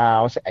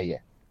bia o say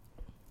aye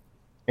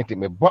enti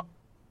me bo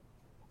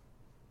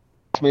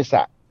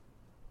smisa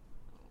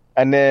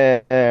and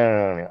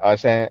I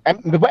say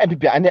me bo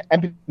MPP and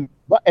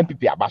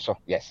MPP abaso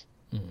yes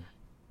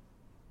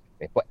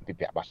me bo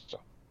MPP abaso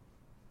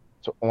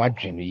so one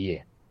dream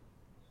year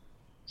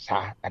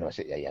sa and I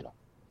say yeah no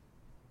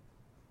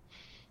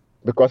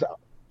because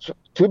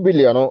 2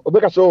 billion no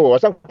obeka so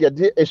wasan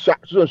kedi eswa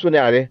so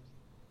na are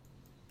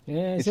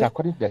yes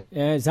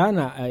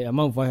zana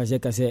amount for say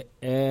ka say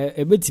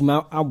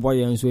ebetima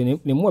aboye nso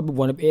ne mo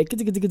bebo no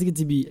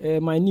kitikiti bi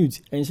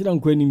minute enshira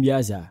nkwa nim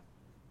bia za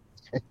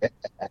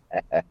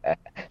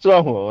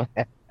so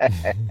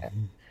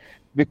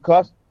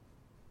because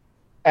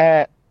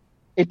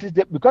it is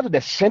because of the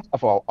strength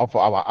of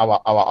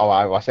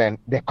our saying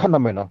the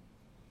economy no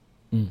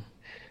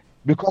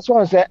because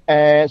one say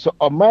so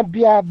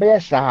omabia be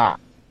sa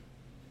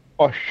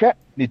or share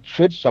the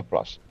trade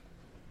surplus.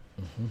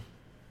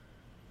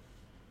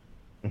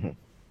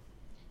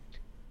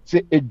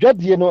 Say a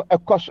judge no a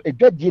cost a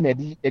judge in a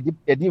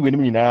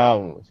winning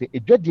now. Say a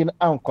judge in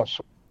an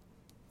cost.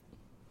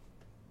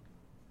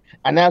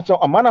 And also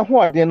a man who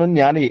are then on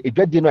a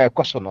judge in a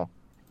cost no.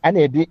 And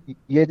a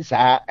yes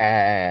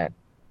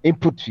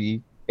input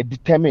fee a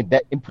determined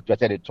that input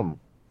was at the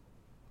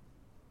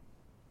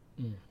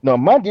no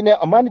man dinner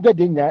a man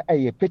judging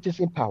a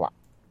purchasing power.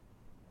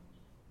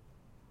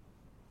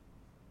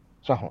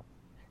 So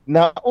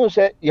now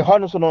also your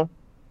honors no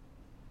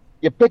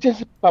your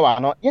purchasing power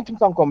no you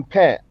can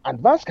compare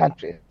advanced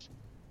countries.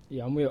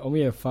 Yeah,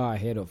 we are far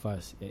ahead of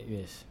us.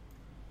 Yes.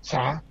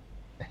 Sir,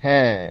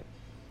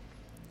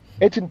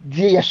 it's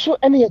the so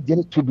any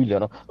 2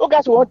 billion. Oh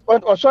guys,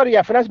 what sorry,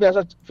 your finance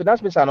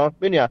minister no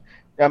when you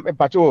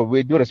patrol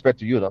with due respect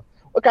to you no.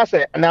 Okay,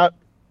 say now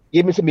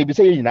you maybe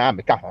say you now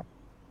make oh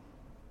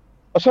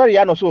sorry,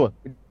 I know so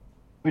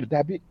with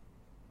that be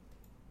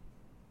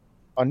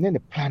on the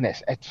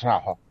planets extra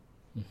ho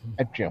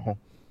etwe ho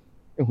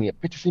ehu ye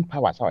purchasing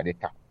power so dey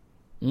ka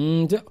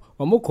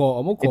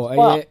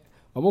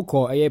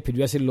omoko eye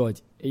peduase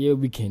lodge eye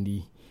weekend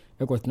yi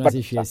ekotuna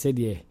se hwe se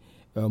de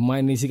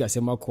mine sika se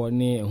makọ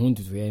ne ehun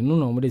tutu ye no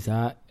no mo de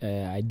sa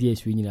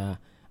ideas we nyina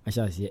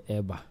achase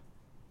eba.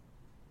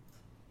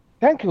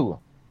 Thank you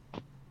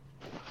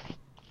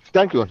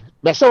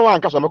but so one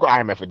cause omoko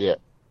IMF there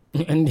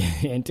and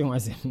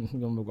was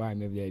omoko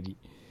IMF there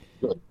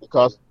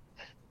because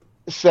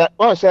say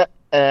what say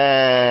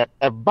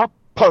about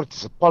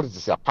politics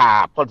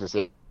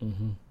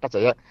that's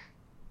a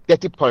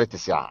dirty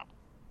politics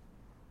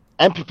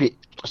MPP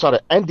sorry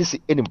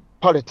NDC in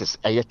politics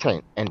a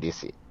 10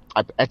 NDC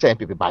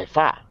MPP by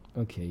far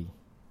okay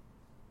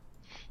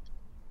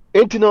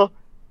and you know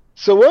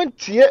so when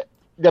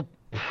the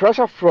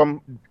pressure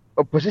from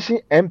opposition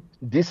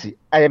MDC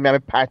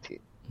IMF party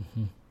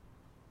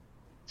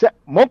so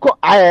moko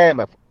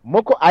IMF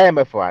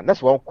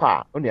that's one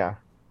kwa unia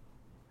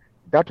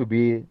that will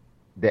be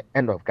the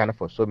end of Ghana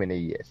for so many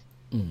years.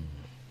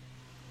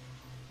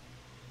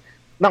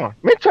 Now,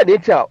 make sure they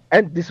tell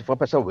and this for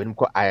person when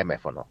call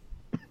IMF or no.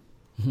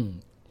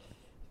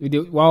 With the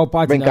wow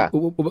party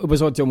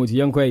was what you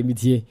young quay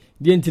meet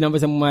the anti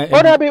numbers of my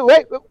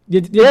wait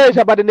yes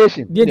about the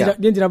nation. The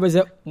anti numbers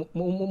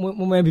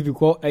people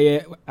call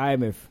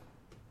IMF.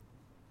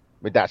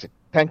 But that's it.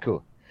 Thank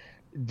you.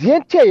 The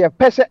entire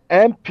person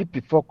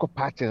MPP for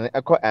party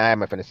and call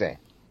IMF and say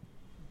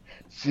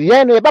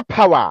Siena about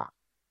power.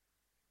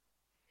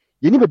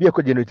 You need to be a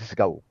coordinator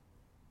go.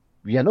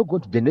 We are not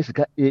going to generate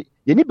you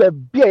need to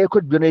be a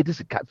coordinator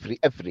free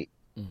every.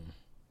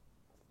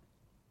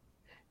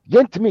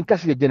 Gent me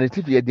cast the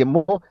generative the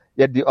more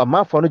the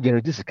amount for no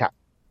generative cap.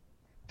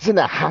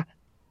 Sina ha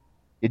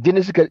a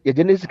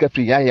genetic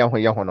free young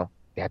hono.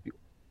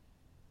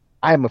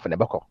 I am a fan.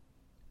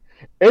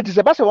 It is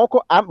a best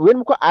walk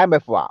when I am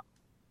a for.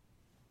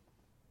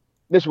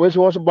 This was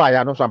also by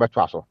I know some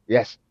about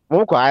yes.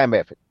 Won't call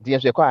IMF.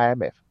 DMC call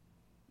IMF.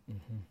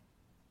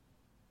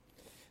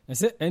 I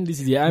said, and this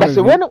is the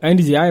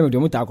IMF.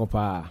 Don't talk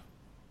about.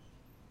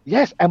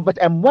 Yes, but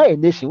I'm why a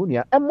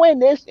nation. I'm why a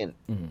nation.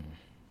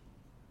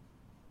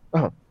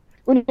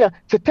 Unia,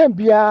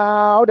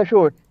 Tembia, or the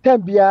show,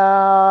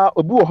 Tembia,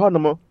 Obu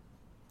Honomo.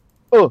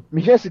 Oh,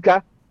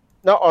 Mihesica,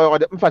 no, or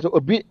the Mfas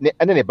Obi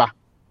and any bar.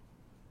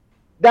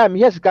 Damn,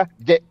 Mihesica,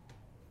 jet.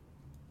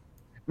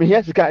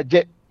 Mihesica,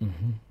 jet.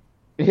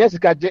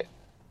 Mihesica, jet.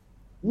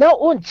 Now,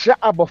 one shot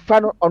of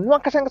Fano on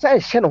one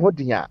Casanga Shannon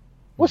Hodia.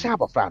 What's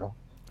up of Fano?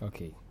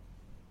 Okay.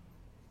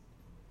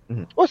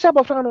 What's up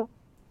of Fano?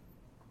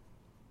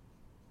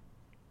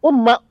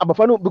 Umma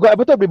abafano because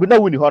abeto be na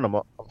wuni ho no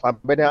mo fa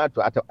be na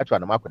atu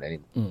na makona ni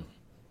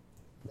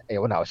e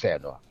wona o say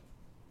no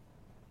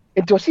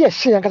enti o say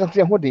hye yan kasa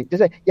say ho de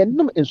say ye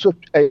num enso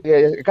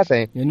kasa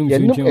ye num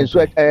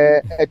enso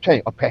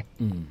twen opɛ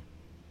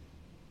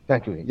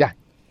thank you yeah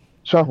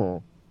so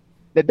ho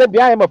the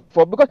behind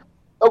for because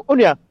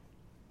onia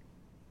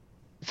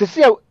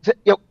say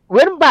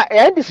when ba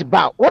and this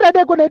ba what are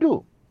they going to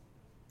do?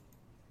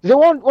 They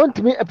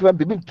want me to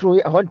be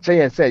through a hunt say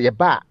and say ye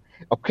ba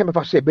okay me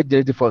fa say be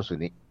the phone so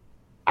ni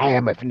I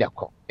am a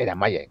finako in a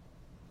my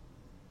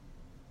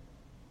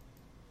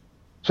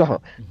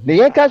so the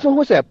young cousin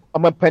who said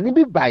I'm a penny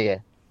be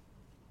buyer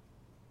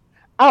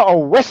our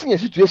western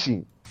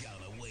situation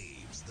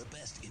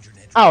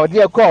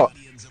dear call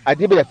I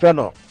did be a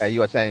friend you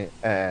were saying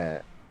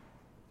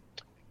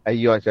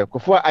you are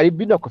before I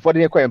be not for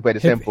the acquaintance by the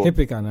sample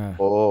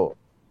oh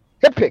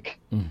epic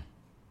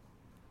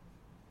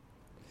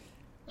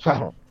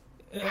so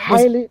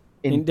highly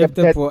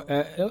indebted for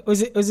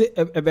was it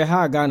a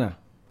beha Ghana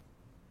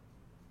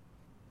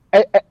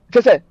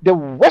just the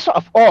worst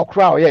of all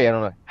crowd you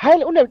know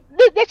highly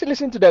let's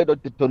listen to the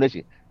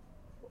donation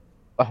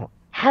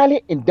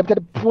highly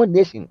indebted poor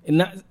nation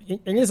and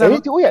yes I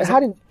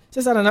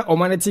just I don't know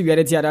man TV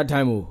at that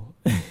time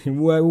we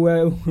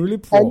were really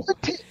poor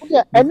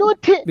and no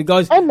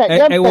because I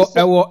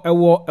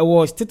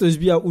was status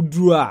be a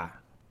udrua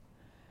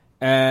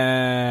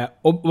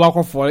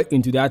walk fall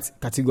into that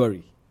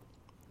category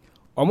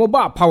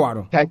omoba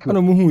power thank you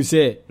no who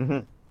say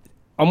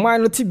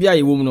oman no tibia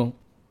ye wom no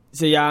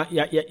say ya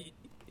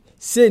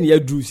say ne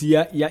adru si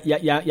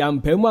ya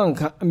mpamu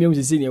anka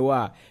amem say ne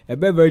wa e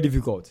be very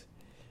difficult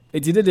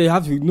it did they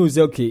have to know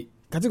say okay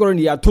category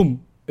ni atom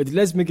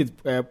let's make it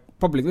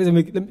public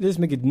let's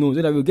make it known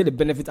so that we'll get the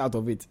benefit out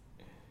of it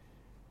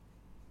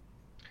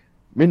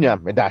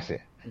Miniam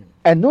medase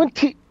and no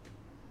ti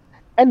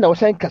and no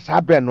saying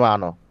kasabre no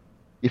ano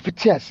if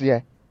it is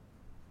here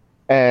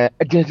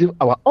against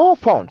our own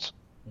funds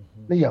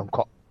na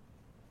yanko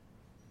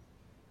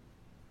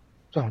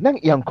so na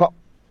yanko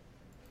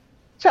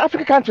so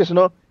African countries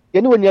no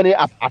anyone near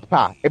at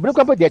par e bring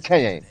come their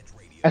China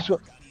and so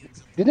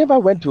they never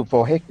went to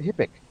for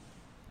HIPC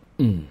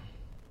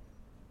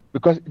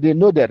because they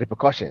know the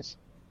repercussions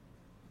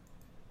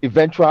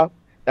eventual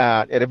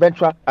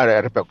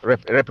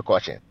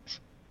repercussions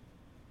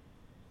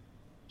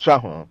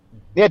so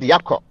near the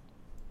yakko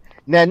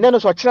na no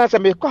so chance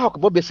me ko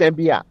hakko be sem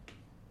bia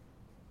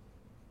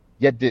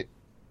ye de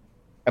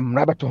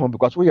emraba to home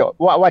because we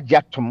what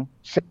jatum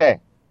say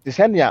the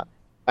senior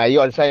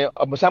you say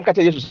musam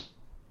kata Jesus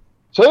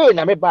so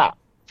na me ba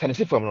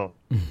sense from no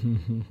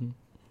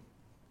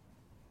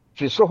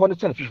fi so ho no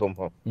sense from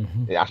home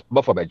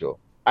but for bejo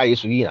I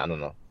su yi na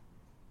no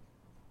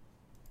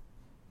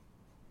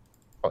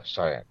oh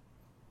sorry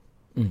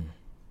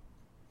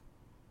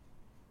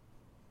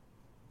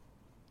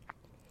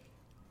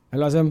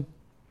hello Sam.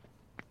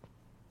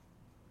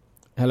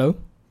 Hello.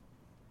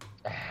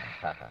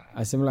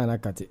 Asem la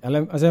nakati.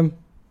 Asem.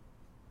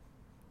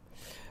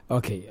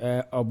 Okay,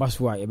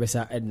 obaswa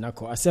yebesa edna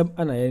ko. Asem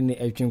ana ye ne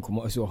etwen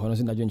komo so hono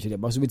so na dwonchire.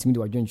 Baso betimi de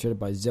wadwonchire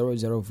by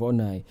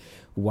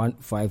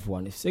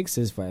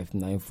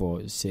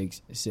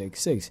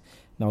 00491516659466.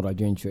 Na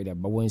wadwonchire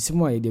ba won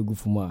simo aye de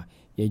gufumu a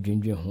ye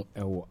dwendwen ho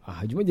ewo.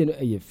 Ahadwumede no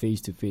eye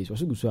face to face.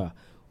 Waso guso a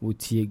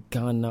wotie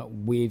Ghana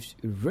Waves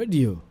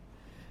Radio.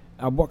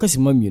 Abo kasi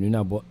mamienu na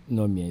abo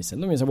no miensa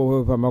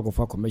bo pa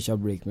makofa commercial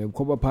break me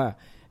ko pa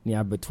ni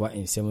abetwa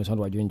ensem so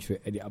wadwe ntwe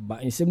e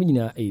aba ensem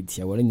nyina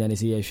etia wore nyina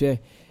se ye hwe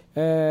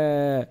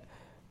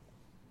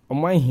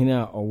oman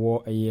hina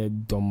owo eye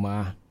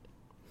doma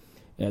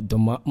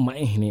man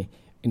hine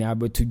ni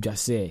abetu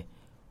dwase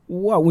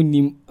wo a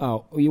wonim a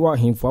yi wa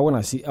hemfo a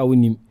wona se a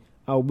wonim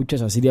a obutwa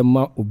sase de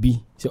ma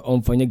obi se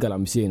omfanye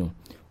galamse no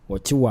wo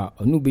chiwa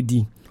onu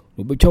bedi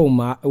obetwa wo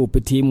ma e wo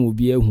pete mu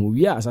obi ehu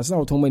wi a asase na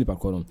wo ton mani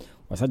pakọ no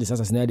wasade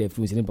sasa na de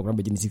influence ne program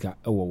be sika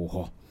ewo wo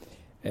ho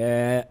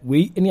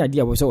we any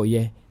idea wo so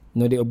oye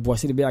no de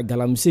obuase de be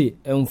galamse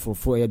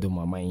emfofo ye do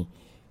maman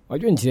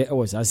wadwo ntire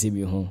ewo sase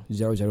bi ho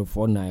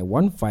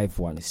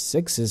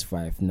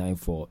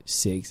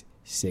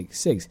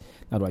 00491516594666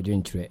 na wadwo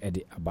ntire e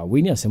de aba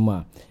we ni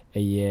asema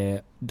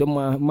eye do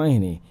maman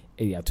ne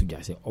e ya to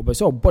jase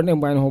obeso obone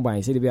mban ho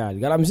ban se de be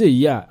galamse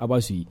yi a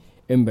abasu yi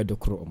embe do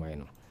kro oman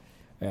no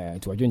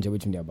to wadwo ntire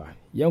betumi de aba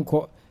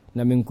yenko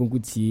na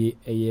menkunkutie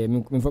eye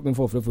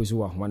menfo frefo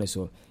wa hwane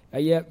so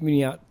eye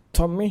minia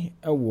Tommy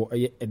ewo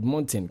eye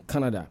Edmonton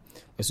Canada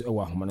eso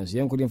ewo hwane so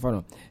yenkodi mfa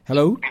no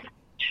hello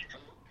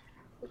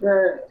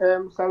Sir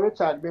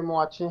Richard be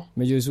mo achi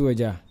mejesu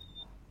aja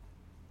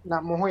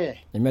na mo hoye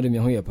emede me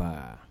hoye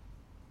pa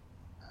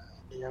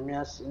nyame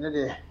as ne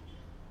de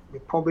me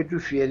pobedu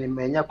fie ni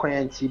manya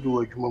kwant bi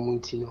wo adwuma mu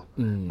nti no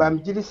ba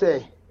mjiri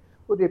se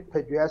o de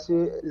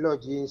peduase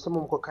lodge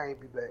nsemo mkokan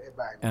bi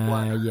ba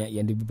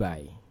ye de bi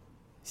bai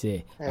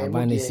say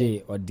abane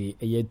say or the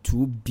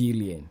 2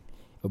 billion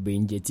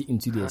obenjeti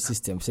into the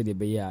system say the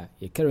be ya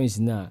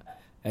currency na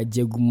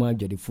ajaguma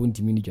jode phone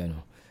timi ni dwa no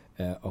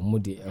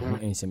omode ho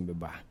ensem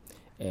beba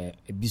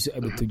biso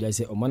abeto dwa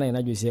say o mana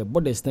na dwe say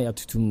borders na ya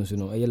tutum no so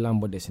no e land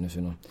borders no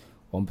so no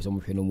on person mo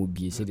hwe no mo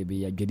bie say de be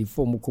ya dwedi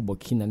form ko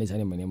Burkina ne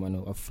sane manema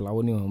no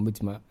aflawo ne on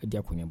betima adi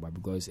akonya ba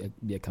because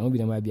be kan obi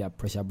na ma be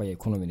pressure by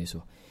economy ne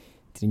so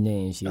trinya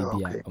en she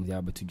bia on the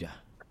abeto dwa.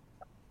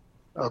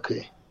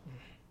 Okay.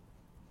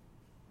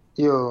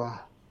 Yo,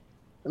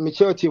 me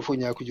chere tifo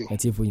nya kujo.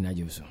 Tifo nya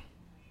je so.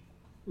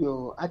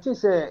 Yo, I think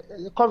say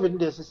COVID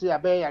dey say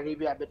abe yare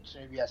bi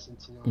abetre bi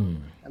asentino.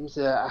 Am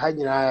say ha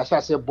nyina ya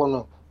say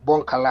bon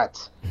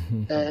kalat.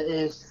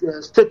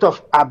 State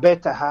of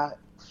Alberta ha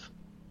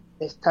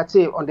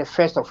started on the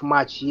 1st of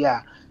March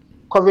here.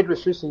 COVID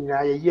restrictions in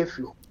a year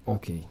flow.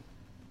 Okay.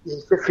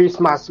 It's the face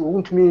mask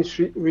won't mean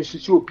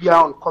restriction be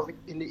on COVID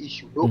in the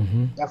issue. No,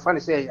 I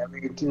find say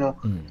you know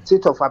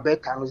state of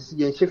Alberta no see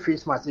you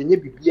face mask and you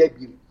be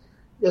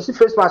you see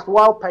face mask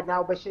wow by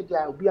now be share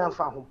there be am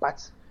fan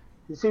but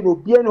you see no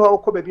be no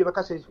ko be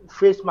because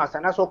face mask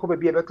and also ko be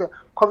because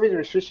COVID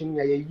restriction in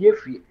a year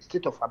free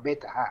state of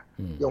Alberta ha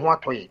you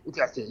want to it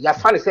say you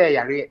find say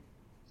yare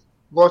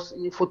because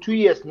for 2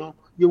 years no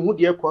you hu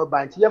dey call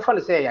bank you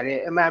find say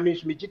yare e ma me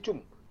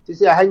jitum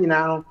say ha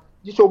nyina no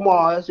jiso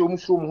mo so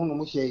muso mu no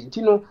mu hye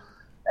ntino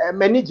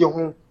manage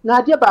ho na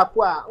ade ba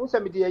ko a wo say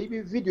me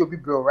dey video bi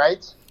bro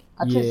right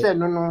I think say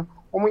no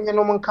omunye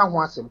no nka ho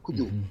asem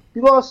kujo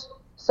because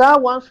sa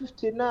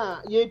 150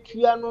 na ye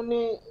tua no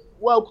ne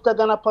wa okuta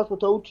Ghana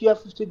passport o tua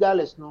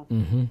 $50 no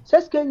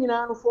says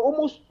nyina no for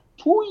almost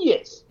 2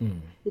 years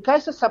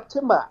because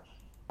September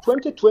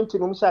 2020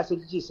 no musa say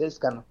Jesus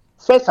kan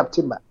 1st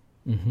September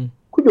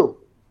kujo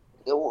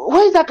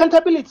where is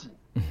accountability?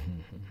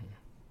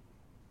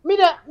 Me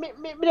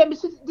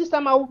this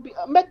time I will be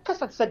make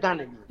kasa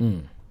Ghana.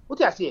 What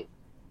you say?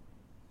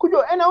 Could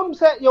you and I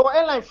say your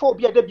airline for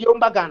be the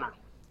Biomba Ghana?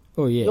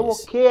 Oh yes. Your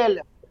KL,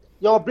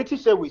 your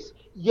British Airways,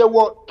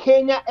 your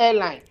Kenya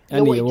Airline,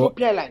 your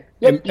Ethiopia Airline,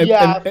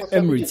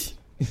 Emirates.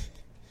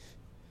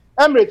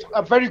 Emirates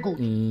are very good.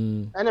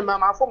 And then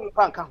my phone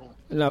can't come home.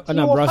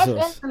 And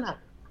Brussels.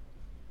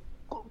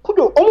 Could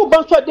you almost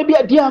bounce they be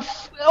a dear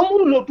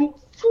almost do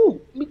full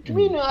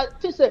between I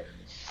say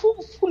full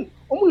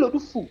almost do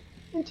full.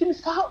 Until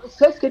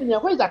says Kenya,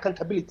 where is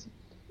accountability?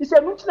 He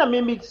said, Muntina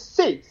made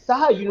say,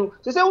 Saha, you know,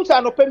 they say, which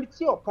are no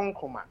permit or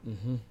Poncoma.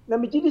 Let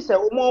me give you say,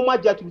 more my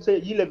jet to say,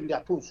 you live in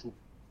that too soon.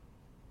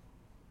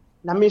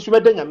 Now, Miss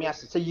Redden, I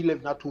say, you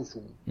live not too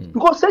soon.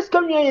 Because says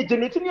Kenya,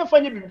 generating your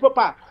family,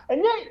 papa,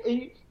 and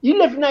you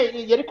live now,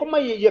 you come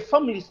your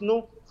families,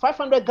 no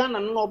 500 Ghana,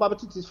 no,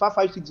 but it is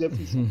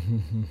 556.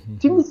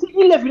 Timothy,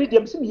 you live in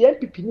them, see,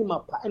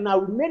 MPP, and I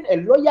remain a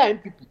lawyer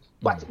MPP.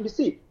 But you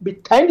see, be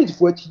kind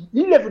for it.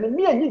 You live in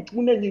me and you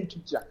to name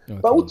teacher.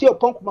 But what your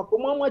punk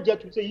Mama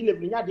jet to say you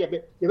live in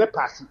your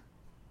passing.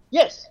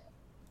 Yes.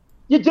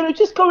 You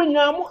generate going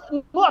now,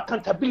 no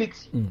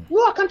accountability.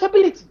 No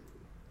accountability.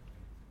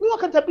 No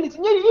accountability.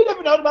 You live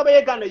in our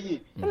Baba Ghana year.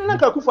 And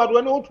like a Kufa,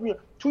 to me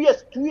 2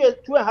 years,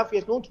 2.5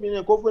 years, don't mean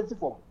a conference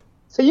form.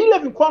 So you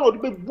live in Quan or the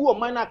big boo of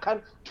mine, I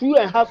can 2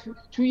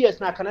 years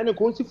now, can I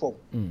go form?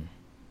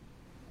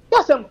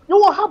 Yes,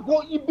 you have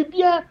go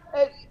be a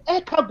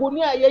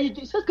carbonia.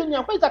 Says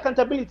Kenya, where is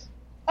accountability?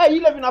 I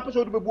 11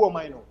 episode of Boa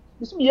Mino.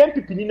 Miss me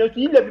MPP,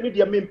 you 11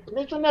 the main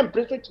pension and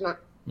pension.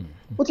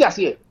 What you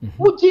say?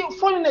 Would you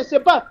foreigners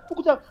about who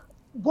could have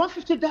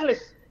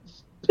 $150?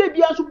 Pay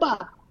Biasu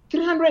bar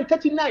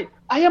 339.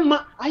 I am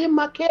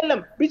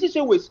Makelem, British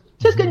Airways.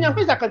 Says Kenya,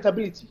 where is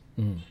accountability?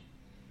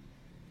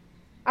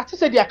 I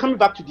said they are coming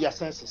back to their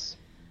senses.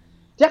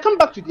 They come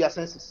back to their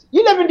senses.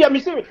 11 they are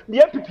missing the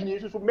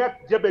MPP to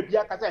make the baby.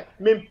 I say,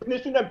 men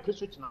pension and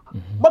pension now.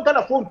 What kind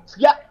of phone?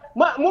 Yeah,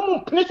 my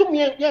mom pension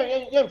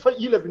for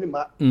 11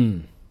 ma.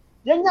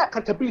 Young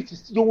accountability.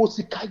 You will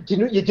see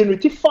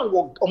generative fund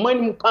work or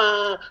money.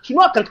 So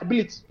no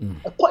accountability.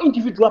 A quite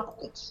individual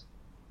pockets.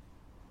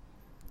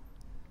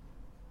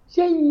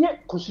 Yeah,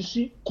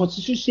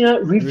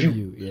 constitutional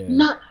review.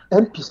 Not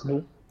MPs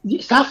no.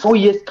 It's 4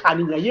 years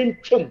coming. I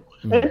ain't chum.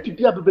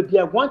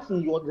 MPP once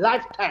in your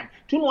lifetime.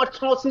 Do not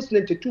tell since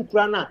 92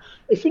 krana.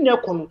 If you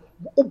know,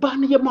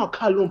 Obama Yama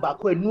Carlo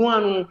back when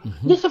no,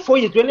 this is 4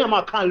 years. When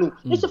I'm Carlo,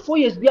 this is 4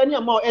 years. Be any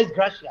amount as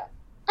Gracia.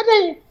 And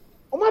then,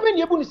 Omaben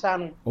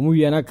Yabunisano.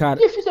 Omuiana card.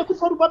 If you say good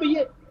for Bobby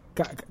yet,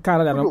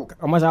 Carla,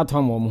 I must have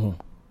Tom.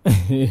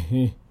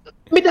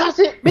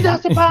 Midasi.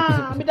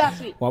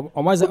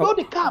 Almost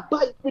the car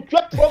buy with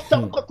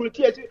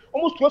 $12,000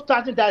 almost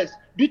 $12,000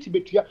 duty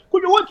between.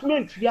 Could you want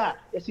me to yeah?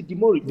 Yes,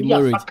 demorage.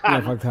 Very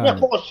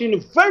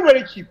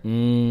cheap.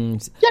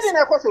 Getting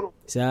a cost.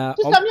 Sir,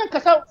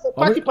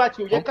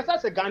 party. You can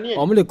say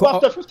Ghanaian.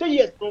 After 50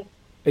 years.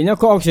 In your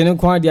auction and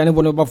quantity, and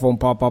one from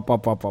Papa.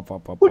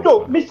 Good,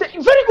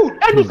 very good.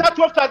 And it's at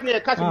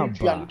 12,000 cash.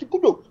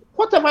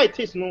 Whatever it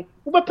is, no,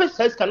 Uber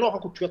says cannot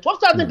have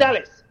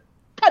 $12,000.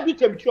 Can't be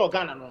tempted to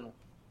Ghana, no.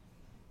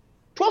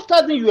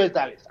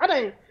 $12,000. I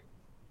don't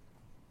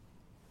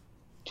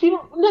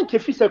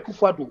Kefi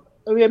Kufado,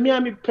 a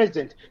Miami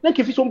president, then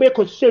Kefi Sombe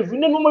conserve,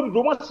 no more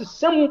do want to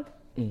sell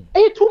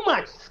too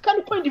much.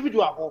 Can't point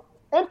individual.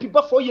 MP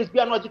ba 4 years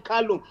be no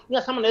car loan ni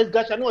asama na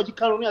esgacha no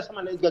car loan ni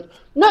asama na esgacha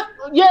na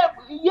yeah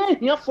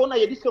here for na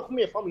ye this come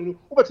your family no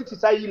over 60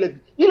 say 11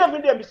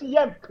 dey be see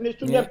yeah place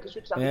to yeah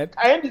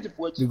I end this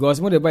for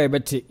because mo dey buy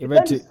better yeah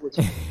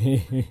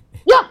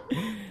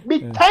be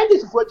kind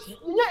this for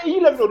yeah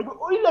 11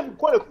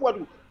 call it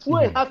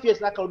 2.5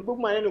 years like the book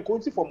man and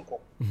country from ko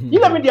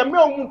even the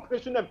me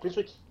person and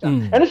person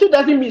and so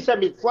doesn't mean say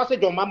me for say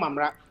your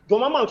mama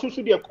so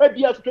dey kwa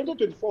bia to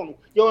 2024 no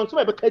you want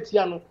to be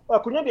katia no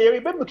akunya dey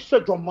be make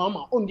sure your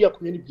mama on dey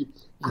akunya ni bi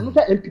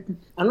another MPP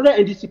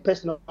another NDC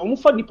person omo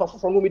fa nipa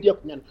for no media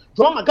akunya no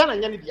your mama Ghana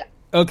nya ni dia.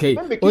 Okay,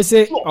 we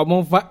say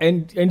omo fa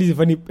NDC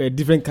for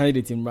different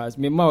candidate in Ras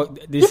me ma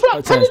this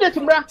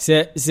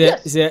say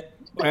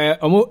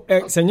omo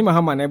Sanyima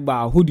Hama na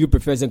ba who do you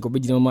prefer say ko be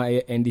jinoma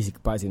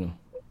NDC party no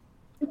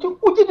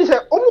uti dis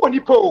omo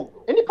nipa ho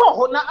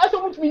na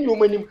aso mutumi nyi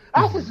omanim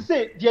as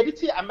say the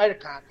edit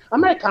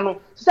America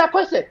no say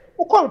kwese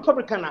ukọ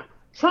Republican na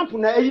Trump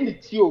na eyi ni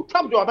tio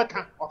Trump do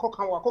abeka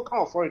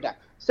wakokan Florida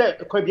say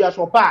kwa bia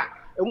so ba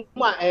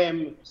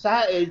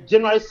sa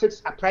January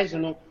 6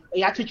 uprising no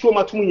ya chichi o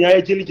matum nya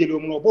ejeli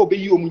omu no bo be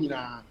yi omu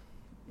nyina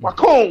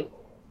wakon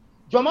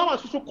Jomama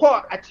so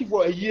call active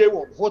a year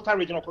voter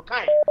regional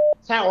kokan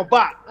say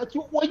oba ati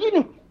wo yi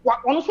ni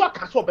ono so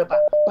aka so beba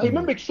but you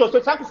make sure so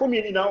thank for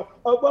me now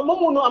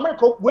momo no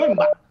America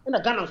wemba na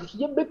Ghana so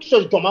you make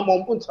sure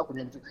Jomama mo nta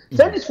kunya nti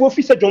say this for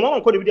officer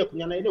Jomama ko de bi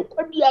kunya na e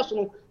kwa bia so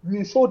no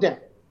you show them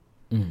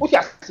what you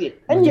say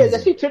and yes I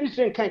see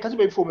tradition kan kasi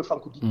be before me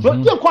fankudi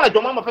you call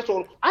Jomama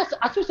person as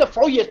say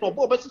 4 years no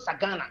bo be sa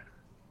Ghana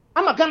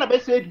I'm Ghana be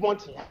say 8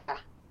 months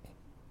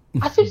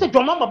I say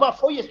Jomama about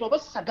 4 years no be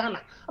sa Ghana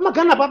I'm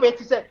Ghana baba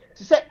to say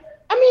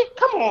I mean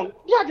come on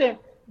yeah then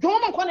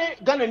Jomama ko ne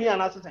Ghana ni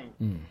ana say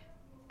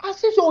I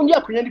say so only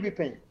akunya ni bi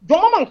pen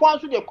Jomama ko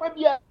anso de kwa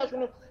bia so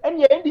no and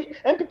ye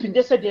MPP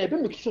dey say dey be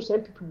make sure say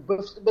MPP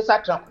be sa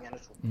tra akunya no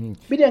so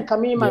be den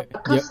kamima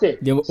ka say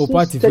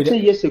 30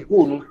 years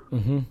ago no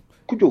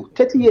kudo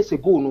 30 years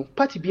ago no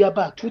party be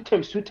about 2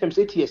 times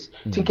 8 years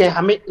think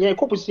hame ye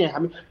ko position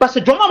hame but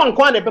say Jomama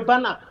ko na be ba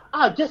na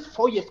just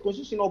 4 years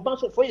constitution of ban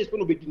so 4 years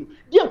no be dinu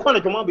dey ko na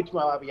Jomama be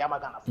tuma ba ya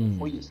magana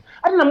 4 years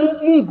and na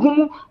mu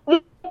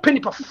penny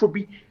for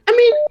bi I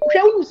mean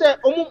who say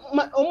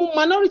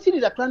minority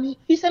leader planning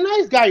he's a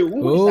nice guy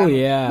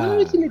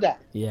minority leader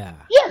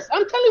yes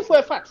I'm telling you for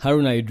a fact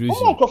Haruna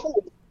Idrisu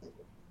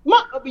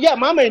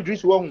Mama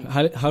Idrisu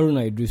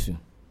Haruna Idrisu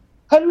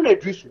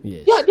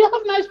yes. Yeah they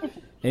have nice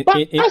people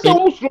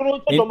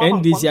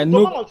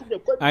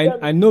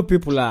I know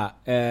people are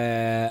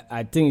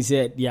I think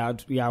say they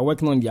are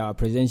working on their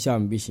presidential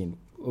ambition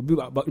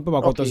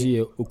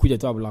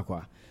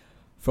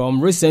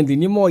from recently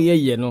ni more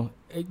year no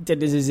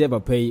this is ever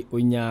pay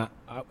onya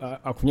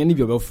akunya ni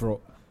bi obefro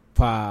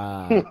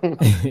pa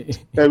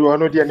everyone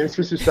know the name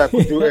sister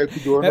could do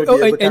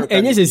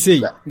enye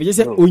say me just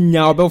say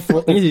onya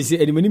obefro enye say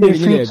enimani me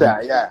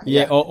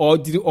yeah or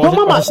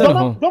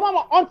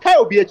mama on tie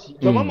obiachi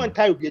mama on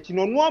tie obiachi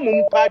no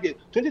amom pa de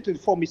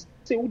 2024 me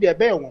say wo de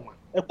be won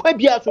ekwa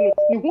bia so no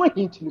ni ho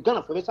hint ni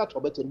Ghana for better to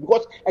better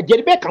because a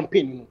jerry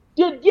campaign no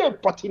dey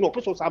party no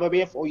person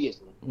sabe 4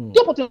 years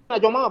dey party na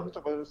Jomama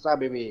person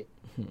sabe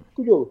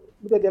kujo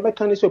because the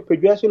mechanics of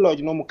producer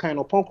lodge no mo kind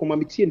of pon kuma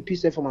metie and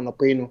peace from an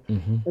pay no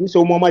em say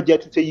o mama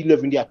jet to say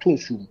 11 dey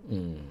atonsu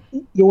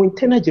your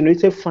internal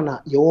generated fund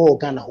your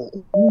Ghana ho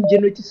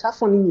generate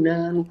safon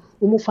nyina no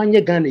mo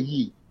fanye Ghana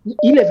yi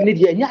 11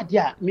 dey nya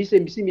dia me say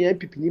me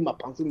MPP ni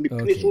mapanso me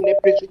press so na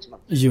press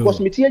because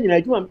metie nyina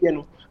adwuma me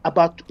no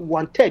about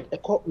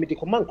 1/3 me the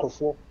command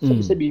crofo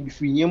so say be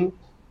free yam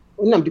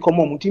onam di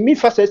command me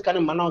first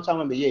can man now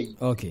sama me yi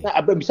na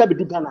abisa be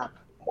du Ghana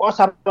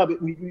what's up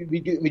we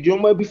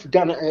don't want to be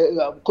Ghana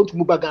come to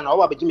move Ghana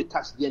or be Jimmy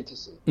tax the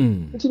NTC I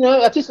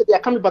think they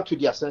are coming back to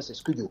their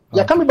senses could you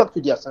they are coming back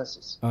to their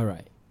senses all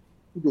right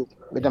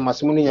Madam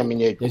Masimuni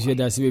Yamine yes you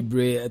that's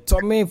be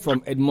Tommy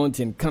from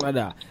Edmonton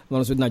Canada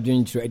one so na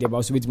join through at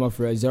about with my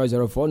friend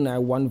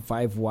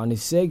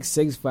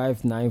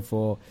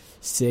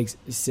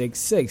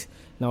 00491516594666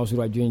 now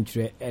so join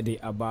through at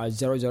about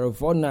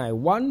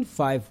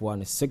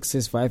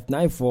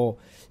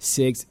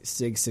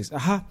 00491516594666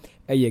 aha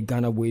eye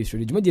Ghana Waves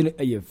radio jumadi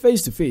eye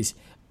face to face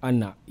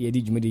ana ye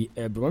di jumadi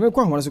ebro me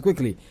kwa hwana so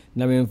quickly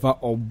na me mfa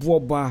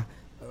oboba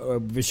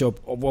bishop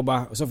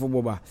oboba osofo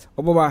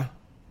oboba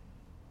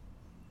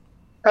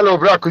hello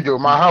brakujo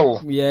ma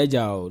hawo yeah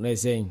jao na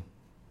saying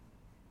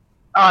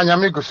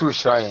nyame go so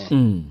shine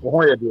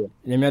wo ye de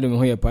nyame adom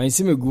ho ye pa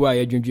nsimegu a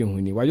ye dwendwen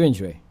ho ni wa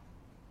dwendwe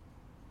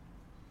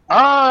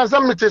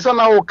zamite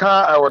sana wo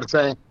ka what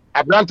saying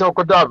abrante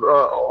okoda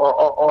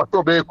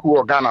to be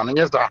ku Ghana no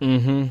yesa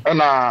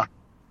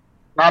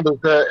na do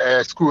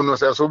school no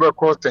so be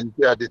cost and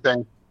the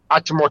thing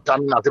achimota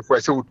na te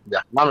for se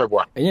wutia na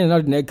meboa enye na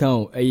na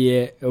kan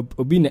eye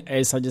obi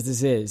na suggest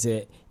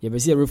say ye be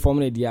say reform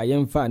na dia ye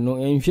mfa no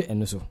enhwe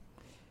eno so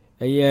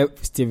eye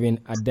Stephen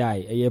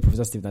Adai eye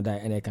Professor Stephen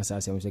Adai ene kan say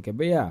say ke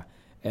be ya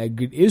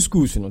grade A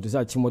schools no to say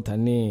achimota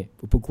ne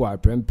opoku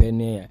aprempe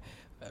ne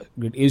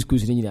grade A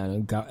schools ni nyina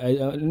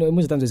no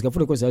most times ska for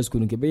the course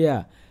school nke be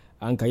ya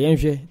anka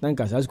yenhwe na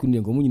nka sa school ni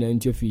nko mu nyina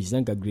ntio fees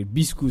na nka grade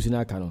B schools na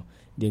aka no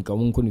de nka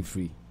mu nko ni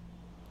free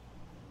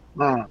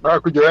ba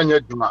ku jira nya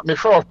duma me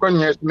for of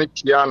kwanya me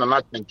tia na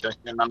na tenke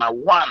na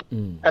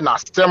one and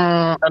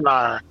astem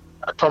na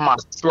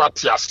Thomas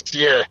Stuart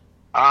here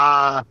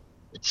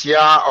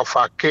chair of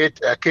a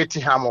Katie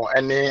Hamo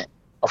any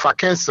of a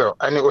council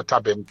any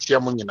otabem tia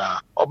mu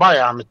nyina oba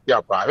ya me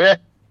tia pa we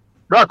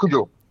ba ku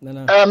jo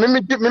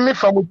me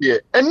famu die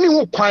any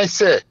hu kwan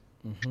say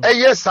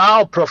yes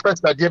our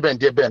professor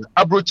Deben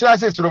abrochira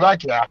say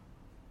Slovakia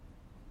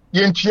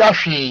yentua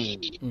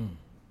hwe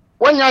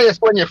wanya yes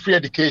when you free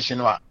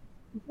education wa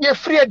ye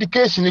free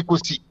education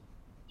ikosi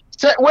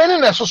say when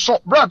na so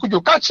bra ku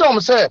jo ka kire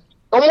om say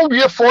omo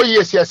wie 4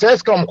 years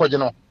yes ka om kwaje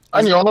no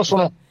ani ono so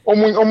no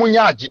omu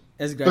nyaaje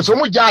so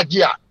omu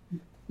jaaje a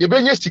ye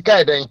benye sika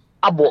eden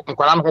abo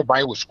nkwara no ho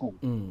ban wo school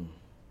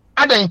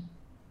aden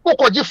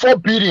ukoji 4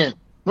 billion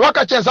no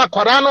aka chenza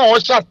kwara no o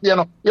shafie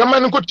no ye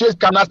man nko tue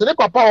sika na se ne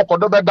papa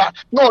okodo beda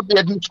no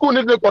de school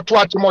ni ko to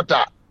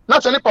achimota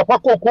na se ne papa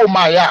ko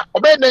ma ya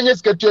obe na nye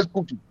sika tue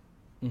school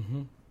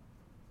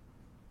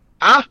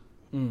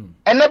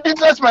and the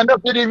businessman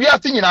of the Via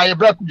singing I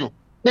black you.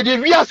 The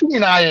Via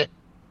singing I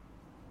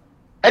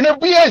and a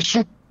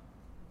BS.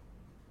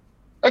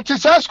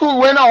 Exercise school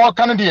when our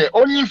Canada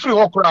only free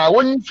or cry,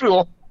 only free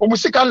or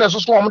musical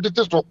lessons from the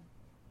test.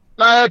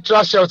 Now,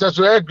 trash shelters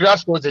where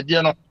grass was a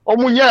diano, or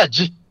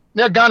Munyaji,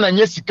 near Ghana and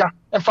Jessica,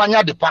 and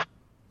Fanya de Pa.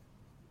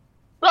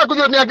 Like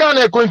you near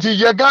Ghana, going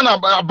to Ghana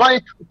by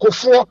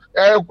Kofo,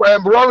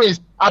 Roris,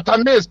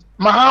 Atamis,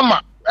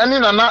 Mahama, and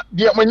in a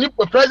when you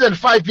were president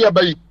 5 years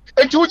by.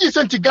 Enti wuji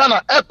senti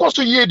Ghana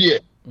ekoso ye de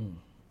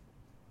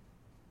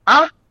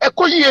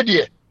eko ye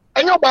de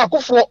enyo ba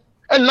akofo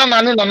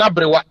enna na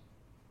brewa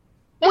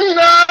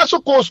munyina so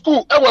ko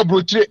school e wa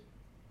brochire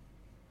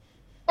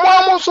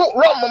mo so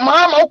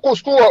ma ko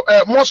school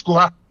Moscow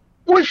ha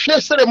we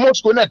hwe sere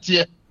Moscow na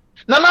tie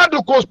na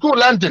do ko school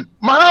London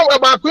ma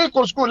ba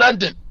ko school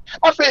London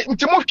afi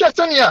nti mo hwe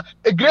senia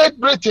a Great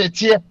Britain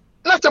tie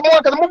na se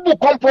mo ka mo bu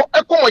kompo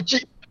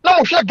ekomochi na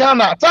mo hwe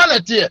Ghana ta na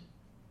tie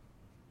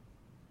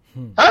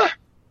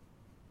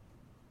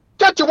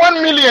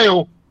 31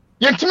 million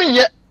yentimi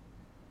ye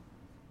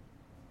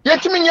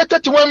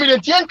 31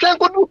 million tien twen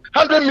ko do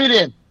 100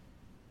 million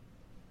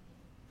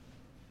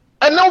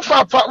and now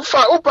fa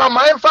upa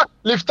my fa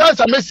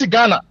Lufthansa Messi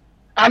Ghana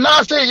and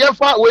now say ye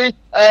fa we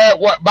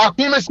ba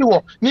kwi Messi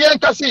wo ni en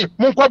kasi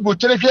mun kwa bu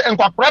chere hwe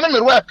enkwapra na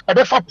meru e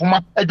be fa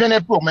poma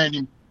adwene pro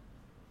mani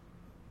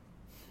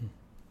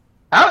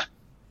na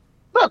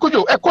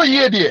kujo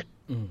ekoye de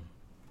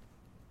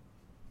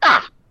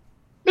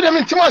I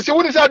mean, Timothy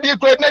wouldn't say the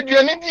crowd,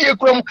 Nadian, the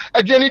crum,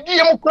 a Jenny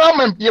Diam Crum,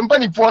 and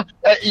Yambani for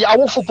a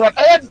woeful crowd.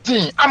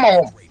 I'm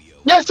home.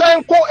 Yes, I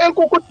am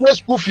cook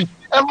West Goofy,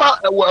 and my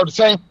word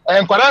saying,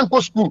 and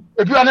Quaranco school.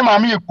 If you are a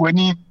mammy,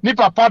 ni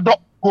papa do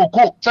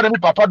coco, suddenly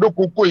papa do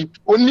coco,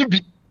 or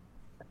nibi.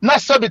 Not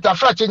sabita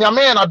fratch in your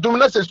man, or do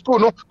not school,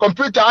 no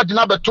computer at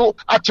number 2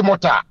 at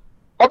Timota.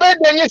 Obey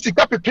the yes, the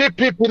copy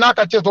paper,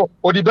 Nakacheto,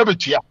 or the baby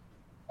chair.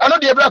 I know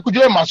the black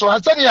Kujema, so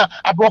Hassania,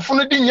 a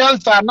profunity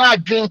Yansa, na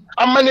dream,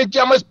 and manage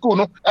Yama school,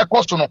 no, a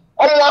costume.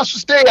 Almost to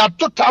stay at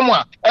 2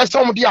 Tamwa, as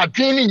somebody are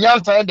dreaming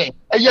Yansa and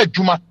a year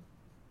Juma.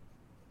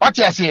 What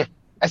I say?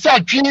 I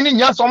said dreaming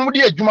Yan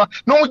somebody a Juma,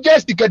 no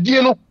Jessica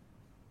Dino.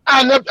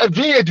 I never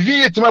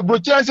V8 to my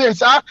brochure and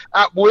say,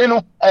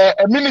 bueno,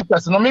 a minister,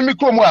 no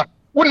Mimicoma,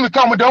 wouldn't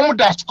come down with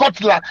that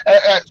Scotland,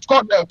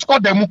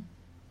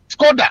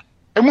 Scotta,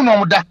 a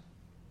Munomoda.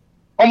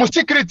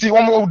 Security,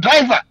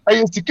 driver,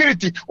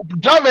 security,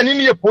 driver in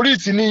your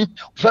police ni,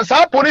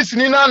 sa police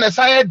ni na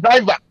say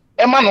driver,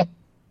 emano,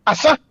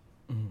 asa,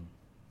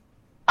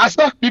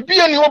 bibi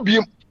ni obi,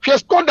 she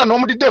scored na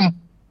omo dem.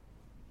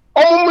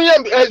 Omo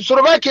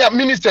Slovakia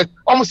minister,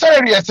 omo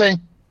salary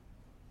saying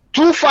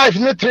 25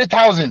 ne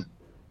 3,000.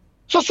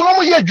 So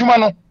omo ye adwuma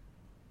no.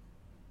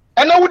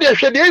 And now we dey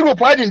hwe dey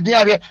Europe adin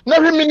dia hwe, na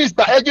hwe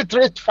minister age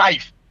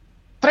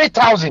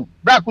 3,000,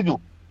 bra kuju.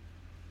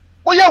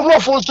 We have no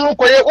for so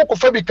ko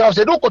fabric house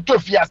do ko to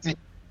fiase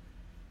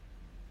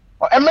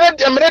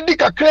emre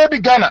ka krebi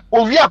Ghana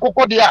owi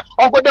akoko dia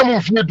onkoda mu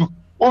mfiedu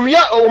owi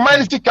o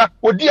manistika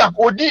odi ya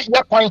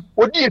kwan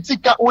odi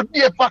etika odi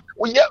efa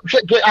we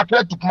hwe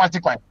akra to kumati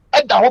kwan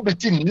eda ho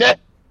beti ne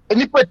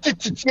enipa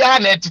tititia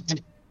na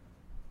etiti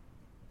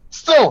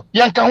so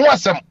yanka ho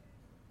asem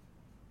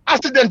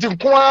accident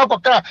nko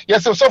akoka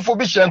yese sofo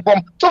bi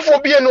hyenkom sofo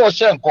bi ene o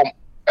hyenkom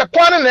e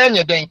kwan na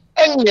enye den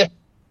enye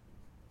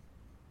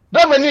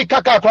Domini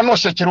kaka kwa no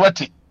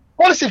shechirwati.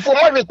 Policy for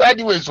my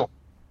retired way so.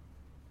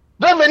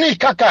 Domini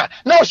kaka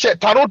no she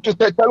tarot to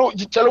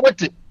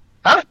chelwati.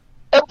 A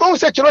bro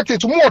shechirwati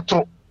to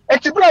moto.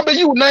 And to bra be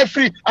you na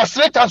free as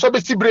late as obe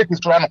si break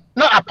is rano.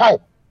 Na apaw.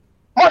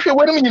 Mo hwe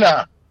wani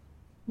nyina.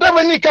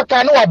 Domini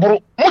kaka no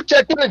abro. Mo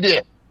check ne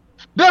de.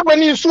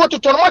 Domini so to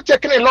ton mo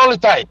check ne long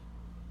time.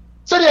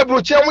 So the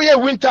bro che mo ye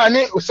winter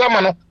ni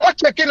osama no. Mo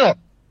check no.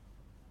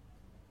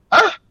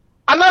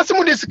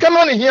 Anasimu de sika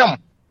no ne hiam.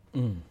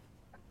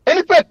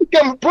 Any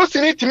person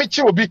proceed need to meet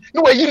you will be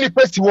no way you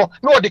person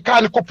no the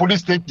car no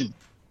police station.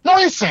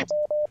 Nonsense.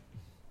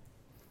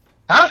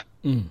 Huh?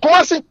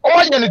 Kumasi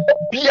o yen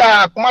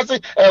bia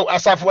Kumasi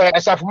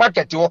asaf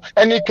market o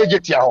any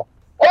KJT ho.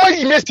 O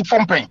yi mesti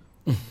from pen.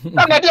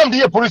 Na na dem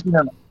dey police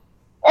na.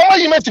 O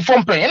yi mesti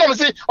from pen. Na me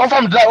say on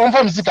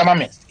fam si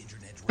kamame.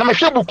 Na me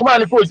hwe bukuma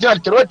ni ko jian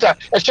kerota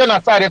e hwe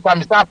na sare kwa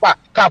mi sapa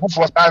ka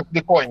fofo sa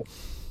de coin.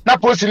 Na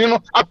police ni no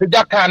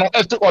apeda ka no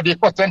e or the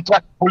central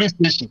police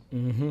station.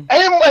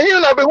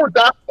 Ehim na be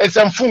huta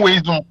esamfu we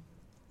izun.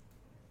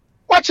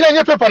 What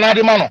change paper na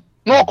de ma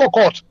no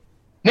court.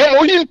 Na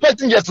mo yin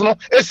passengers no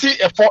esi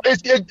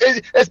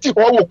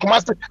ho wo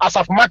Kumasi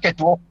asaf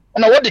market wo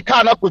na what the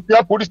car na ko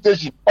police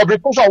station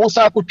obreko so wo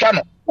sa ko twa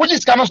no wo ji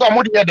sika no so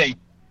mo de dey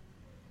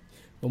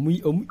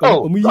omuyi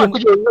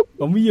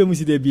mu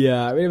si de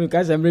bia we me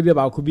ka sa mre bia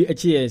ba ko bi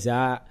echi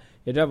esa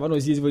ye driver no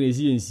si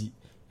nsi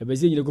e be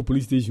se nyine ko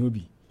police station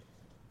obi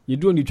ye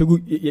do ni twegu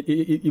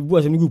ibu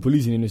asem ni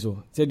police ni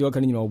so se de o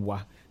kan nyina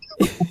oboa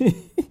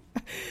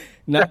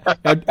na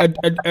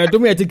do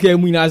me etike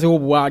mu ina se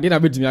oboa de na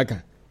betumi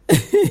aka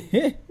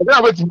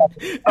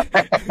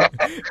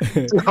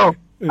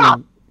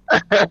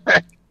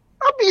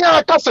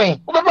Abia kasen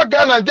o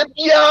Ghana de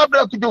bia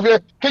bra ku do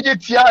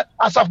KJT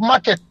asaf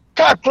market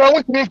car crown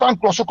with me fan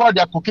cross call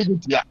their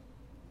KJT e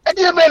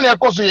dey be na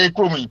ekoso ye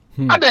kromi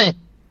aden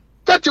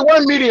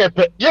 31 million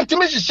pe ye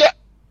ntimi hihye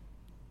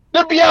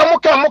de bia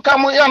muka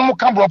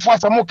brofo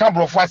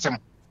asem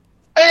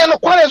eye no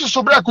kware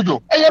so bra ku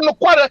do eye no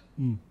kware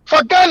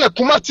fa Ghana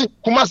Kumasi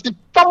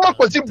fa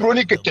makwasi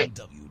broni keke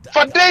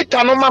fa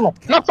data no mano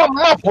na fa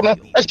map no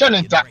e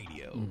hye nta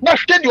na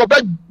hwe de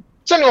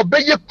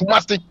obeye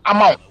Kumasi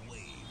amount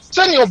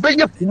send your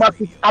obeye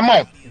Kumasi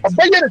amount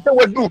obeye ne se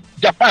wadu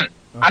Japan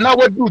and I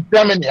would do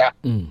Germany.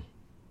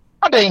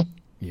 Aden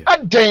e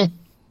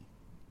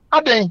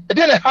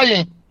dey na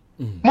hayin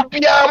mo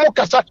bia mo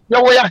kasa ya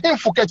wo ya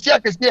hemfo katia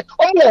kese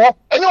omo ho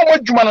enye omo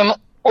adwuma no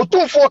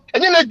otumfo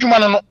enye na adwuma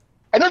no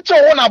eno che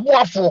wo na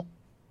aboafo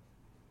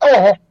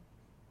ho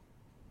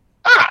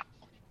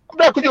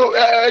bra ku jo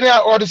any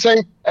or the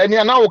same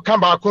any na wo kan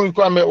ba ku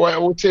me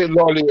wo te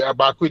lolly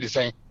ba ku the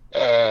same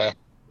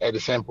the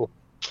sample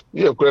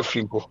you go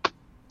free go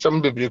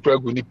some bebre kra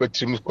go ni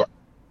patrim kwa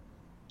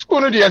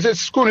school no dey as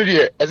school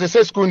dey as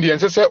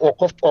say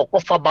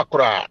okofa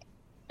bakura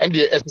and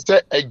the as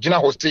say agina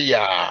hostel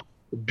ya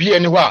bi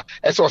any ho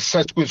as o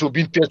school so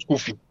bi pay school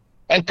fee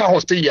and ka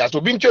hostel ya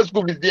so bi pay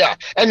school fee there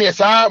and yes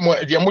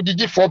dey mo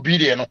gigi 4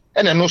 billion no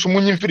and no so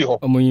munyin free ho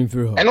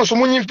and no so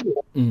munyin free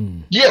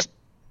yes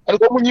and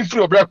go munyin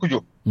free obra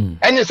kujo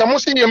and yes mo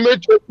see you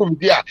make school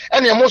there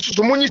and yes mo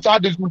so munyin sa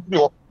dey free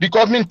ho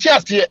because me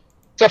tias here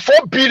say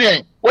 4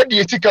 billion what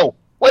dey etika o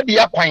what dey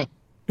akwan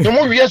no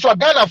mo wiye so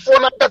Ghana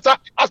for na kasa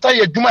asa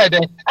ye dwuma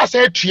eden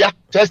asa etua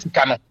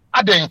tesika no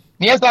aden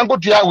ne yesa go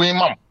tua we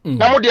mam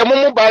na mo de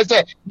mo ba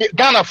say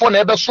Ghana for na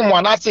ebe somo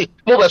anase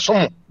mo be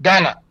somo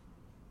Ghana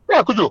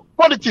ya kujo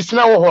politics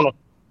na wo ho no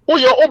wo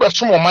ye wo be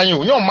somo man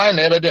yo yo man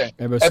na ebe den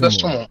ebe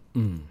somo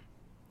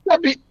na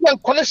bi yan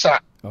konesa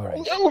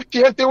wo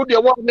ti hete wo de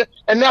wo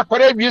ene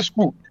akwara bi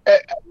school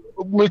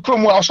me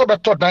kromu aso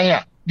beto dan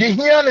a de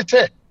hia ne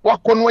te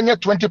wakono anya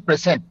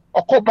 20%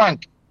 okọ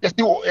bank yes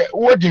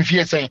wo din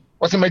fie sen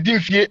was my din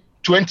fie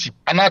 20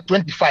 and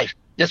 25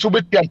 yes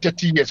we be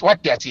 30 years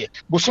what that here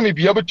go so me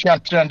be able to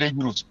 300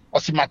 euros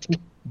was mati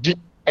di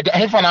e da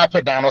hefa na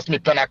apɛ dan was me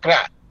pɛ na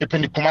kra e pɛ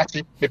ni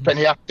Kumasi me pɛ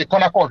ni ya te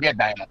kona ko hwe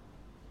dan no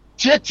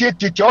tie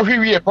o hwe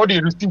wie for the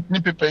receipt ni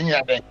pepe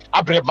nya dan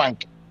abre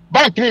bank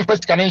ni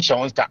first can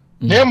insurance ta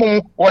na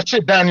emu wo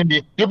che dan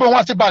ni de be ho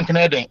ase bank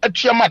na den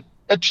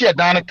atua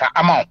dan ka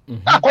amount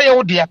na akoye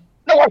wo dia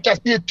na wa cha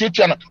tie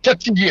no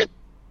 30 years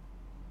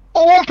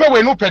o won pɛ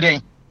we no pɛ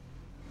den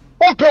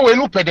ompe we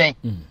nu peden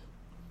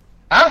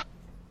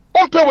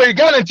ompe we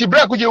guarantee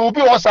break je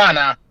obi wo sa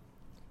na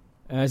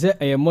say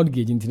a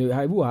mortgage ntino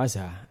ha bu ha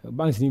sa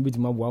banks ni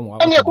bitima bo am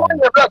anya ko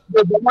anya break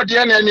de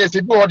modie na anya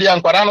se bi ho de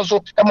ankwara no so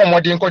e mo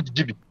modie nko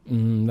gigibi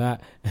na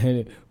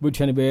but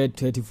trying be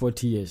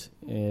 30-40 years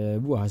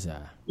bu ha sa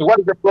what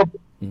is the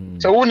problem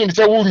so woni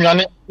se wu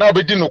nwane na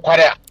obedi no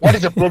kware a what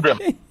is the problem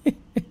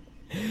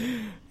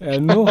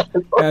no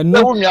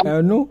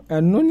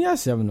ni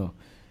asem no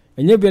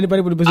enye bia ni pa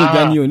ni so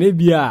gani o na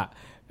bia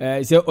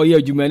say oye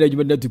adwuma na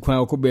adwuma dat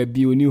kwan ko ba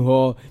bi oni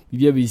ho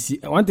bibia bi si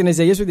one thing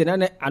say yeso de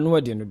na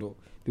anu de no do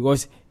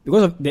because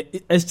of the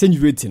exchange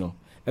rate no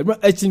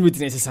exchange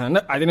rate is san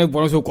na ade na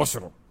bono so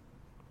kosoro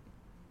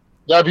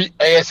ya bi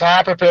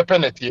sa pepe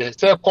penalty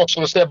say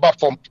kosoro say ba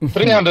from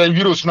 300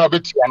 euros na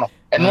betia no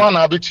eno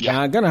na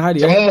betia Ghana ha de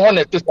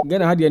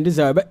Ghana ha de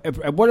ndisa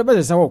e bono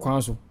be sa wo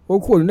kwan so o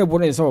ko na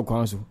bono sa wo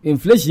kwan so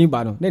inflation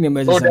ba no na ne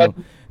me sa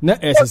na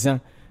esesa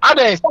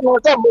Ada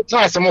some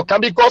chance mo can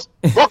because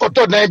what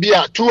to dan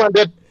bia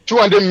 200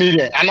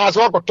 million and as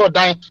what to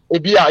dan e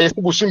bia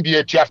yesubusum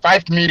bia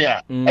 5 million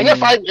enye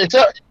 5 it's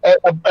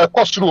a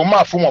cost room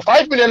ma for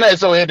 5 million na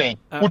so e den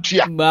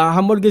utua ba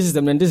ha mortgage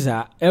system na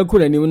ndisa e ko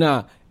na nim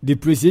na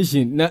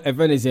depreciation na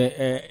even is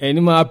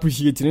anima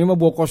appreciate anima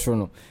bo koso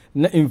no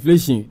na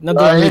inflation na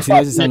dollar rate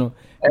na sesa no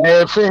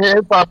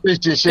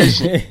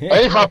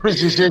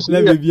appreciation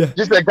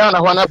just a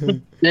Ghana one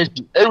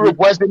appreciation every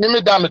boy say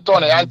me down me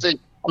turn ya say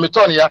me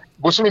turn ya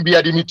bosumi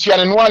bia de mitua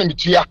ne no an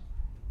mitua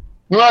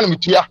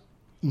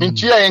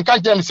mintua en ka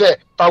jam say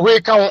pa we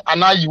kan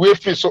ana yi we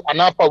fi so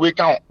ana pa we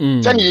kan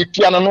say ne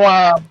tua no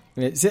a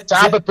say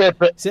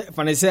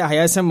fane say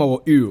higher some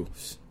of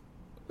euros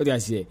what do I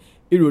say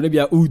euro no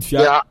bia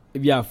utua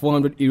bia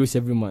 400 euros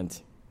every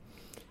month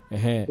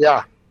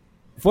yeah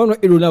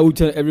 400 euro na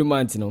utua every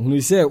month no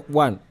who say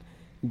one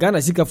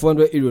Ghana sika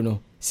 400 euro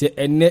no say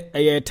enne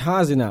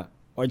 1000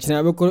 or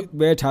china be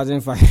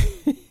 1005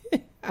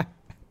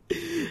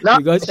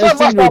 because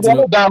exchange rate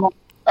no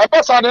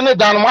Ebasa ne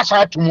dan ma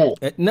sa atumo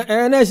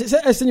na say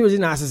exchange rate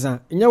na asesa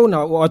nya wo na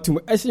atumo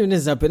exchange rate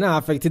zape na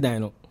affect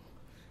dan no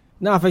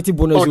na affect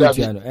bonus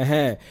utua no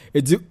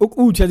eti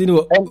utua di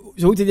no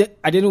so utia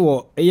ade no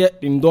wo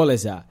in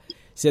dollars a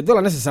say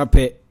dollar na sesa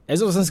pe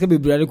ezo sanska be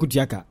brane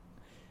kutiaka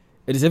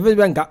it is a very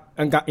bank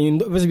in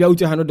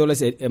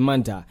 $100 a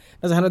month.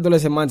 That's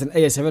 $100 a month and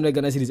 $700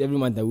 Ghana cedis every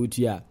month that we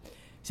tia.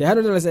 Say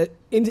 $100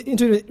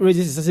 into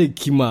register say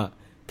kima.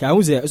 Ka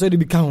hu say so dey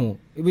become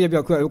e be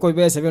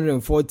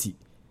 740.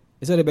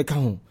 So dey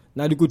become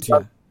na dey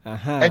kutia.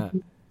 Aha.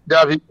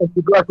 David,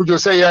 could you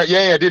say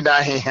yeah did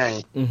that he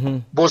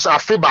boss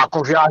afi ba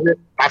ko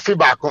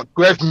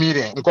 12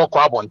 million nko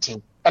kwa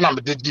bontin. And I'm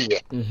the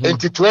year.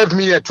 Into 12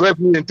 million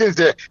things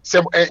say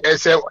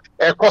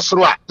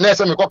cosro na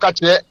say me ko ka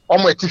kire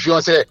omo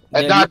etifion say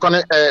that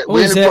kon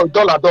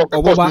dollar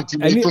cost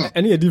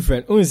any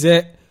different un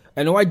say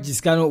and what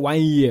discount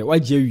 1 year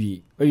what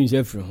jewie when you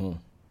say free home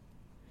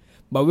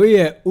but we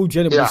here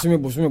ujene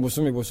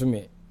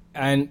bosume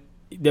and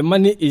the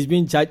money is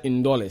being charged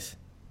in dollars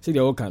say the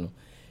okano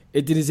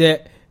it is a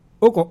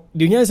oko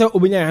the yen say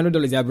obenya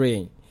 $100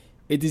 abrain.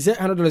 It is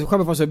 $100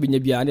 come for so binya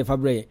bia and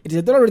fabre. It is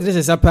a dollar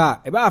rate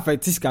sapa e ba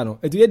affect tiska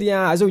it we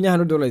dia as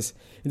 $100.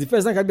 In the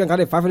first time ka bia ka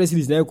 500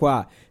 cedis na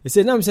ekwa. E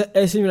say nam say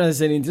e say na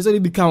say it so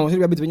become so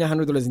be between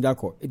 $100 in that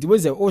call. It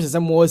was a also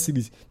some more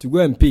cedis to go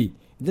and pay.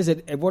 They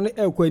said e bon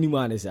ekwa ni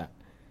ma na sa.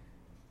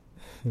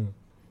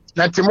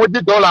 Na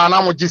timoji dollar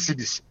na moji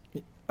cedis.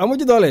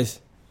 Amoji dollars.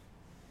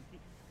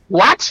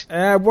 What?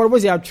 What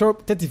was your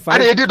chop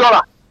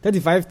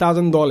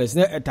 $35,000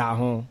 na eta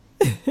ho.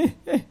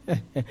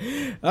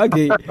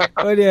 Okay.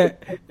 Oh yeah.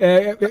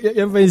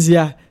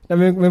 Emphasize. Na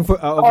me for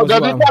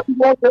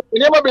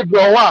never be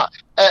blow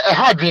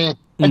hadwin.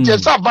 E je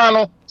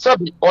savano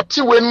sabi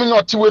oti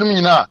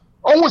wenu na.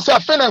 Ohun se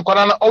afen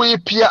nkwana na oye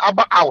pia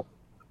aba out.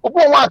 Obo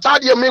wa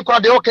tade me kwa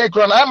de okay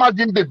kura na e ma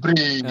dwin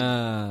bebre. E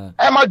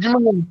ma dwin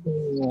mu.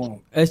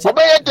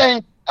 Obeye den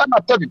e ma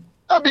tabi.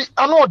 Abi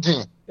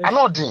anodin.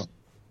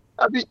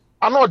 Abi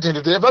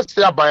anodin de first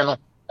year buy no.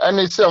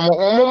 And say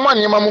mo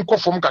mani ma mun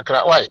kofom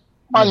kakra. Why?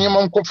 Mani ma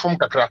mun kofom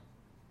kakra.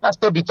 Na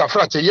tabi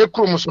tafra che ye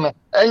krom so no.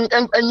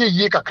 Enye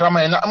ye kakra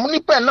ma na. Mo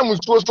nipa na mo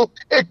so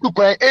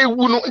ekukwan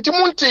ewu no. Nti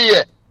mo nte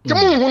ye. Nti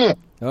mo hunu.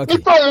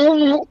 Nipa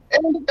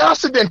mo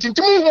accident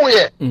nti mo hu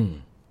ye.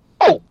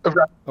 Oh,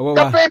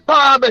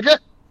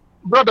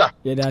 brother.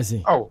 Yeah, that's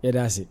it. Oh, yeah,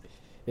 that's it.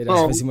 Yeah,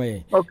 that's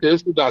okay,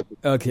 so that.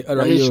 Okay, all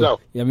right.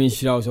 Yeah, me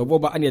sure. So,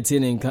 Boba, and you're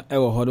saying, I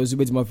will hold us a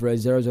bit more for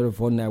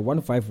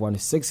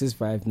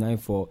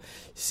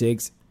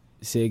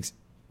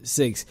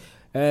 00491516594666.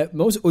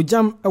 Most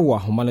Ojam,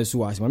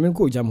 Homanasuas, my men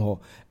call Jam Ho,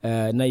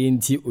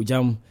 Nainti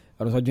Ojam,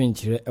 I was doing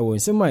Chile, I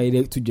was in my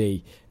day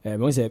today.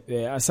 Most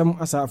some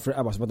as after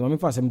Abbas, but I'm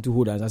fast to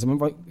hold us as a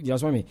member,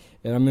 just me,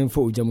 and I'm in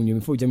for Jam,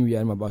 for Jam,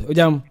 and my boss.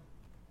 Ojam.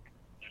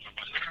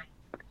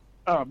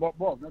 Bob,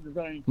 not the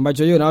same. But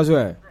you know, as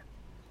well.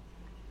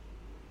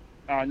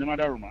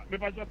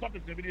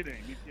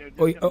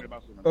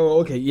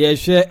 Oh, okay. Yeah,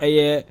 share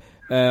a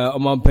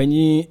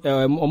Omampani,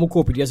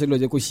 Omokopi, yes,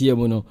 logical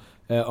Shiamono,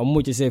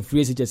 Omochi say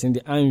free teachers in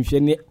the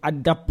Amshani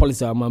at that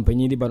policy of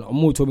Mampani, but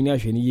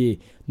Omotomination ye,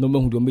 no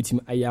one who don't meet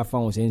him. I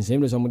found saying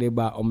same as somebody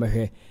bar on my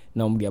hair,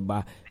 now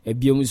bar a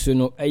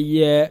biomusono a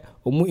year,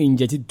 Omo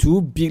injected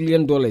 $2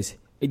 billion. A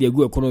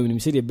good economy,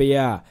 say the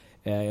bear,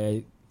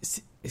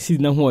 see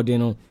no more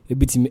than a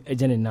bit a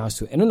general now.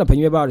 So, and on a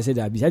penny about said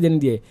that beside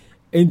the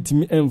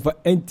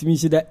entimi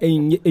shida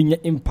enya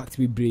impact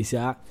we brace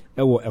e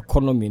wo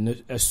economy no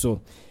so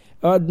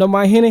no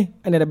ma hene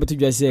and na beto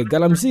dwa say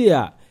galamsey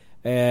a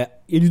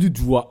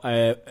eduduwa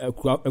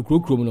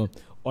krokrom no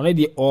one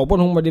de obo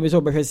no mo de be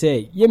so be hwe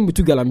say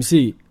yembetu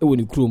galamsey e wo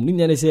ni krom ni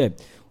nyane say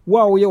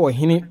wa wo ye wo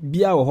hene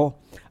bia wo ho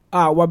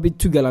a wa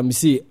betu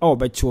galamsey a wo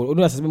be chiwo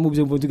onu asase mo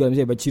be betu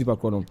galamsey be chiri pa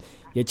kro no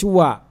ye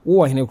chiwa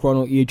wo hene kro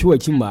no ye chiwa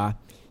chima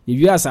ye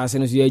wi asase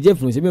no so ye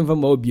jefunu se be mfa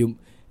ma obiom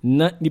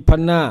na nipa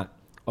na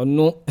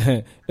ono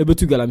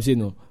ebetu galamsey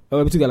no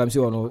ebetu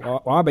galamsey ono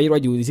wa ba yiro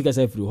je woni sika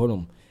safiri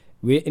honom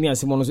we eni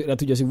asemo no so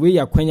that just we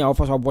ya kwanya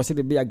ofa so boss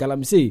de be ya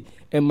galamsey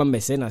emma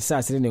mese na sa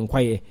asere ne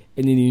nkwaye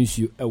eni ni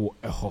nsuo ewo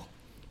eho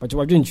but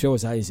wa dwen chwe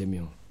sa yesemi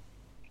ho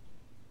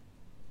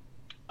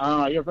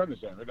your friend is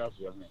saying that's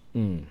your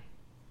name.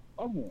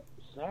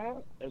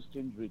 sir,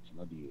 exchange rate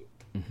not the.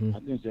 I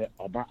think say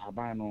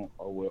Obano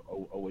or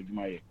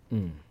Jumaye.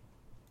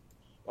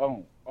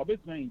 Oh,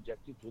 Obetman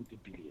injected 20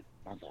 billion.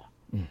 Answer.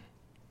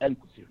 And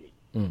Kusiri.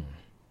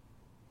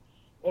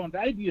 On the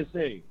idea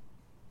say,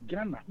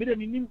 Ghana,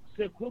 meaning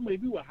say, Chrome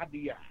maybe we had the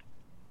year.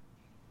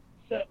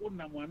 Say,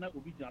 Unamwana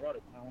will be a lot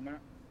of Pauna,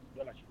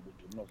 dollar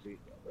should not say,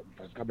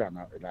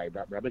 Pascabana, like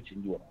Rabbit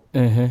in you.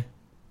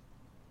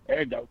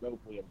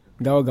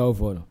 Go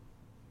for no.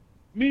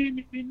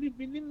 Me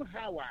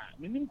how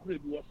me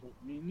could be also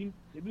me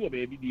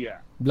baby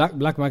dear.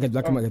 Black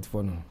market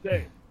for no.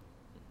 Say,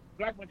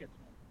 black market.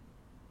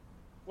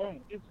 Well,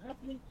 it's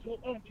happening so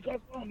because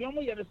the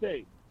only you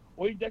say,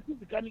 or you just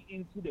is coming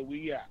into the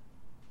way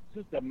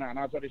system now.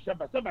 Now so the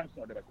banks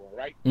not the record,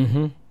 right?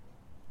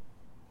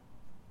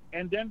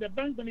 And then the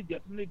bank only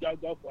definitely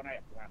go for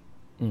an plan.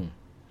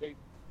 Okay,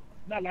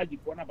 not like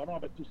for now, but not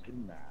about 2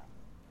 screen now.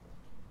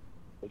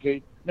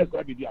 Okay, that's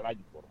what we do. Like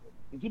for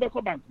into the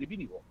bank, the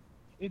video.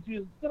 It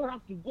will still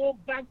have to go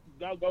back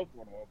to go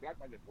for black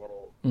market for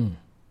all.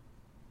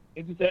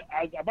 It is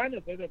as a band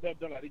of $5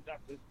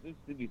 this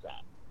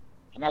visa.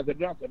 And as a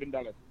ground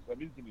 $7,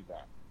 70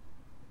 visa.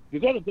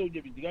 Because of the you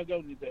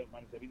go need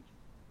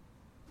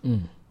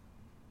 $70.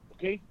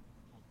 Okay?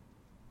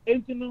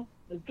 And you know,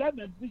 the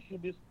government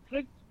should be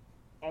strict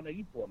on the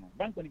informal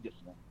bank when it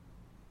gets more.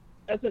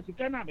 As a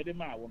Sikana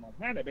Medema, one of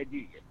my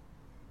baby,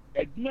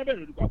 and never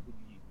really got to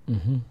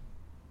be.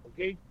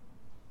 Okay?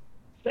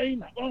 Saying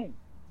that,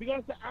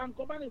 because I'm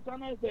coming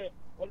to say,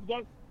 well,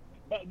 God,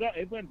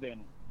 even then,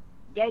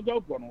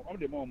 go for no,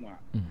 the moment.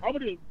 How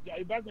many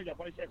advantage of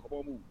a check of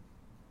move?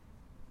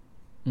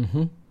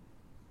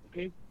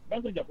 Okay,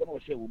 that's a Japan or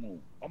share will move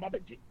on my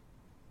budget.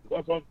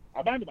 Because on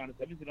abandonment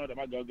 17 of the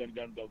go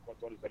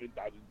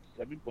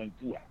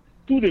 7.2.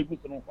 2 days,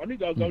 only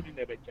go in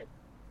the check.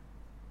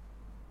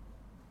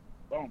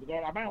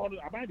 Because I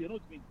buy the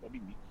notes for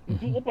me.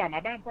 To open my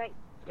bank,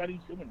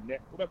 carrying someone there,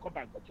 over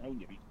compact for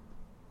China.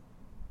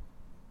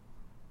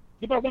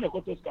 The person of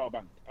Costa Scout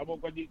Bank. I'm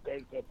going to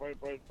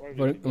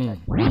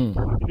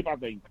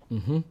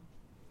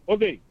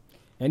okay.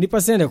 And the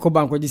person of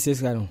Cobank, what you say,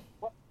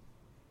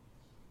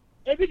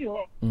 every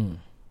year,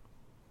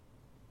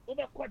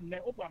 over quite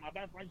near, open my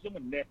bank, find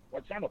someone there,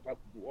 what channel pass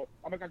to do,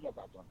 I'm a catch of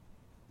that one.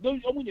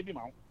 Don't only be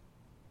mount.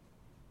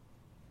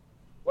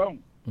 Well,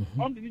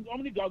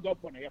 only go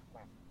for an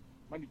airplane.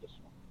 Money to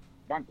small.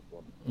 Bank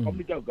for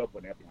only go for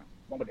an airplane.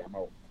 Nobody am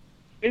out.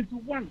 Into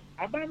one,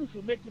 a bank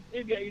should make it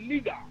area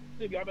illegal.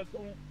 Say the other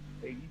song,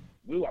 we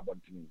were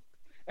about to.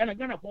 And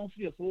again, upon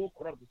fear so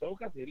corrupt, so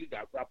can say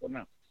illegal crap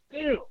now.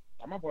 Still,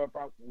 I'm up for a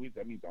pass with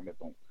the meat on the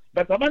phone.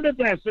 But I'm under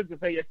the to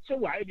say, a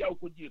show idea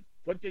could give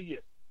 20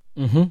 years.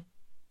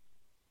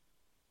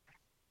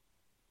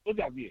 What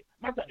that be?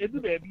 Master, it's the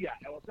baby.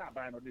 I was not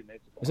buying on the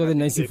next. So the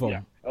nice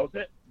form. I was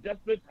say,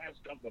 desperate times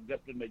come from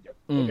desperate measures.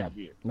 What that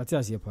be?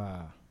 Matthias,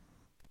 pa.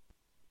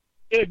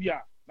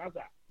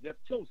 Master, the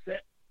show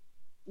set.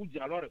 Uji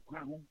a lot of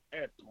crown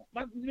air.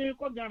 But you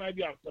can't get an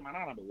idea of the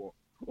manana the war.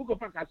 Who go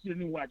back casino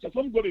anymore? Just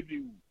some go to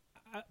you.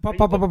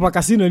 Papa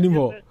casino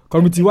anymore.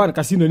 Committee 1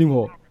 casino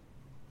anymore.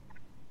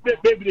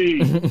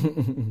 Baby.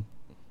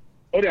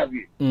 Oh, yeah,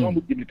 no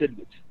more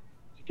limited.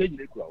 Change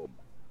the crowd.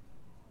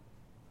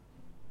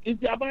 It's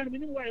the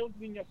abandonment why I don't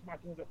mean your smart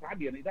in the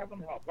Fabian. It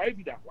doesn't help. Why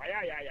be that? Why?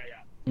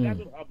 It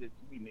doesn't help the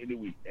team in any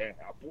way.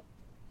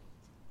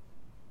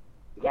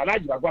 Because I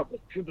like to go for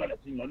 $2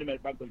 in only my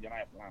bank of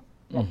Janai plan.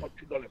 For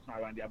 $2 now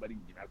around the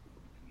Aberdeen.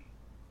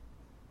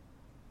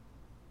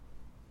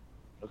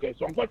 Okay,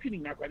 so I'm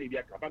questioning now whether you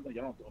are bank of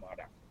Janai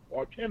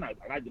or China.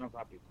 I like not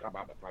have to come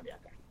out of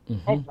Fabiaka.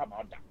 How come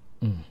out that?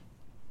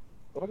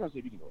 What I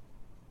say,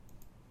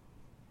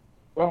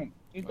 well,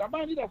 it's a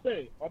man that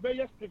say, obey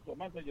your strict or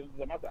message is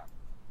the matter.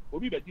 Will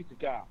be the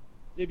car.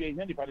 Maybe a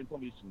handicap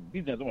information,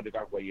 business on the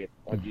car for you,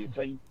 or the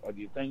same.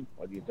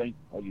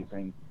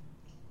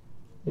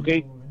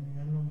 Okay?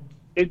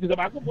 It is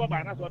about to go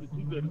by that's what the 2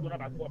 billion going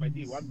about by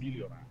day 1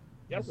 billion.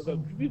 Yes, so the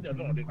business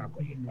on the car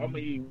for you. How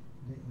many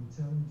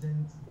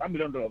 $1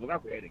 million of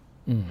that heading?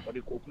 For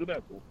the cook,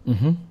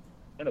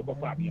 and a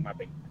coffee in my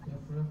bank.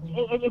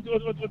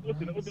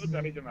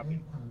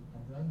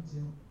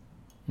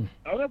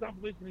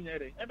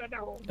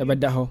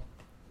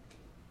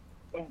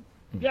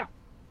 Yeah.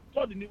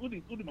 So the new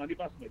money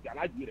pass me. I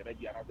like you the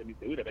idea. I say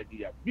the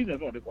idea.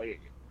 Business on the quiet.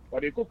 Or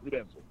they cook the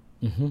benzo.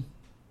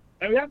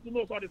 And we have to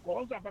know so the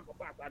cause of a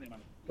pass animal.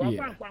 So I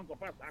can't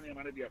pass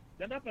animal there.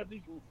 Then that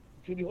person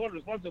should be held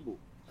responsible.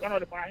 Cannot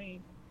the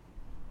fine.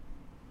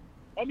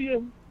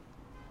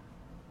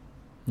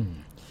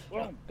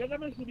 Well,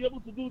 government should be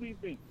able to do these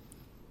things.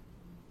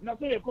 Now,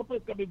 say a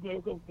corporate can be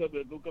going to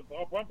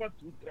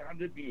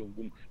 1.2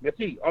 billion. Let's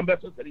see, I'm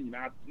better telling you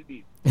now.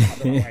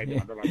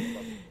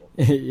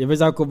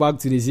 If I go back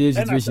to the same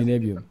situation,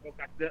 Nebium.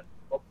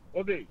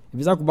 Okay.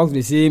 If I go back to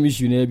the same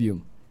issue,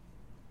 Nebium.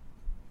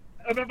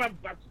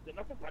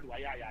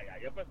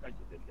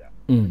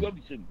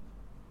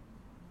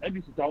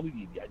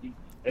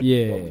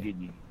 Yeah.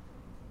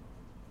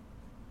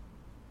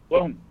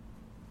 Well,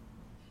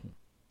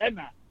 and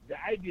the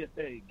idea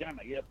say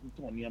Ghana yeah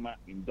put on Yama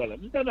in dollars.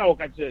 Instead of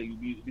catch you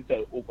be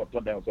this over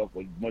 $2 for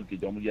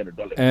mortgage on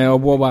 $100.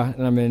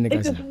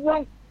 It is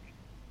wrong.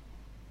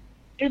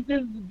 It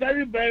is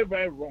very, very,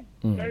 very wrong.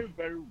 Very,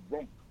 very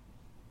wrong.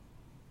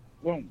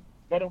 Wrong.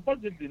 But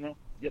unfortunately, you know,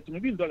 you have to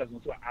be in dollars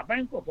and so I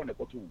bank up on the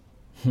cotton.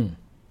 You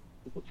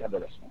put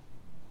 $2.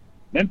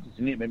 Memphis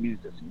need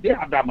ministers. They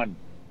have that money.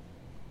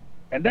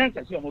 And then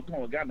I see a motor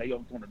of Ghana, you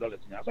have $200.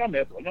 So I'm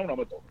there for no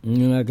matter.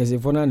 I can say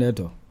for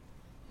Naneto.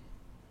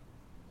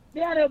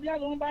 They are going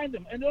to buy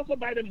them, and they also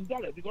buy them in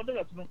dollars because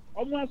dollars,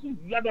 almost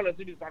 $1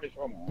 in Spanish.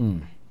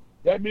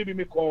 Then maybe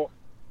me call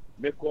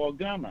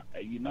Ghana,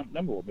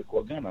 number, me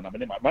call Ghana, but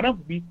that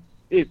would be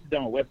sit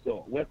down West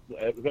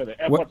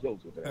Airport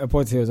Hills.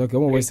 Airport Hills, okay,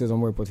 one West Hills,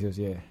 on Airport Hills,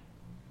 yeah.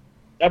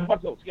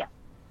 Airport Hills, yeah.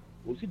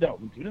 We'll sit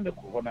down in the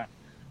corner.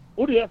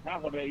 What do you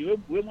have on a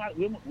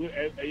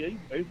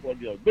for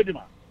the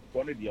Bedima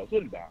for the deal? So,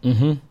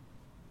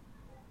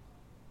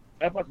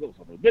 Airport Hills,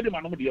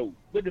 Bedima, no deal,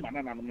 Bedima,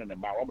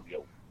 and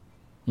Barometer.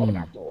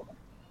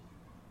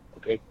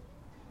 Okay,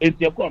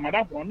 it's your call,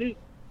 Madame Pony.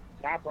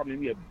 That family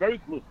near very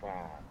close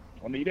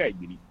on the day.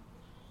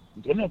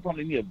 It's only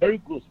family near very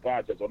close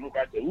part. As on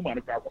a woman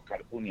of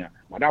California,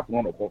 Madame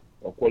Pony or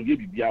call you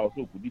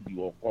also could be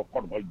or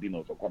call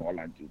dinners or call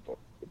land for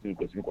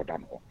because you got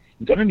done.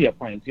 It's only a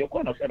point. Your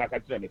corner said I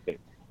can tell anything.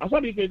 I saw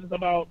the case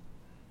about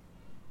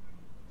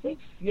 6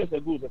 years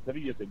ago,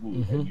 7 years ago,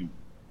 and you.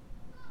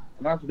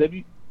 And after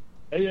Debbie,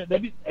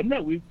 I'm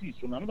not with fish,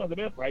 so I'm not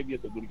about 5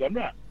 years ago. I'm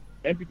not.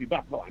 MPP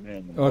back now.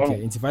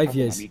 Okay, into 5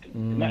 years.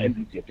 Not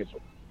NDC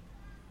episode.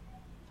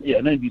 Yeah,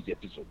 not NDC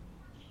episode.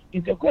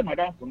 Into a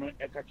madam for no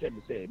catch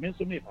me say, men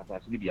so me papa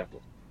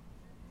Silibiato.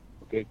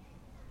 Okay.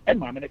 And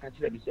my man catch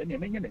me say,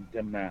 men and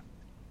them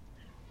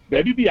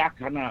baby be a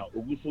cana,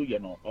 Uguso, you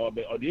know, or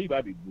the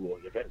baby go,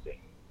 your friend say,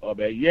 or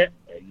by ye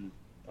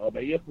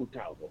put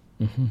out.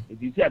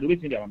 If you see, I'm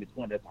waiting there on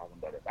 $200,000.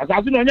 As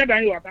I see on your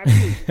day,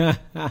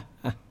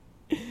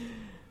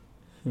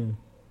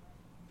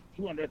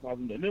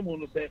 $200,000. Name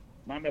will say,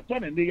 my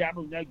son and they are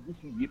not good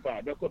to be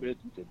part of the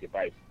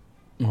 225.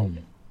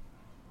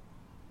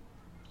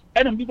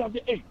 And I'm because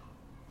hey,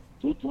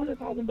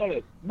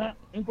 $200,000 now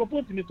in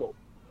proportion to it.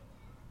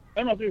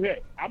 And I say,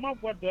 hey, I'm out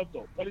for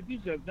doctor,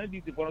 politicians, then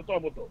this for a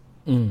tomato.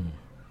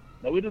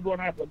 Now we don't want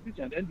to have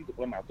politicians and this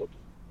for a tomato.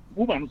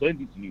 Woman so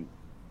this new.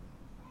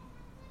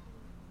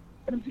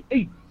 And I say,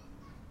 hey,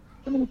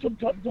 someone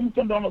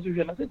turn down us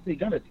and I said, say,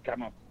 Ghana,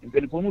 come up. In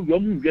the form of your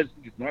moon, yes,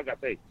 it's not like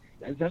I say.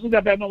 And so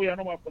that I know we are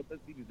not for the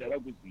cities that I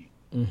would see.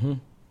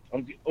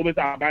 Over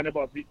the banner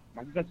boss,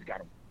 my sister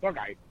Sicaro.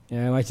 Okay.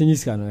 Yeah, my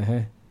Chinese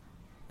can,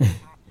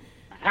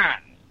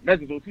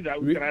 that is what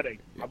we can add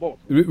about.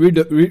 Read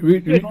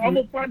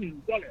almost $1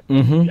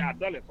 Yeah,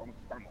 dollars from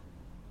Spanish.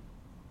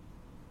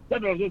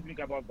 That was just think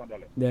about $1.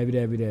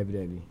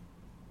 Debbie.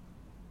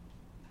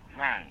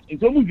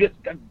 It's almost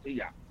just can't say,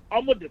 yeah.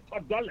 Almost the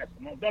 $4,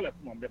 no dollars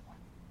from the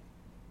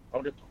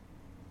of the top.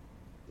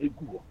 It's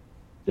Google.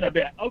 So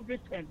there every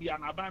time be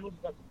an abandoned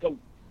go.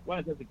 Why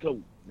is it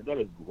go? The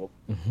dollars go up.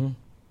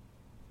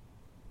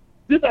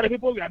 These are the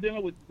people we are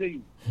dealing with today.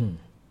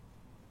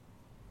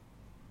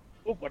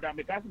 Oh, for that,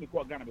 because we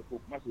call Ghana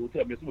before Master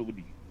Hotel, Miss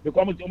Woody. The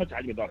comment you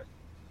charge me dollars.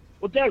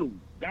 Hotel,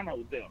 Ghana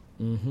Hotel.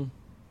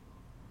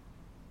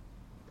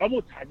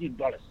 Almost charging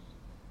dollars.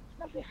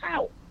 I say,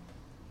 how?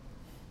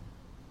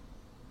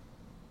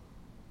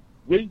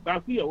 When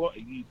back here, what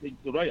you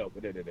think to Royal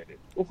for that?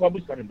 Oh, for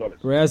which kind of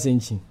dollars? Royal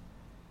Sinchi.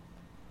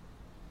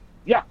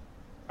 Yeah,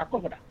 I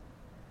cover that.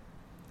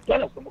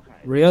 Dollars from what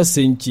kind? Royal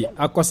Sinchi,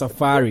 Aqua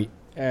Safari.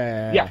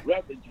 Yeah,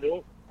 Royal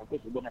Sinchi, Aqua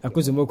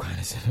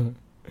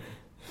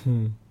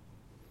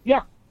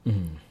Yeah.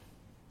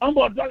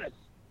 $100.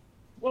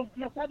 Well,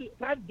 not $5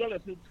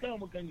 is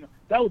kind of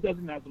that was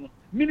national.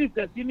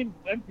 Ministers in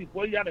empty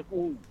for a year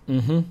ago.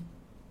 And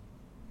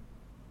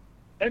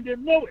they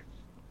know it.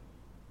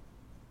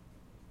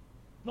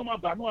 No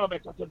matter no have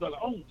 $100.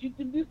 Oh,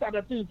 these are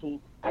the things.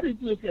 So I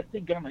didn't know if you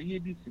take Ghana here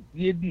this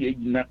year.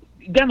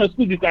 Ghana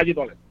school be charging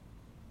 $.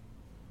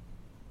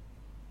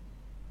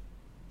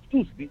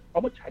 Schools be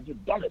how much charging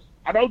 $?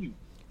 I don't know.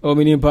 Oh,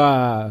 meaning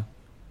pa.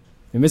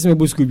 Mesmo me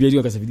busco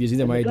vídeo com essa vídeo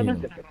ainda mais dele.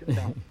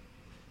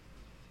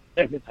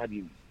 Every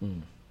time.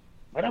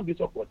 But I'm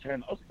talking about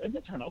China. Also,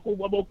 China.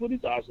 About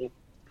police also.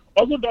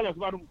 Also, dollars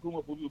are going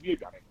to be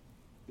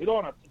they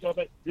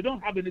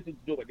don't have anything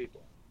to do with it.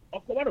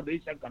 Of course, one of the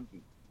Asian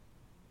countries.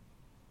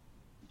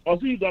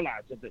 Also,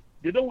 dollars.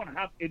 They don't want to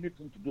have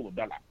anything to do with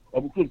dollar.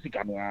 Or we couldn't see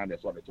Canada.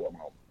 That's what it's all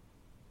about.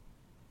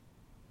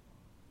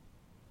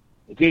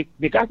 Okay,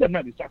 because I'm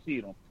not distracted,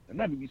 you know. I'm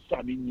not me,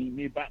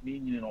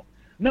 you know.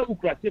 Na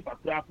ukura sefa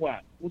kura po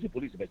a wo si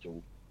police be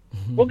chewo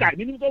o guy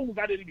minimum don't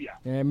got it bia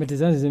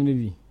metezan sem ne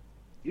bi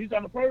it's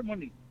on foreign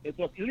money. It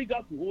was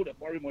illegal to hold a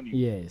foreign money.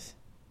 Yes.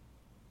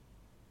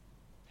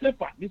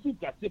 Sefa this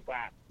ukura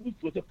sefa we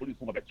to the police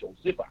mo be chewo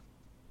sefa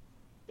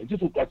e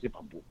just ukura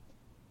sefa po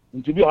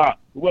nti bi ha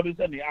we be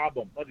say the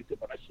album not the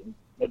sefa nation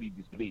not the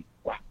display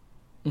kwa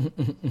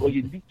o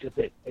ye di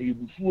chese e you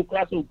busu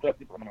ukura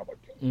sefa na ba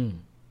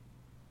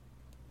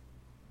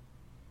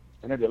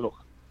And then look.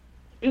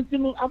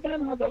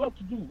 Aban has a lot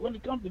to do when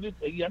it comes to this.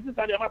 And this is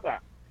the matter.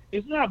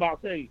 It's not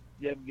about saying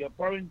you're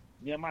pouring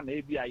your man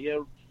maybe a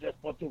year just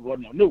for to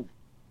run. No.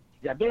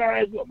 You're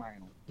dollarize your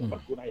mind.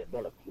 But go $1.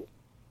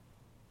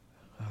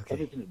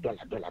 Everything is dollar.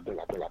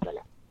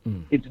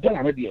 It's dollar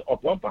already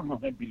up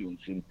 1.1 billion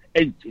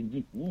and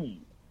changing.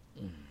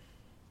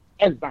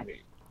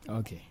 Everybody.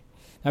 Okay.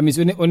 I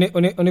mean,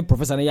 only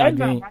professor. I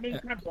mean,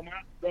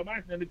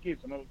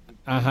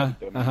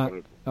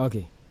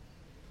 okay.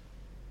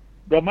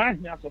 The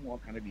man has some more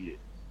kind of year.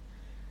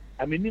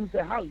 I mean, him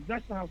say how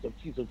National House of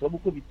Chiefs of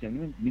Sabuko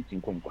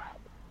meeting come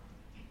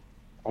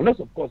unless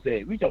of course,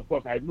 which of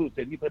course I know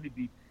say anybody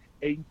be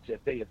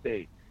interested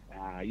say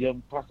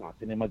young pastor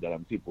cinema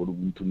guarantee for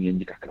to me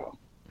and Kakao.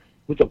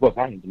 Which of course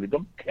I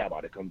don't care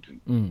about the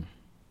country. I'm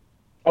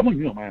on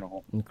your mind.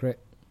 Correct.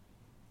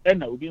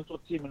 And I will be so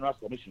team and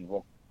commission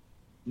work.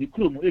 The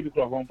crew will be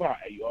from far,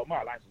 your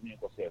my life in your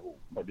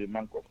but the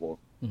man for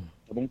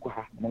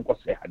Monco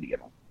say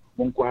Hadiano.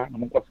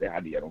 Monco say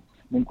Hadiano.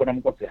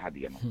 Monco say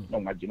Hadiano. No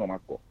Magino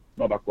Marco,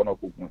 no Bacono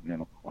Cook,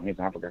 on his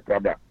Africa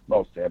crabber,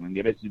 no seven, and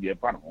the rest of the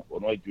panel,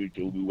 or no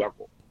to be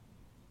Wako.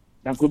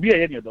 Now could be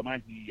any of the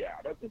mind here.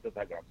 I don't think that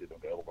I got it on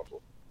the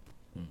Oco.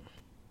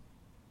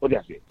 What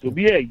does it? To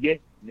be a year,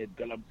 net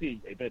galamsey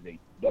a penny.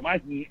 The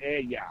mind me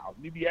a year,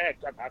 maybe I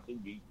can't have to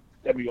be.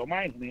 Tell me your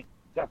mind in it.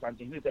 That's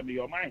something. Tell me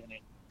your mind in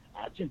it.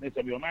 I think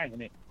tell me your mind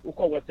in it. Who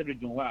call Western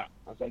Region? I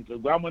think the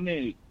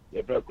Guamone,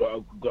 the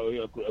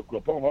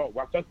Cropon,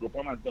 what's that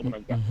Cropon and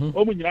something.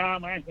 Oh, when you're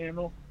my hand,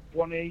 no,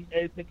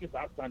 28 tickets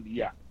outstanding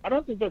here. I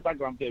don't think that's a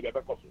grand table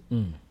because.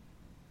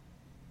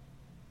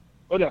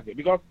 What does it?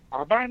 Because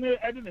I buy no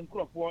Eden and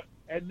Cropon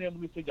and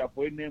name with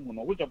for a name,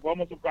 which of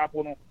almost a crap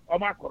on or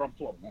my corrupt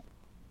form.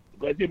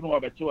 Because you know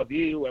about 2 of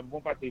you and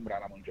one party, but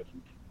I'm just.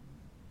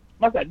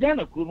 Master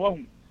Jana could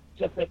want.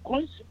 Just a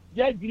conscious,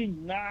 corruption.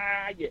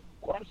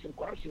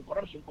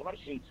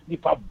 The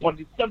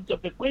body subject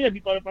of the queen of the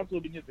person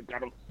being the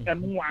cattle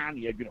and one,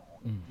 you know,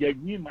 your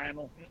new man,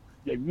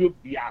 your new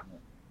piano.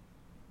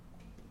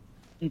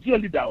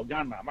 Until the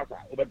Ghana, Massa,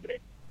 over bread.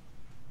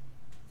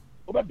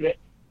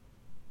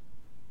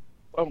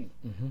 Oh,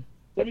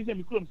 let me say,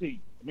 me couldn't say,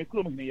 me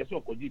couldn't hear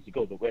yourself for this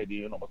because of where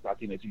they are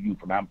starting as you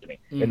from Ampany,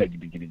 and I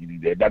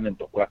done in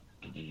Tokwa.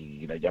 I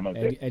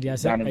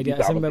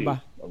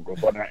remember.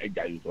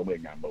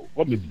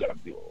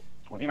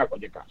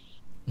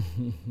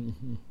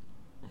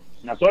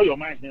 Now, so your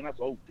mind, and that's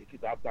all take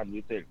it after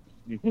we say.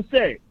 You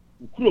say,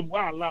 you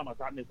one llama,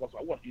 and for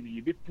what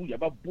you bit put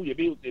about Boo, you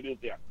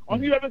there.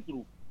 On you ever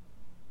through.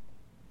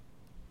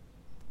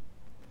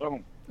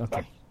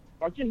 Okay.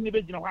 But you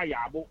never know how you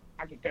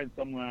I can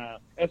some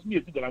as me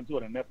to guarantee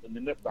on the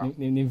next time.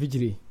 In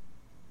Vigili.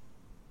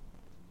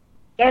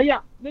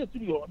 Yeah, let's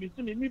see. I mean,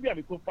 maybe I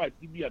will fight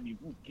TV and you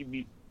give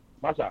me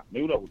Massa,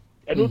 maybe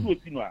I don't know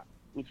if you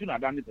know,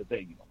 done it to say,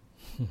 you know.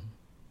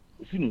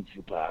 If you know,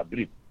 super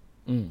brief.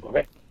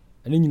 Okay.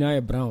 And then you know,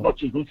 brown. Not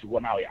changing for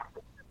 1 hour.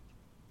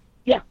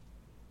 Yeah.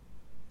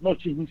 Not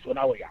changing for 1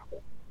 hour.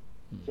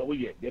 So,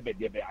 we are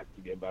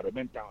active,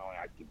 environmental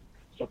active.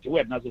 So, the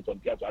word not on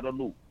theater, I don't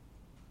know.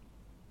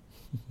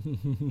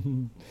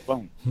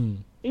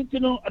 It's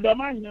no, the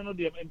mind, no,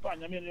 the empire.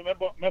 I mean,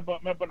 remember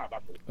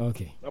about it.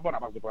 Okay. Okay.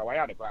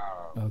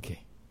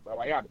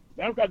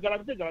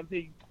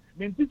 Guarantee.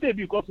 Mean to say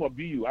because of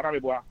you,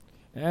 Arabia.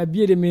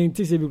 Be the main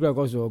to say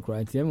because of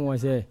cry. Tell me,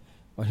 was a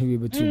or he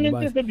will be too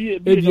bad.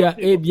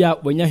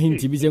 Abia, when you hint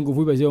to be saying go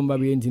for your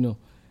baby, and you know,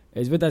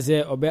 it's better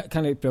say, or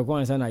can it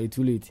perform and I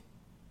too late.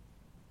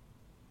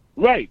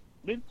 Right.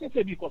 Mean to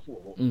say because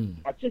of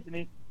a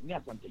chestnut,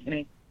 near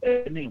something.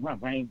 Name one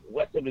fine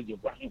Western Region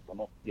for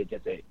the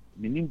just a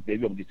meaning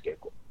baby of this cake.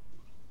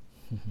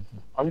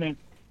 I mean,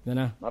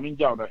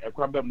 John, a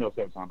crab them no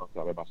sense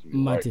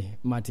Matty.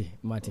 Okay,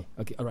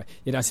 all right.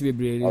 Yeah, that's a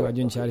brave. You are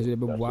doing Charles. You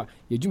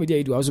do me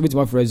to also meet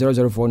my friend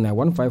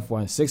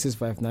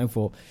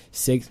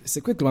 004915165946. It's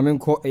a quick moment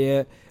call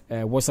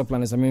WhatsApp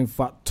planners. I mean,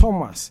 for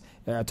Thomas,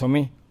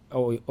 Tommy,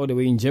 all the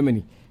way in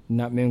Germany.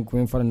 Not men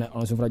going for an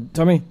answer for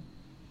Tommy.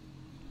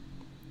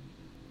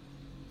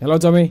 Hello,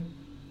 Tommy.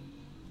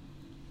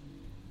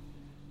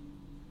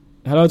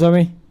 Hello,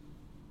 Tommy.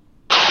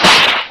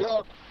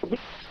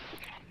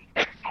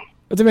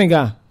 What's the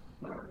matter?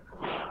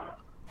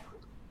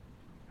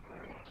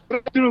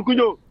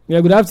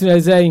 Yeah, good afternoon.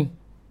 I'm saying.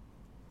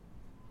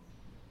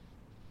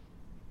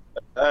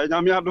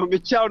 I'm going to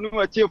tell you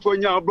what you're for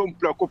now. Don't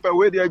plug up a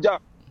way there.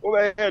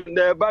 Over here,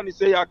 the band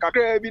say I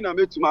can't be na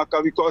me to mark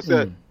because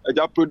the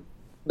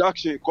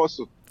production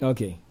cost.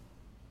 Okay.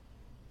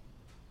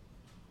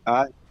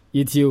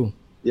 It's you.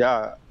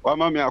 Yeah. Why,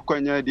 mommy, I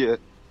can't idea.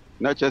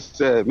 Not just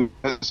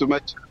so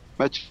much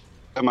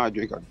my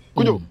drink.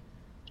 Could you?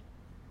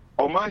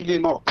 Oh, my, you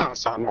know,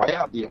 cancer, no, I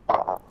have the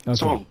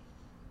so,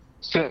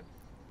 say,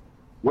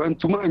 when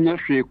to my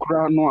nephew,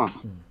 crown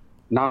one,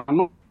 now,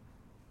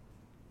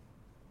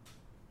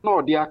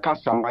 no, dear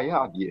Cassa, my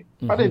yard, ye.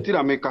 I didn't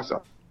tell me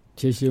Cassa.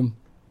 Chase him.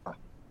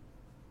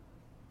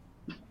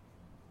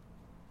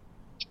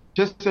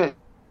 Just say,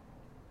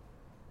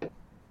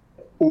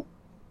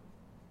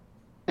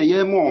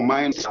 more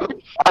mining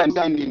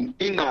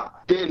in a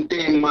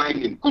day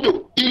mining. Could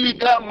you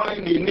illegal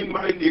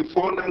mining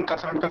for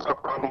Nankasa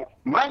Crown?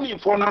 Mining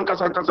for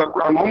Nankasa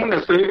Crown, I'm going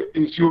to say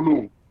is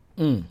you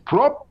know.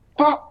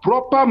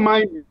 Proper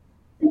mining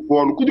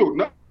for could you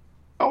now?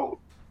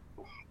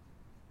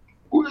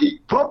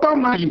 Proper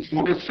mining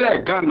for the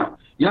fair Ghana.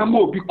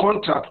 Yamo be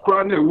contract,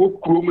 crown and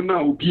work room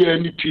now, be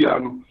any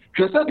piano.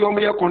 She said, you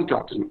may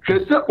contract. She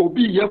said,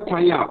 Obi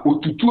Yakwaya,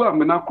 or to two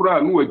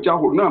Amenakura, no, a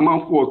jaho, no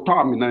man for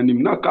Tom and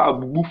Nimnaka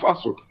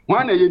Bufaso.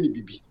 One a yenny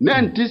bibi.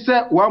 Then this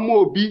said, one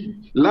more be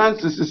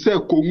Lances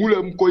said,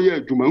 Comulum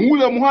Koya Juma,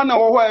 Mulam Hana,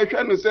 or I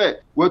can say,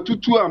 were two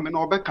Amen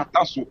or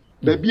Becatasso,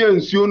 baby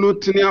and Siono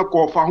Tinia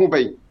call for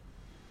Hobay.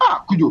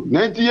 Ah, could you?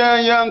 90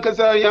 young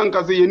Kasa,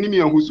 enemy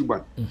and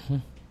Husuba.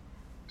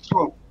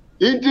 So,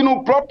 into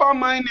no proper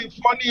mining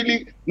for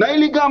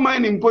illegal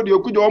mining for the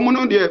Okudo,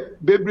 the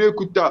Bebre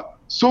Kuta.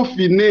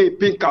 Sophie ne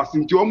pinkers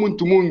into moon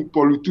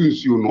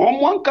pollutants, you know.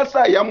 One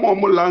kasa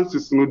yamomo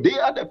lances, no. They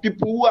are the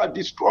people who are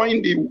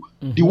destroying the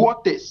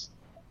waters.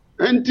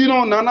 And you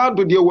know,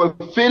 Nanado they were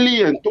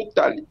failing and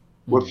totally.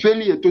 Could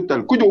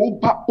you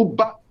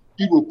uba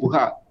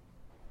Irokuha?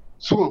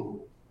 So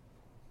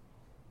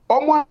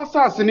almost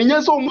assassin,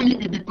 yes, so many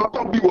be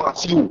papa be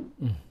was you.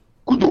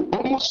 Could you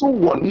almost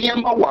one near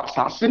my was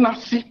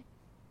assassinasi?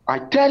 I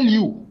tell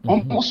you,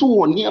 almost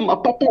one near my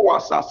papa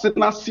was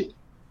assassinasi.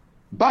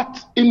 But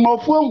in my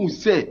phone, we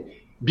say,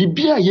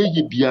 Bibia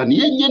ye bian,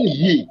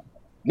 ye.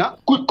 Now,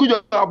 could you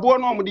have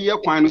one of the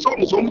equine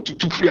almost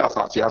to free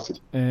assassin?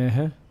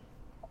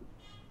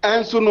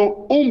 And so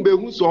no,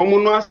 who's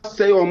almost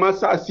say or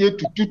massa say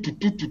to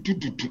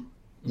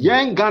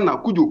Yang Ghana,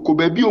 could you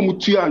cobebi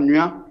omutia,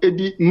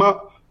 Eddie ma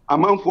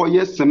amount for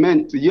years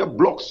cement, ye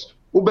blocks,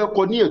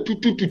 Ubeconia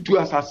 2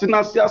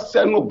 assassinasia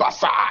seno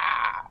basa.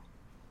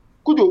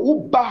 Could you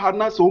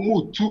ubahana so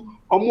move to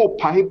or more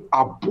pipe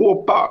a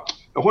boar back?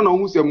 When I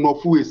was a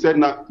mofu said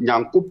na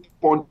Yanko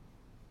Pond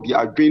the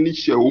Adreni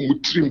share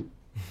trim.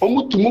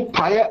 Omutumu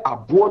pie a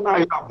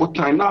bona a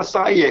botana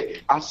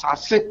saye as I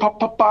say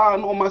papa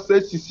no ma say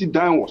sisi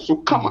dan was so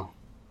come.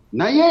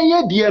 Na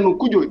ye dear no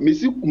could you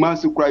miss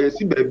Kumasi cry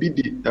si baby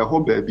the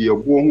whole baby a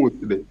born with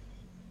today.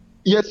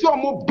 Yes, you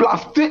more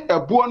blasted a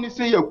born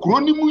say a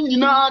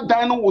cronimunina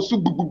dino was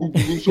so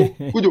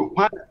could you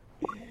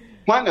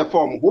one a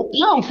form,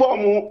 young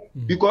form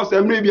because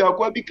maybe a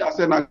quabica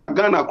and a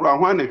Ghana crown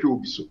one a show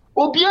be so.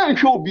 Obian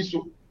show be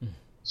so.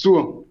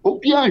 So,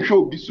 Obian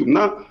show be so.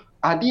 Now,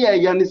 Adia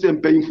Yanis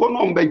and paying for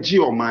number G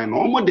or mine,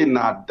 or more than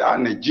not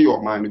done a G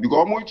or mine,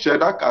 because more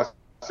Chedak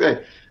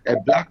say a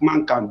black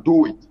man can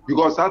do it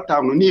because that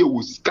time near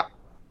was ska.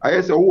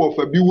 I say, oh,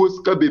 for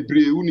Biwoska be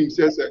brave,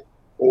 says,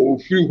 oh,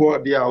 free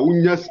what they are,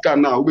 Unyaska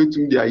now,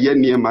 waiting their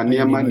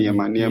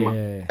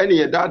Niema.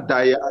 Any that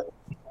die,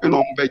 and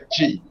on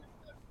G.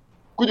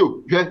 Could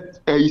you get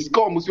a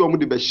score? Almost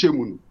the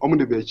Beshemun, almost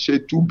the Beshe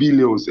 $2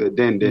 billion,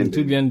 then $2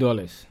 billion.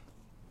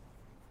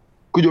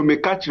 Could you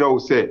make catch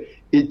say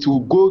it will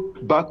go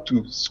back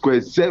to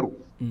square zero?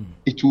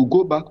 It will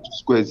go back to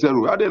square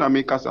zero. How then I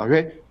make us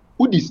aware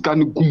who this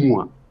can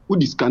gumwa?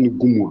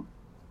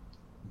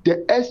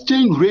 The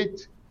exchange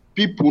rate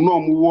people no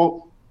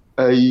more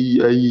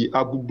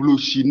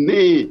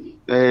abubloshine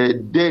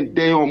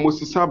then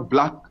almost is a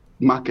black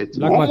market.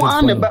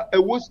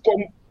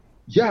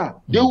 Yeah,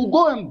 they will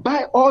go and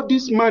buy all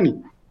this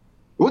money.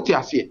 What you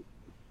are saying?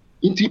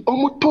 Into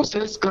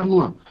almost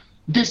canoa.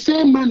 The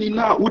same money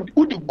now would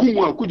the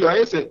gumwa could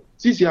I say,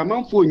 since a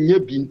man for nye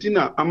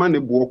bintina amane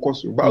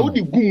buokoso, but would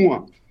the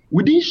gumwa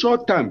within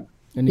short time,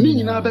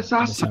 meaning now have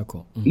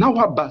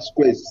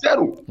square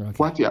zero.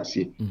 What you are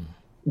saying?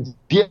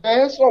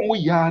 There's some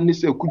yarn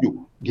say, could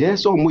you?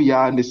 There's some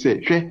yarn say,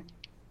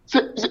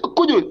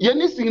 could you?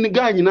 Anything in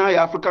Ghana,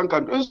 African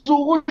countries. So,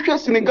 what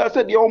Senegal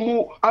said, the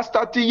Omo has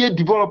started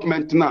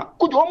development now.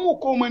 Could you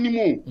almost come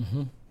anymore?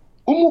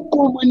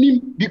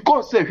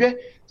 Because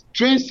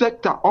train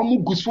sector,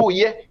 almost good for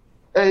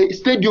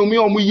stadium,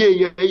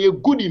 a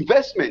good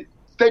investment.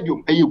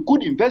 Stadium, a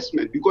good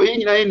investment because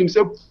he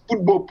himself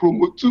football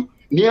promote to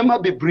Niema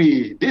be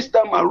brave. This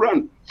time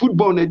around,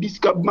 football in this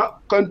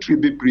country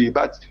be brave.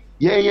 But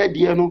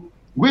dear no,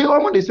 we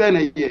almost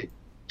say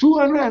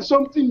 200 and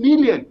something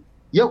million.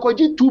 You could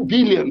 2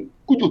 billion.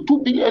 Could you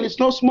 2 billion is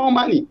not small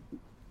money.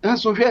 And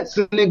so here,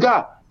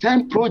 Senegal,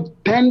 10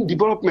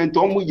 development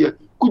almost year.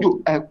 Could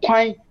you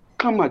acquire,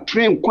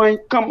 train,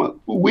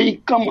 way,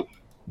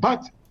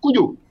 but could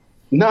you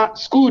now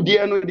school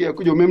dear no dear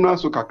could you remember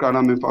so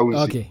kakrana me fa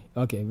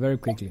Okay, very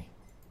quickly.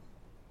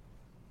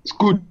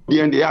 School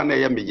dear and the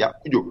ya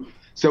could you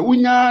so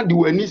unya the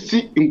when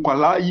see in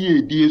kwala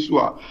ye die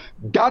so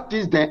that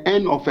is the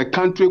end of a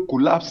country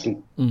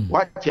collapsing.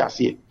 What you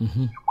say?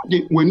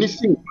 When you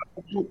see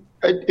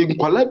in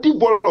quality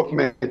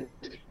development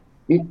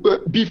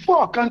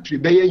before a country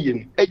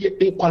in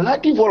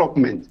quality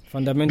development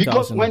fundamental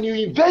because when you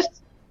invest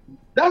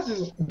that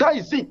is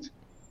it.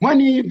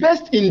 When you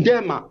invest in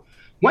them,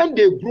 when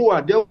they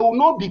grow, they will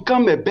not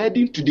become a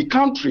burden to the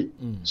country.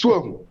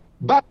 So,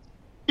 but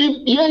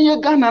Ye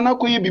Ghana na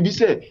koye bibi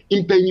say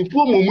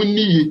impanyifo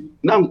momuniye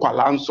na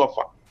nkwala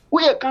nsofa.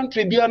 We a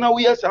country bia na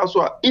we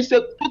so it's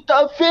a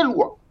total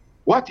failure.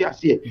 What you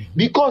say?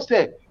 Because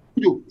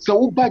you say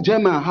uba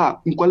German ha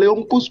nkwala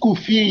yonko school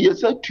fee ye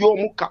say tuo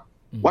muka.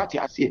 What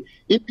you say?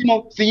 If you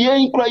know say ye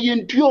nkra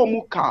ye tuo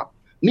muka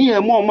ni e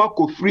mo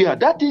mako free.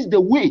 That is the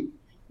way.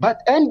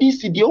 But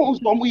NDC the own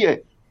some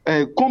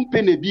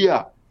company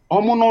bia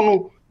omo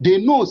no they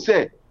know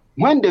say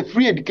when the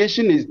free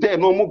education is there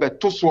no mo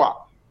beto so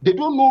they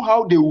don't know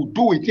how they will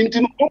do it.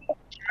 Into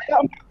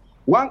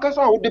one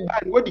kasa who the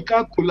bad where they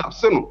can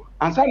collapse no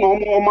and say no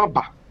more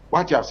ba.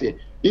 What you say?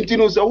 Into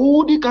no say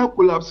who they can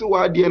collapse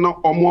why they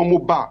no omo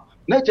ba.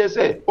 Na just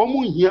say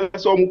omo here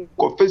so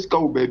omo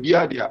fiscal baby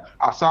there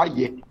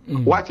asaye.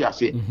 What you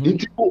say?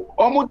 Into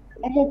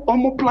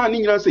omo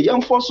planning na say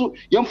yam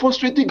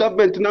frustrated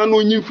government na no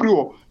nyi free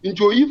ho.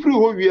 Into yi free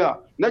ho wi a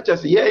na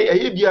just say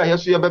ye bia here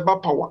so ye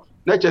beba power.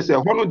 Na just say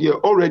one of the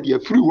already a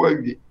free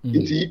way.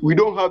 We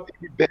don't have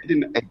any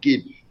burden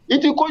again.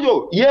 Into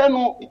koyo ye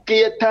no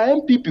ke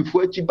time people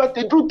for chi but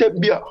they do te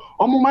bia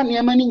omo ma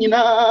ne ma ni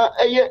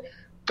nyina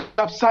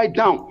upside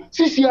down.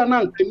 Sisi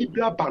anan ni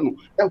bia ba no.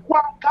 E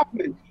kwa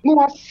government no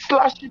was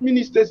slash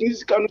ministers in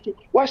this country.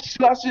 Was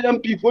slash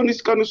MP for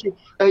this country.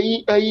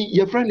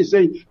 Your friend is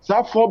saying,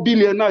 "Sa 4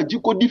 billion na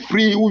jikodi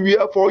free we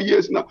are 4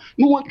 years now."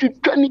 No what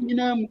training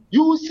in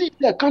you will see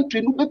the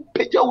country no be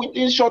pay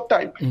within short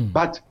time.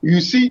 But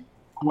you see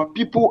our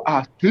people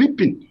are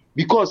sleeping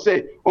because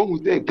say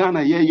on the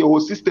Ghana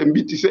your system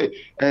BT say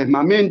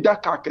my main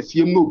daka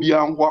kesiem no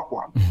bia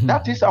nwa.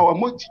 That is our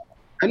motive.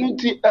 And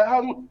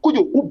could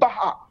you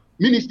ubaha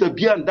minister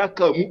bia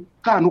daka mu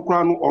ka no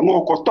kra no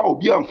ono okosta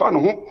obi amfa no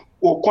ho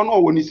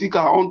okono woni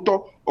sika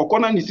onto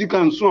okona ni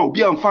sika nso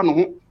obi amfa no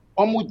ho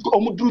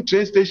omu dru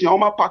train station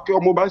omu park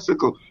omu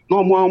bicycle no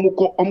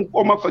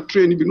omu fa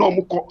train bi no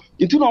omu ko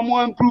into no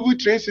omu improve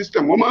train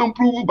system omu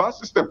improve bus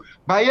system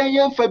by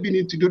yen fa bi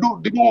into they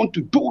don't want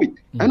to do it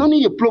and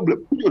only a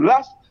problem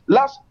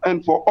last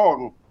and for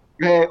all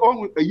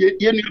on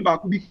ye ni ba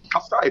ku bi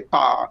kasa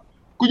pa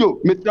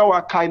kujo metra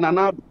wa kai na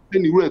na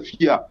ni ref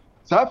here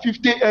sa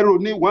 50 euro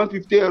ni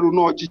 150 euro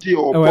no chichi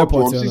or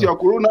pop sisi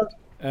corona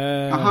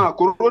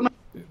corona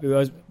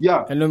because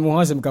and then we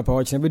have some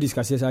capacity we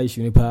discuss this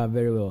issue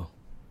very well.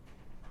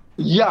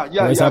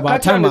 It's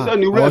about time I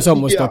was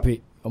almost stop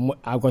it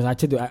because I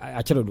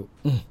do.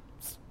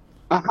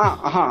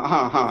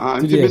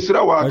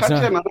 Misra wa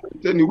kache na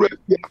ni ref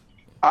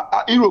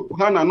Europe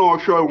hana no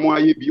show mo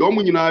aye bi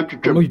omu nyina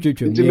twetwem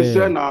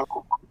misra na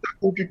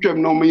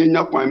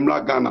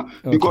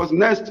because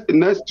next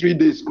 3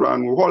 days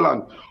crown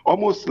Holland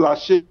almost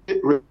slash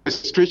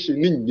restriction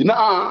ni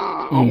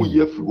na omo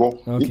ye fugo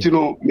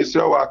intino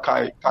Mr. wa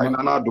kai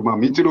na do ma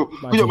intino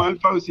kuyo man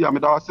fancy am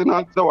da wase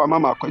na za wa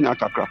mama akonya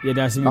kakra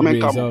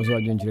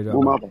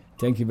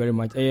thank you very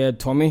much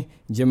Tommy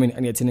German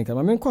and Yetinika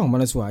ma men kwa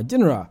mana so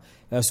general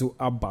so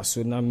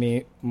abaso na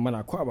me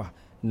mana kwa ba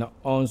na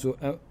also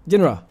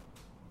general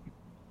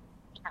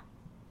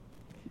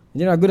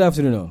good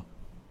afternoon.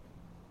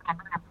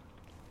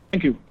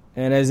 Thank you.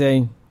 And I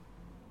say,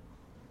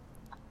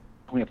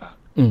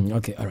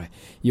 okay, all right.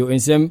 You in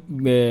some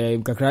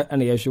kakra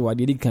and the show. I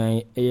did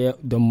kind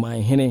don't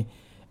mind hene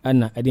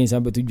and I didn't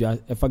sample to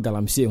just a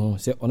galamsey home.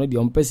 Say on the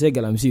unpese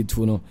galamsey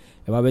to no.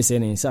 If I was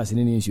saying in Sass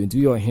in issue to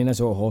your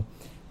hennas or ho.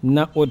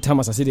 Na old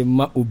time as I said,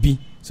 ma ubi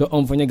so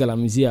on for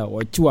galamzia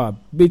or chua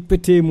big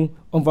petemu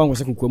on van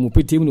was a kumu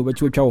petemu over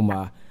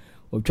chawma.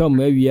 Or chum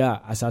where we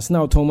are as a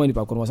snow Tom money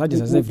was I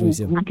just as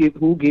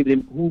who gave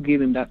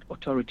him that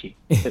authority?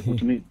 What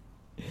you mean?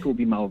 To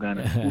be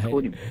Maugana. Who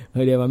told him?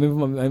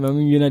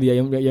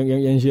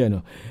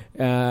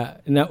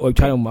 Na or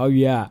child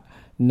we are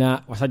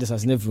na was I just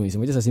as influence,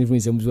 just as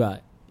influence as well.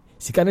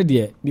 Sikana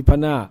dear,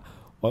 Nipana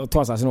or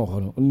toss as no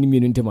honor, only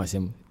mean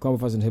intimasem, come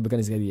first and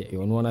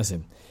Hebrew on one as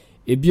him.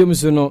 A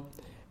biomsono,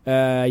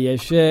 ye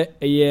share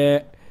a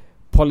year.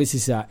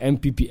 Policies are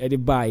MPP at the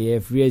buy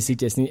free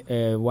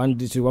CHS 1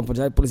 district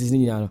 145 policies ni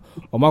nyano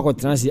o mako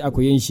transi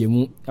akoye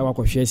nhyiemu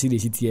awako hwe city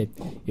city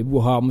ebu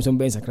ha mo so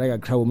ben sakra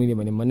kra wo mini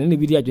mane mane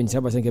bi dia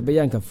 27% ke be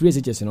yanka free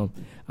CHS no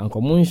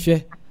anko mo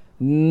nhwe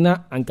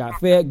na anka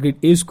fair grade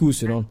A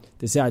schools no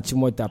they say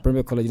Achimota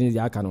Premier College ni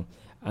dia aka no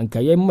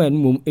anka ye man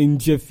mum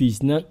enje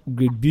fees na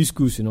grade B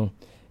schools no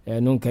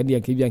no nka dia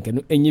ke bi anka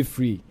no enye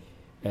free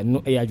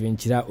no e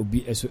adwenkyira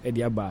obi eso e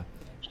dia ba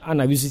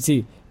ana bi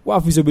city wa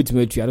afiso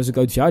betuma atua no so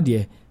ka atua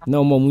de na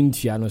omo mu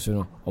ntua no so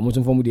no omo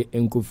so fom de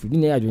enko free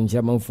ni ya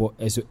adwenkyira manfo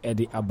eso e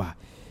de aba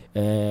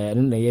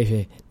no na ye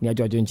hwe ni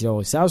adwenkyira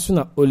o sa so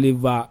na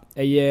Oliver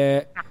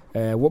eye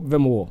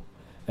vemo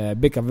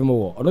Baker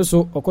vemo ono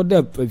so okoda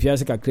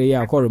afiase kakra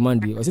ya akọ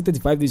remand o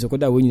 35 days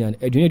okoda wo nyina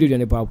adwene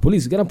de pa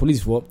police Ghana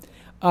police for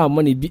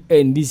money bi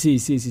NDC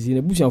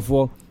na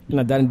bushafo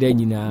na dan da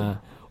nyina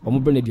omo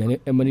bre na duane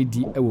emane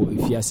di ewo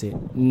afiase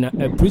na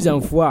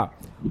prison fo a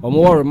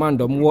omo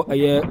remand omo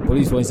eye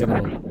police for nsem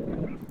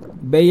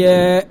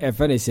beye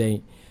efene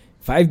say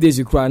 5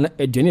 days kura na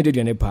aduane de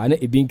duane pa na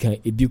ebi nkan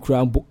ebi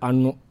kura mbo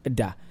ano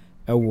da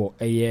ɛwɔ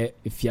ɛyɛ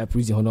efia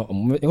prison hɔ no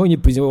ɛhɔ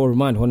nyɛ prison or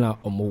remand hɔ na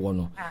ɔmo wɔ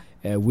no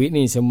we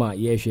ne nsɛm a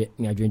yɛhwɛ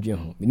ne adwendwen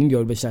ho menim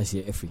deɛ ɔbɛhyɛ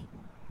aseɛ afiri.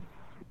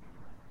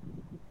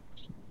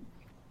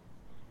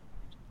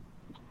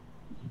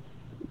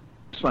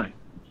 Fine.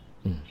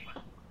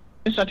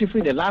 Mr.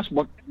 Free, the last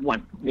one,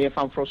 they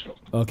found Frostro.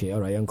 Okay,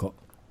 all right, Yanko.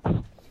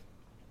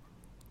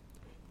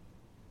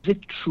 Is it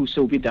true,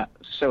 so be that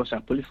sales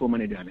are police for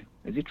money, Duane?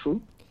 Is it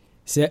true?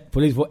 Say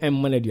police for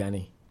money,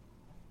 Duane.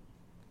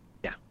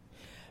 Yeah.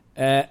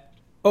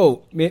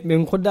 Me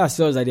nkoda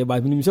sales idea,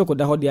 but me so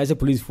koda how they say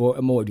police for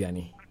more,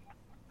 Duane.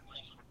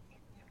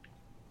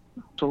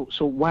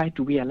 So why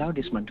do we allow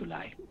this man to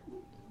lie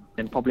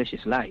and publish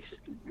his lies?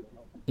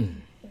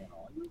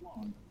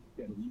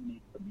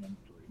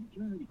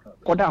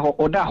 Oda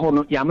ho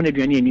no yamane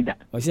duane ni da.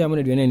 O se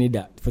yamane duane ni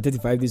da for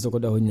 35 days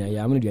okoda ho nya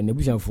yamane duane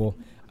bushafo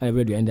ana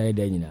bre duane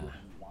da nyina.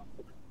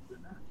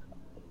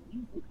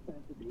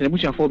 Le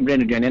bushafo bre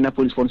duane na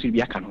police force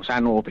bi aka no sa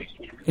no ope.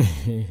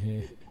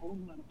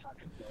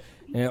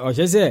 O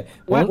se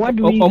why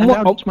do we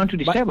allow this man to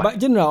disturb us? But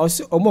general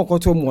omo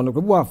koto mo no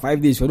ko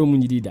 5 days so no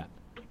munyi da.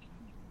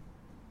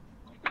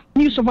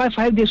 You survive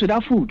 5 days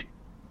without food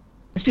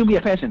and still be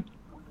a person.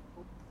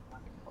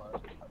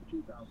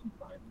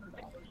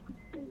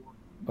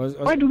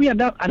 Why do we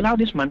allow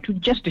this man to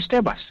just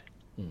disturb us?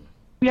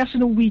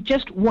 We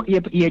just want we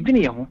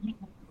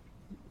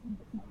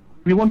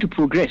want to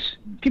progress.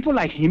 People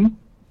like him,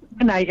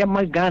 and I am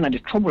my Ghana, the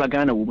trouble of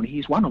Ghana woman,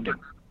 he's one of them.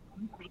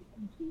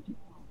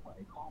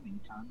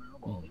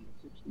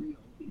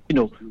 You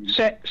know,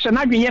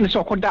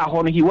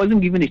 he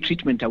wasn't given a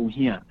treatment out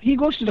here. He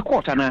goes to the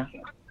court and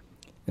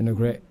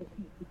great.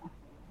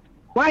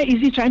 Why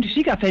is he trying to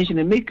seek attention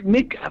and make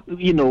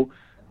you know,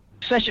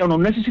 such an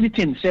unnecessary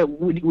thing? Say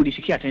would he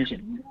seek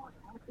attention?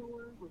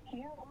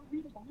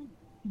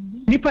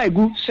 Nipa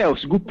good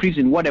cells, good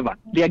prison, whatever.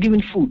 They are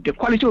given food. The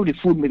quality of the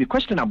food may be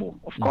questionable.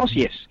 Of course,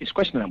 yes, it's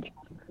questionable.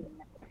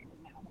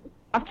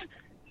 But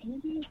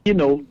you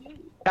know,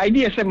 the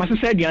idea is that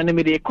said the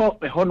enemy they call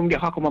the honum the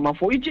hakuma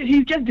for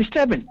he's just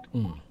disturbing.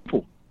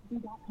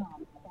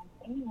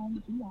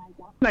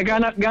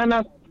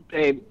 Ghana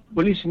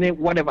police name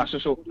whatever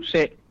so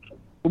say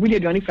we dey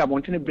do for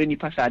mountain brainy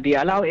passer. They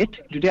allow it?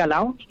 Do they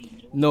allow?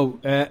 No,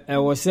 I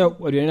was say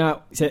what you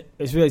know say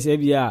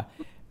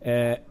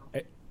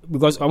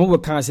because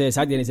I'm can say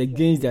it's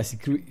against their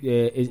security,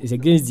 it's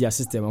against their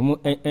system. I'm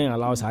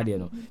allows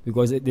no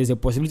because there's a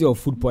possibility of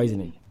food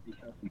poisoning.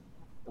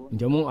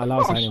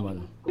 Allows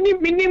anyone.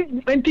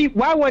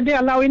 Why were they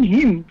allowing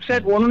him?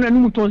 Said why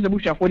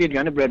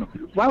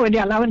were they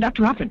allowing that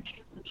to happen?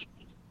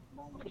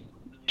 It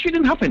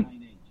shouldn't happen.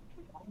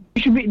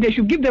 They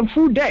should give them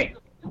food there.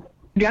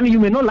 You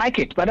may not like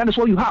it, but that is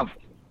what you have.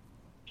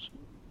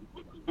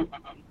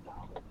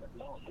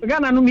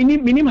 Ghana,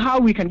 meaning how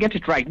we can get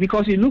it right,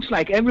 because it looks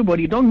like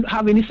everybody don't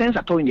have any sense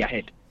at all in their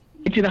head.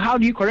 It's in how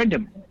do you correct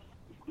them?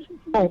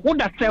 Oh, what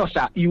that tells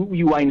us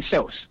you are in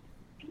cells.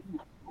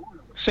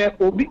 Say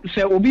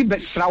obi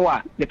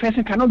besrawa, the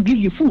person cannot give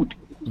you food.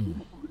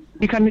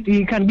 He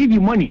can give you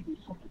money.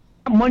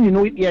 Money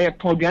no they are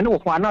told you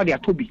know now they are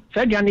to be.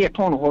 Said they are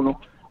torn hono.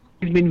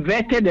 It's been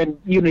vetted and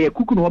you know you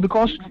cook no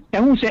because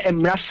who say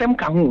emrasem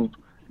ka ho.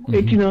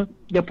 You know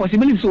the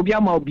possibility so be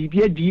ama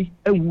bibia di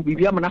ewu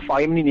bibia na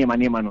fa yem ni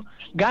nema no.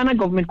 Ghana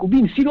government could be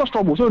in serious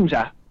trouble so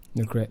nza.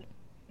 Correct.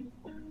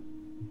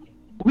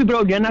 We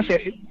brought Ghana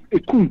say a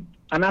kun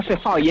and I say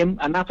fa yem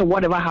and after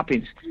whatever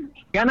happens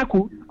Ghana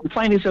could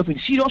find itself in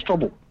serious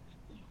trouble.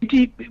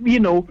 You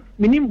know,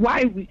 meaning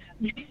why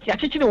you're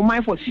teaching our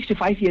mind for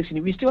 65 years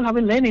and we still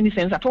haven't learned any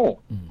sense at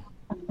all.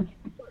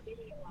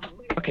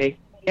 Okay,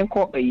 I'm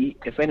called a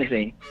friend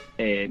saying,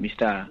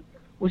 Mr.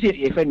 What's it?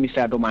 A friend,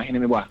 Mr. Domahine,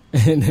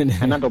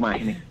 another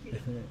Domahine.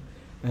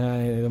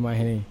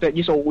 Domahine. But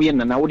you saw we and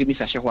now would be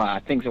Mr.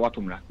 Shahwa, thanks a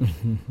watumra.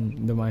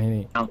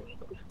 Domahine.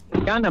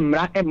 Ghana,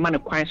 man,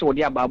 acquires all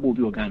the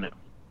Babu Ghana.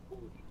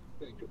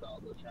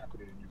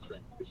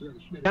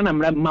 Ghana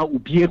ma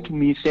ubie to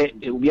me say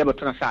we have a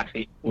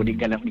transaction or the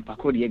Ghana ni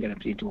pakro the Ghana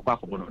to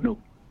kwako no.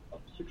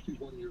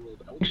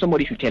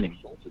 Somebody should tell him.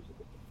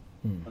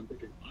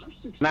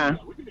 Now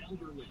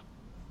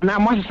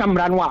once some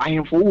run wa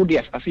I for all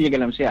this I see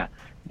Ghana say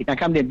they can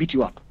come there and beat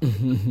you up.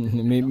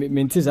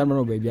 Me tis am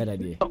no baby other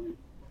day.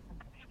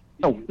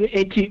 No,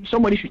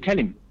 somebody should tell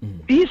him.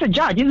 He's a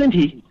judge, isn't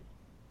he?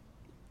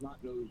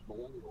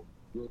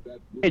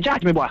 A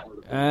judge, me boy.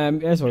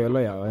 Yes, or your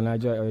lawyer, and I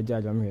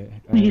judge. I'm here.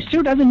 He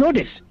still doesn't know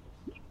this.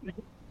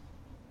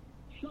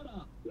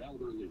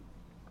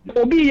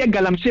 Obi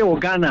Galamse or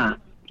Ghana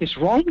is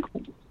wrong,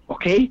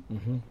 okay?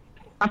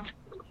 But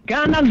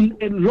Ghana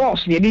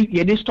laws,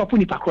 they stop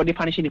when they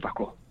punish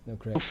Nipako,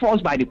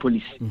 forced by the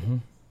police.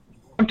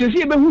 To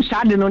see who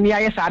sad no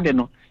near sad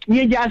no.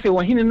 Near just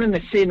say, he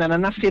didn't say,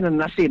 and not say, and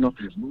not say no.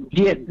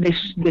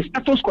 The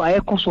status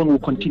quo will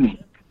continue.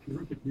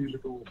 Terrific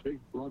musical, big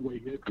Broadway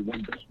hit, who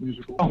won Best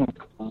Musical,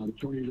 the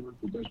Tony Award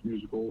for Best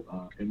Musical,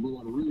 and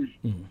Moulin Rouge.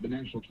 The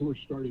national tour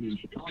started in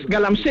Chicago.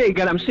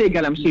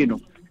 Galamse, no.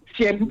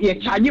 you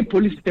charge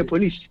police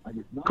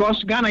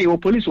because Ghana your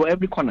police or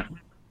every corner.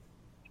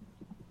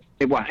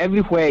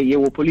 Everywhere you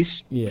will police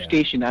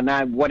station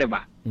and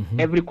whatever.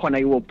 Every corner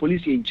you will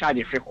police in charge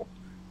of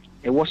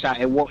it was that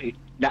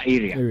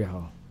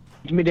area.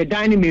 The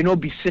dining may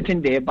not be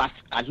sitting there, but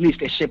at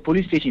least a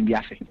police station be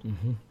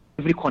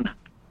every corner.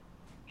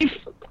 If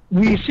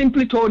we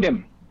simply told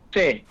them,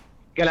 say,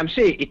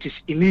 Galamsey, it is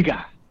illegal.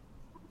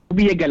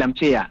 Be a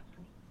Galamsey.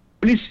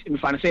 Police,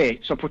 if I say,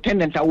 so pretend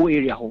that our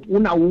area,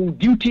 our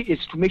duty is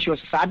to make sure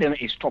Saturday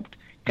is stopped.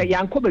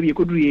 Kayanko, you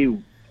could do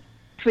you.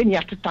 Train you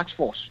to task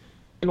force.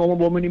 And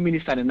all many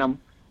minister and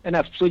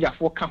a soldier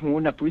for count,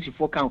 and a police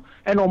for count,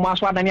 and all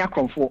mass what Dania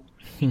come for.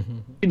 You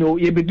know,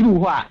 you be do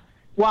what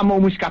one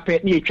moment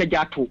carpet near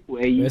Chajato,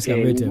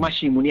 a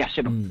machine when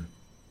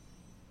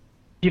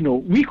you know,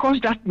 we cause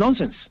that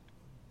nonsense.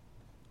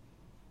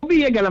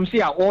 Be a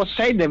Galamsey or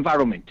save the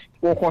environment,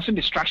 or cause a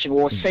distraction,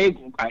 or save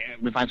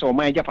if I saw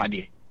my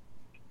Japadi.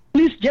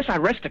 Please just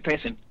arrest the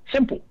person.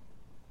 Simple.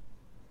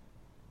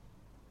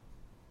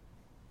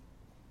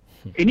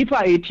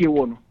 Enipa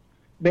 81.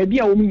 Baby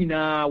a woman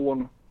na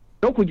one.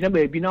 No could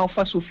never be now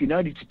fast so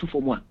finality 2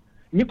 for 1.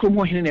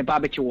 Nikromo hin a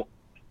barbecue.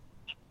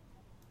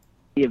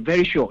 You're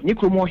very sure.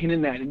 Nikromo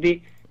hin a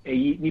day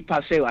a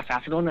nipa say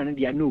assassin and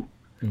they no.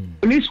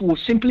 Police will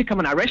simply come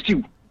and arrest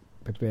you.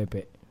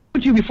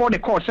 Put you before the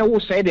court, so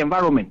will say the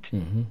environment.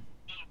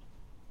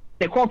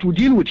 The court will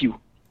deal with you.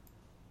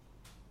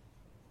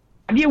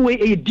 The way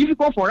it's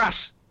difficult for us.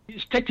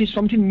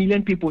 30-something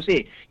million people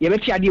say, you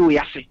better idea we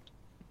say.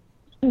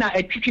 Now,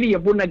 actually, a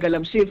bona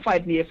Galamsey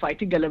fight near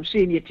fighting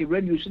Galamsey near the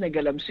reduce in a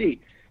Galamsey,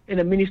 and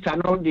the minister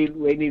now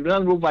when he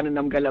run over and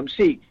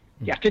Galamsey,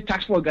 you have to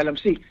tax for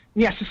Galamsey.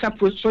 Near Sissa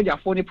soldier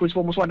for the police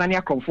almost 1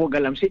 year come for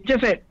Galamsey.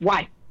 Just say,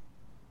 why?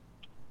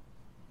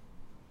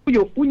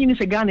 You is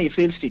a Ghana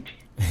failed state.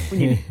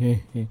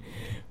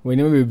 We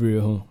never be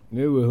home.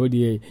 Never hold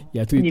ye.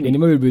 You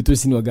never be to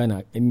see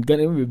Ghana, and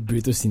Ghana will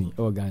be to see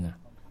or Ghana.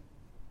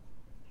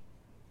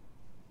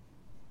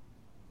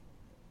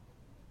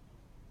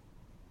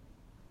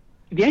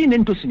 The ain't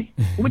into Sini.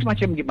 Which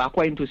much am back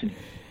into Sini?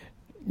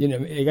 You know,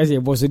 I guess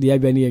you boss of the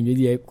Ibani and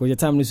you because your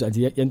time is at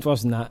the end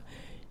was not.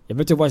 You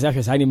better was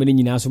after signing many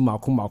in Asu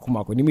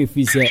Marco. You may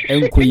feel say,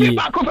 Enquy,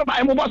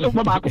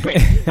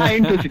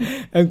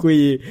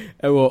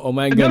 oh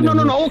my God,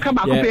 no, come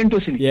back into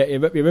Sini. Yeah,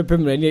 you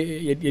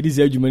permanently it is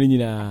your money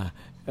in a.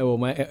 Oh,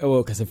 my,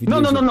 Casafi. No,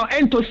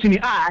 into Sini.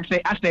 I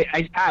say,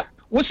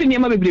 what's the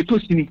name of the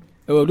Tosini?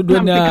 Oh, do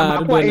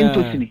not into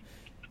Sini.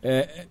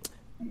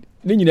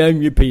 Ninyi na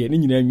nwie peye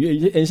ninyi na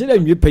nwie ense da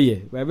nwie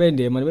peye ba be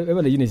ndem ma be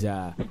na yini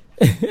sa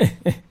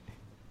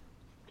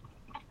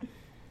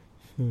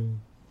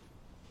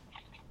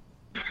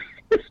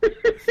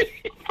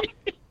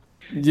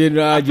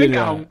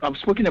General I'm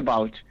speaking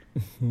about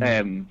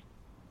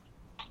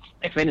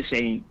if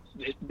anything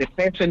the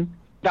person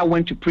that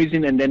went to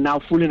prison and then now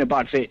fooling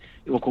about say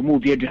you can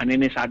move here and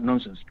any sad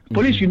nonsense.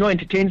 Police you know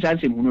entertain and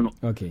say no.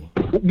 Okay.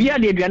 Be a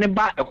the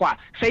ba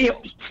say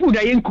food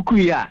ayen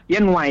kukuya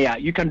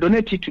yen you can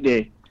donate it to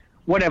the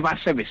whatever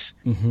service.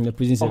 The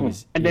prison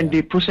service. And then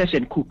they process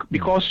and cook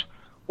because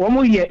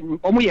almost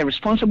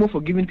responsible for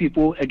giving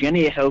people a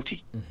Ghana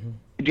healthy.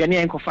 Ghana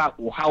enkofa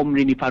or how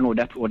many pan or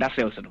that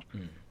cells no.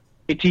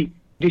 They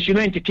should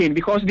not entertain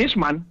because this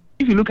man,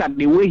 if you look at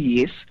the way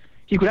he is,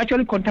 he could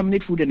actually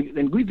contaminate food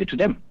and give it to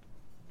them.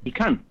 He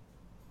can.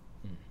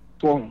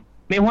 So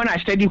when I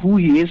study who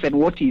he is and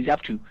what he is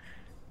up to,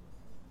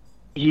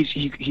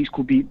 he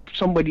could be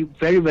somebody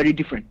very, very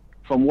different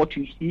from what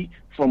he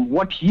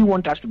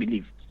wants us to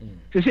believe.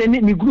 So say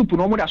any group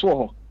no more that's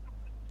all.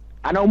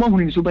 And I want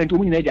to super into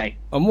Munijai.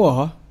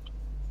 More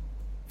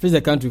face the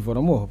country for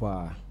no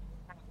more.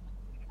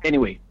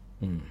 Anyway.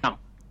 Now.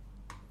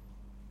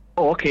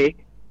 Oh, okay.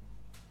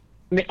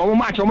 How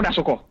much that's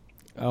okay.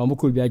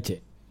 Could be a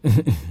check.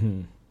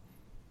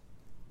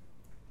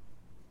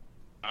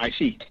 I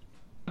see.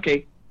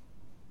 Okay.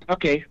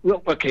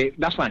 Well, okay,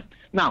 that's fine.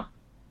 Now,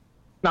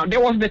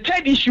 there was the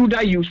third issue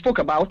that you spoke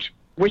about,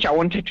 which I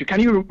wanted to. Can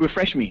you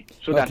refresh me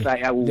so that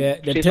I will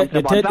say something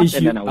about that? The third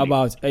issue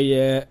about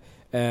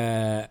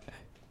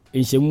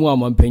in Shemua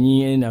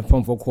Mampenny and a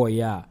form for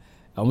Koya.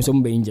 I was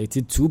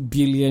injected 2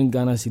 billion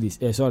Ghana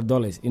cedis,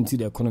 dollars into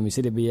the economy.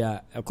 Say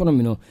the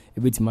economy no a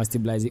bit must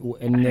stabilize it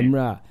and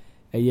Nemra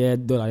a year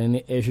dollar and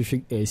a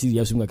city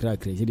of Sumaka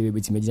crazy. Say the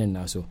bit imagine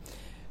now so.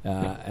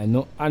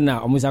 No, Anna,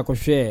 almost I could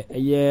share a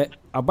year.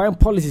 A buying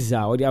policies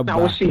are or the other. I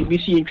will see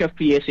BC interest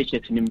free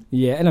SHS in him.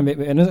 Yeah, and I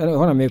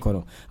want to make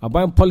on a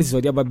buying policies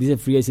or the other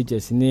business free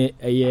SHS in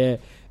a year.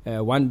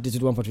 1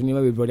 digit 1 for 20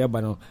 we brother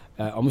bano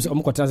almost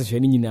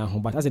transaction ni nyina ho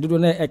but as I do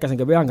na e kasan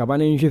gabe anga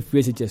bana nhwe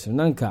free SHS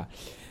nanka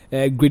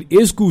grade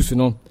A schools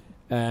no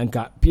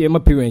anka PM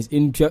parents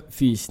intra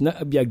fees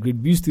na be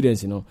grade B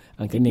students no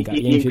anka nika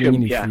yen hwe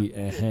ni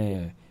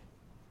free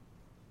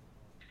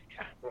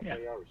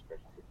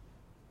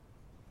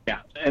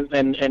Yeah,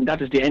 and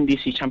that is the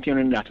NDC champion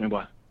in that,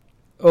 remember?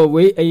 Oh,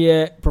 wait,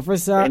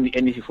 Professor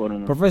NDC for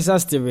no. Professor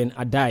Stephen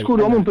Adai.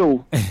 Could almost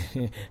go.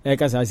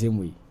 Ekasa same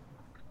way.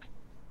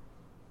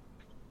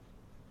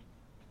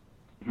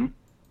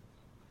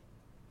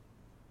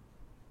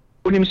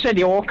 when him said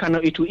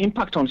it will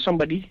impact on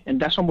somebody, and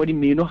that somebody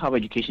may not have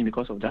education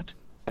because of that.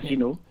 As you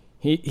know,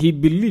 he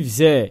believes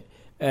say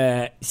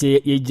a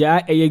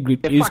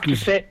great the fact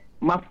say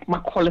ma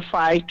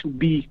qualify to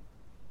be.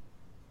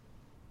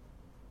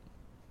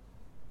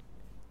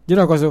 You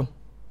know, Koso?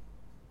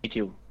 It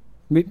you.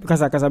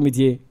 Kasa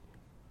metie.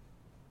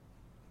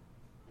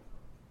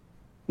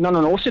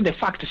 No. Also the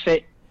fact to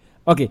say.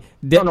 Okay.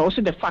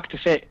 Also the fact to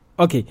say.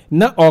 Okay.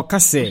 Na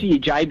okase. See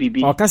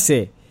JBB.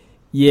 Okase.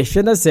 Ye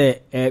shena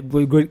say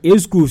grade A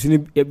schools ni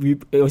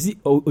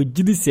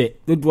ojidi say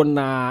the one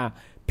na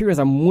parents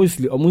are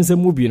mostly omunse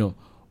mubi no.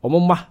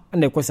 Omoma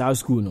na kwasa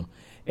school no.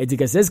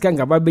 Education can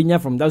gaba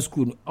benya from that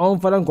school. On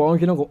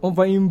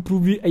fa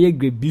improve a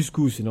grade B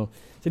schools no.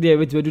 So they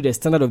have to do the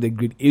standard of the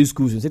grade A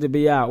schools. So they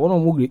be one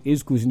of more grade A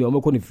schools in the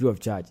almost free of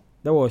charge.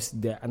 That was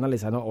the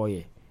analysis, not all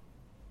year.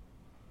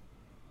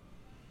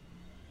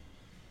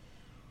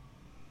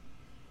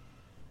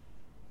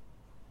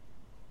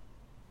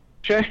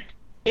 Sure.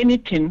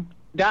 Anything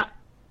that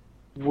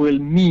will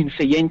mean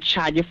say you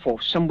charge for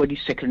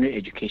somebody's secondary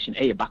education,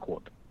 a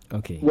backward.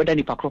 Okay. Whether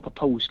the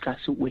papa was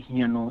class we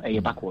here no a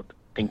backward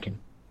thinking.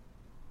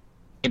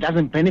 It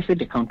doesn't benefit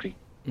the country.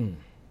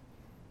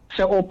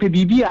 So or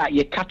PBB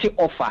ye cut it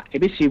offer e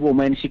be save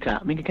woman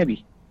sika make ka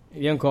bi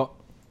yanko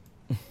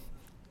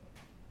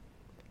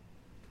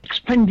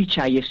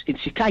expenditure yes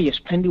it's sika yes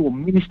spending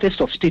on ministers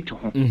of state to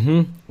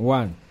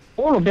one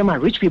all of them are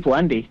rich people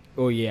aren't they?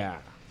 Oh yeah,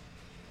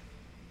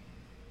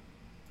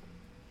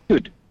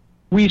 good.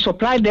 We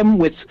supply them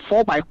with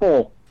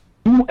 4x4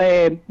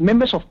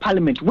 members of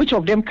parliament. Which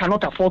of them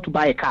cannot afford to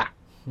buy a car?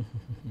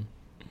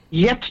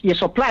 Yet you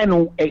supply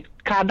a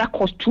car that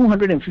costs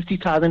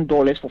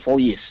 $250,000 for 4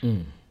 years.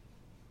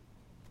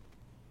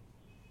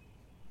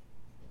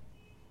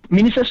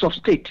 Ministers of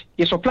state,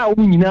 you supply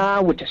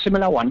now with a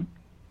similar one.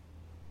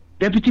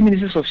 Deputy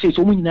ministers of state,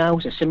 now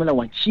with a similar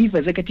one. Chief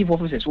executive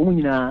officers,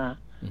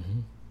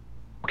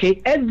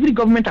 okay, every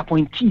government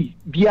appointee,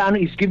 Biano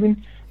is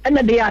given, and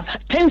there are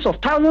tens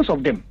of thousands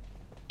of them.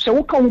 So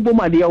what come there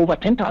are over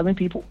 10,000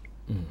 people.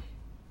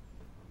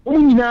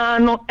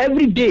 Not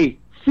every day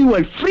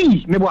fuel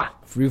free,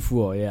 free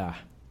fuel, yeah.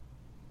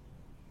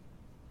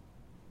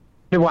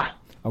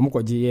 I'm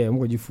going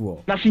to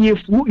fuel. Now, see,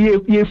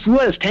 you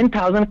fuel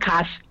 10,000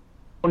 cars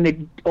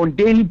on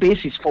daily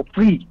basis for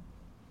free.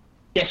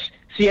 Yes,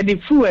 see, the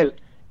fuel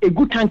a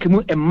good tank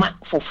a month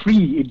for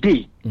free a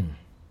day.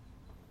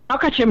 How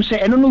can you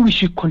say? I don't know. We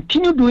should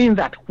continue doing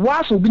that.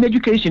 Whilst we in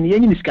education,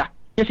 yes,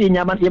 I say we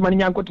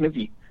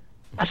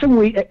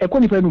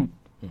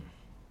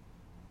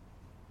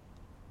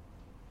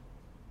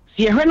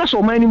when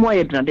so many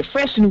more the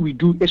first thing we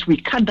do is we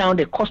cut down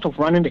the cost of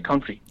running the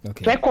country.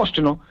 Okay. Fair cost,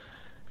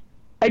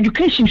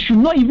 education should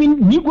not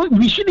even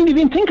we shouldn't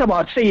even think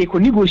about say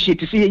negotiate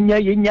to say no.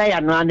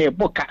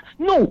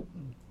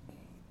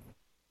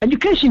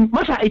 Education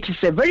matter, it is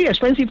a very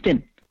expensive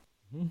thing.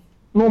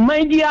 No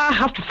media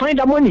have to find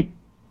that money.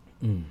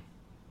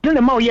 Don't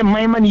amount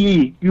my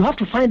money, you have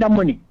to find that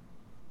money.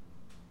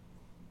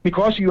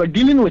 Because you are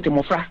dealing with a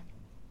mofra.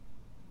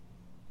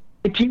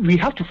 We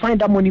have to find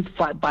that money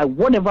by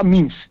whatever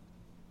means.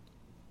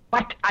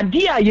 But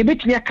idea you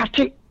bet me a cut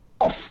it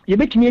off. You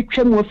bet me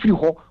a more free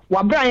ho.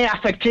 What Brian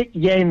affected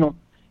no.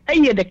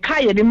 Hey, the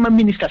car the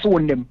ministers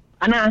own them.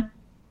 Anna.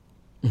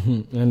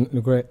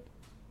 And great.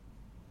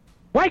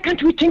 Why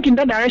can't we think in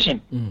that direction?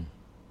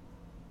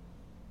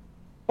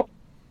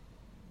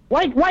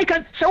 Why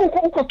can't so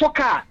talk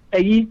a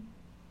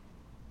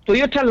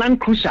Toyota Land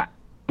Cruiser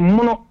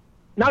mono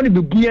now the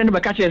be and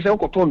back say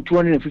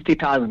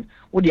 250,000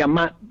 what the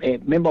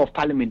member of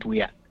parliament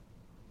we are.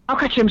 How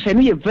can you say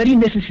a very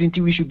necessary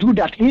we should do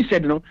that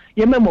instead no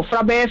you member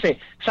frabe say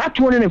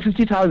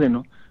 250,000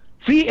 no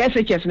free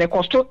SHS na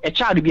cost a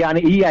child be an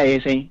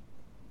year saying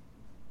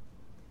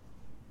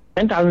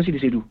 10,000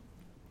 cities do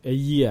a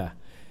year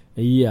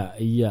me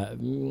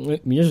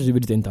just be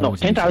 10,000 no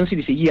 10,000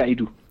 cities a year you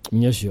do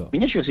me sure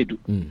say do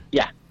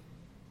yeah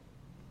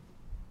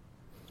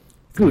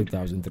good.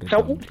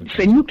 So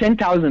say you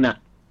 10,000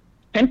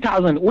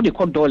 10,000 what they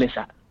call dollars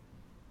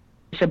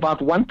it's about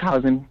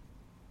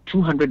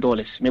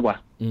 $1,200 maybe.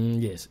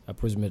 Yes,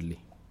 approximately.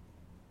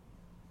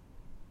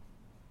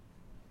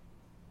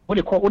 What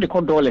they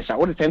call dollars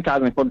what the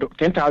 10,000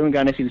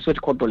 Ghana cedis what they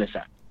call dollars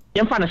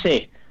you fan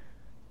say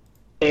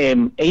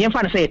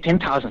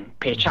 10,000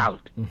 per child.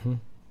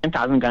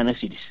 10,000 Ghana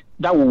cedis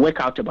that will work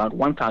out about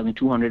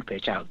 1,200 per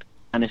child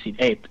Ghana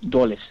cedis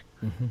dollars.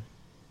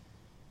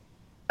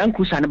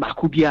 Uncle Sana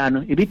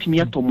Bakubiano, a bit me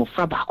at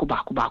Tomofra Baku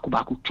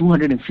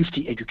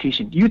 250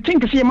 education. You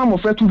think see a mom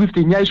of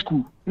 250 in high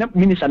school, not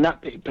minister,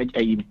 not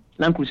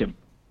Lankusem.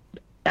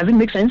 Does it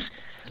make sense?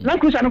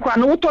 Lankus and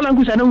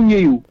Lankus I know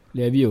you.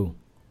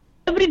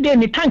 Every day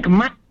in the tank,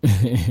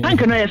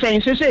 tank and I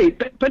saying, say,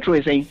 petrol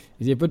is saying.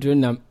 Is a petrol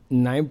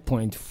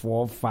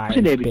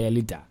 9.45 per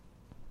liter.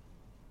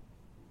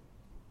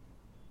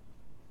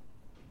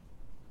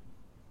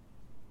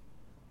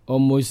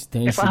 Almost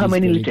 10 how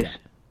many liters?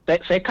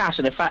 Say cash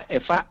if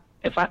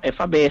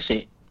I bear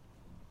say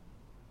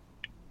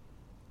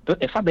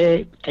If I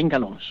be 10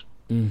 gallons.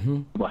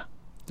 10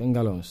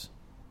 gallons.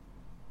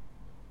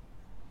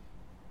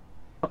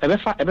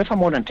 Ebefa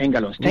more than 10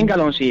 gallons. 10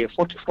 gallons is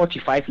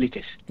 45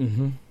 liters.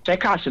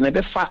 Check out, and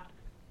ebefa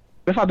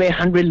be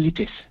 100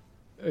 liters.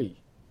 Hey.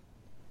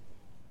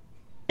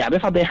 Yeah,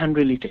 ebefa be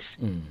 100 liters.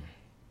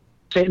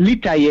 So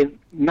liter is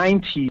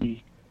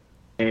 90.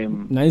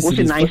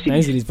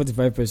 90 is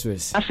 45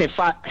 pesos. That's a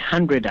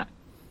 100.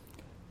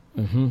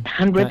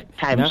 100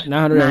 times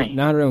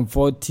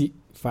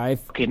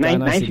 945. Okay,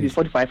 90 is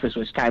 45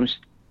 pesos times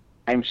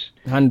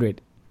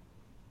 100.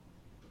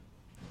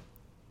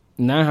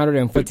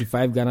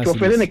 945 Ghana cedis. So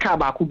filling the car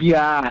back could be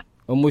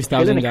almost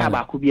 1,000 Ghana. Car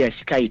back could be a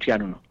Sika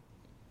Itriano.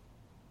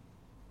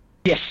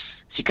 Yes,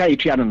 Sika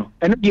Itriano.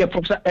 And the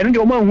professor and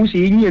the woman who say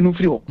you no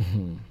free. So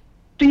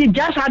you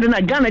just had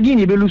a Ghana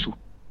Dini Belusu.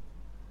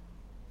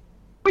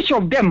 Which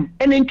of them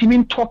an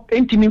intimate top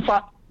intimate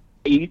for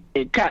a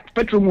cat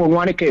petrol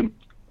one came?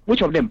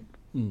 Which of them?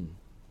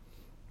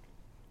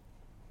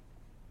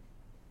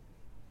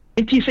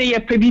 It is a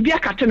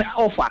pebibia carton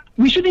offer.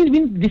 We shouldn't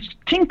even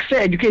think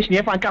say education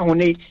if I can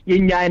hone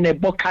yenya and a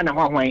bokana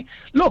hwan.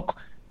 Look,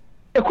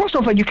 the cost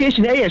of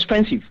education is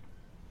expensive.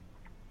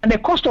 And the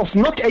cost of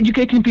not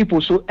educating people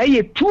so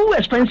too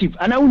expensive.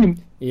 And I wouldn't.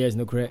 Yes,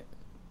 no correct.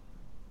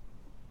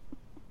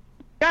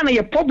 Ghana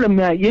a problem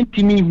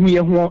yentimi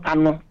hu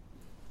ano.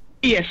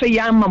 Yes, say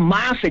I'm a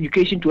mass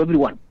education to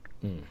everyone.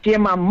 Say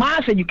I'm a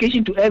mass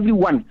education to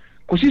everyone.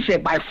 Because he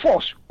said by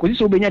force, because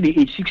he's obeying the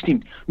age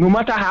 16, no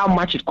matter how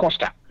much it costs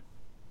her.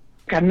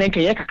 Can make a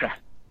yakakra.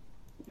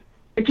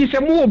 It is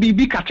a more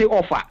BB Kate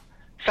offer.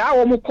 Sa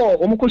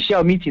Omoko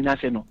share meeting, I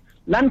say no.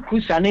 Land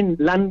cruise and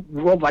land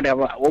rover,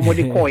 whatever,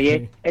 call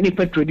ye, any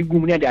petrol, the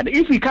gumnia.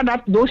 If we cut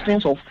out those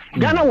things off,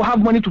 Ghana will have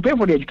money to pay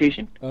for the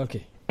education.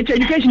 Okay. It's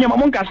education,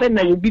 Yamonka said,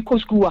 that will be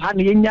school, and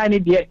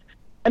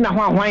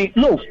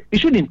no, it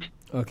shouldn't.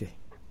 Okay.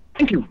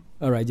 Thank you.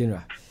 All right,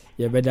 General.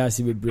 Ya beda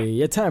si bebre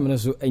ya time no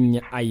so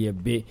anya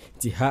ayebe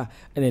ti ha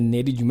ene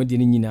nedi dwumade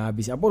ni nyina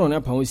bi abono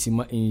na pa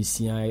osima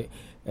ensia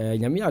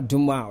nyame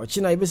adom a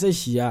ochi na yebesa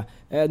hia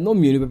no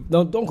mienu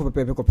don ko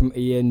pepe kopem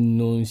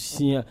no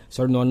nsia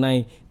sorry no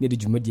nine nedi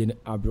dwumade ni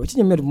abre ochi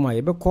nyame adom a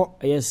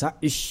yebekọ sa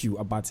issue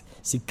about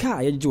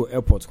sika ya jo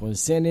airport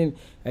concerning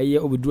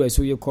obeduru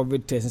so ye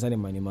covid test and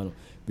manima no.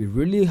 We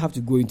really have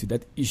to go into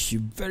that issue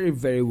very,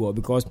 very well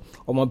because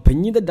Oman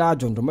Penny the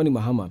Darjon to Money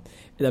Mahama, and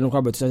then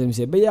Robert says,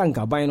 say,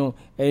 Bayanka Bino,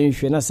 and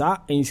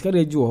Shenasa, and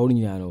Scarlet Joe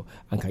Holiniano,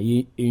 and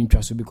Kaye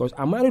interest because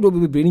I'm married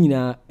over bringing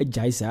a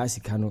Jaisa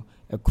Sicano,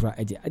 a cry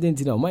at the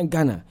identity of my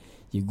Ghana,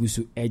 you go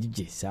so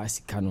edgy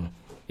Sasicano,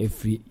 a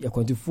free a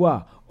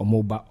 24 or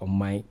mobile on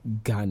my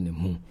Ghana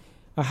moon.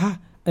 Aha,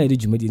 I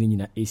did you made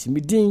in AC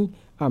meeting,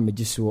 I'm a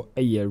just so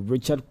a year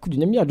Richard could you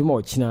name me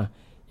more China,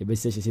 a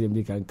best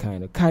session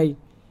kind of Kai.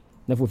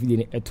 Na for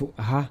fidie eto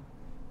aha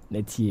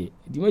na tie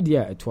di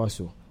media eto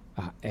aso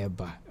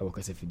eba e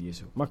wokasa fidie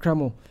so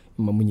makramo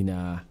mamu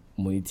nyina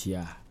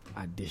monitia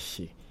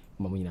adehye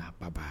mamu nyina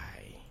bye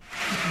bye.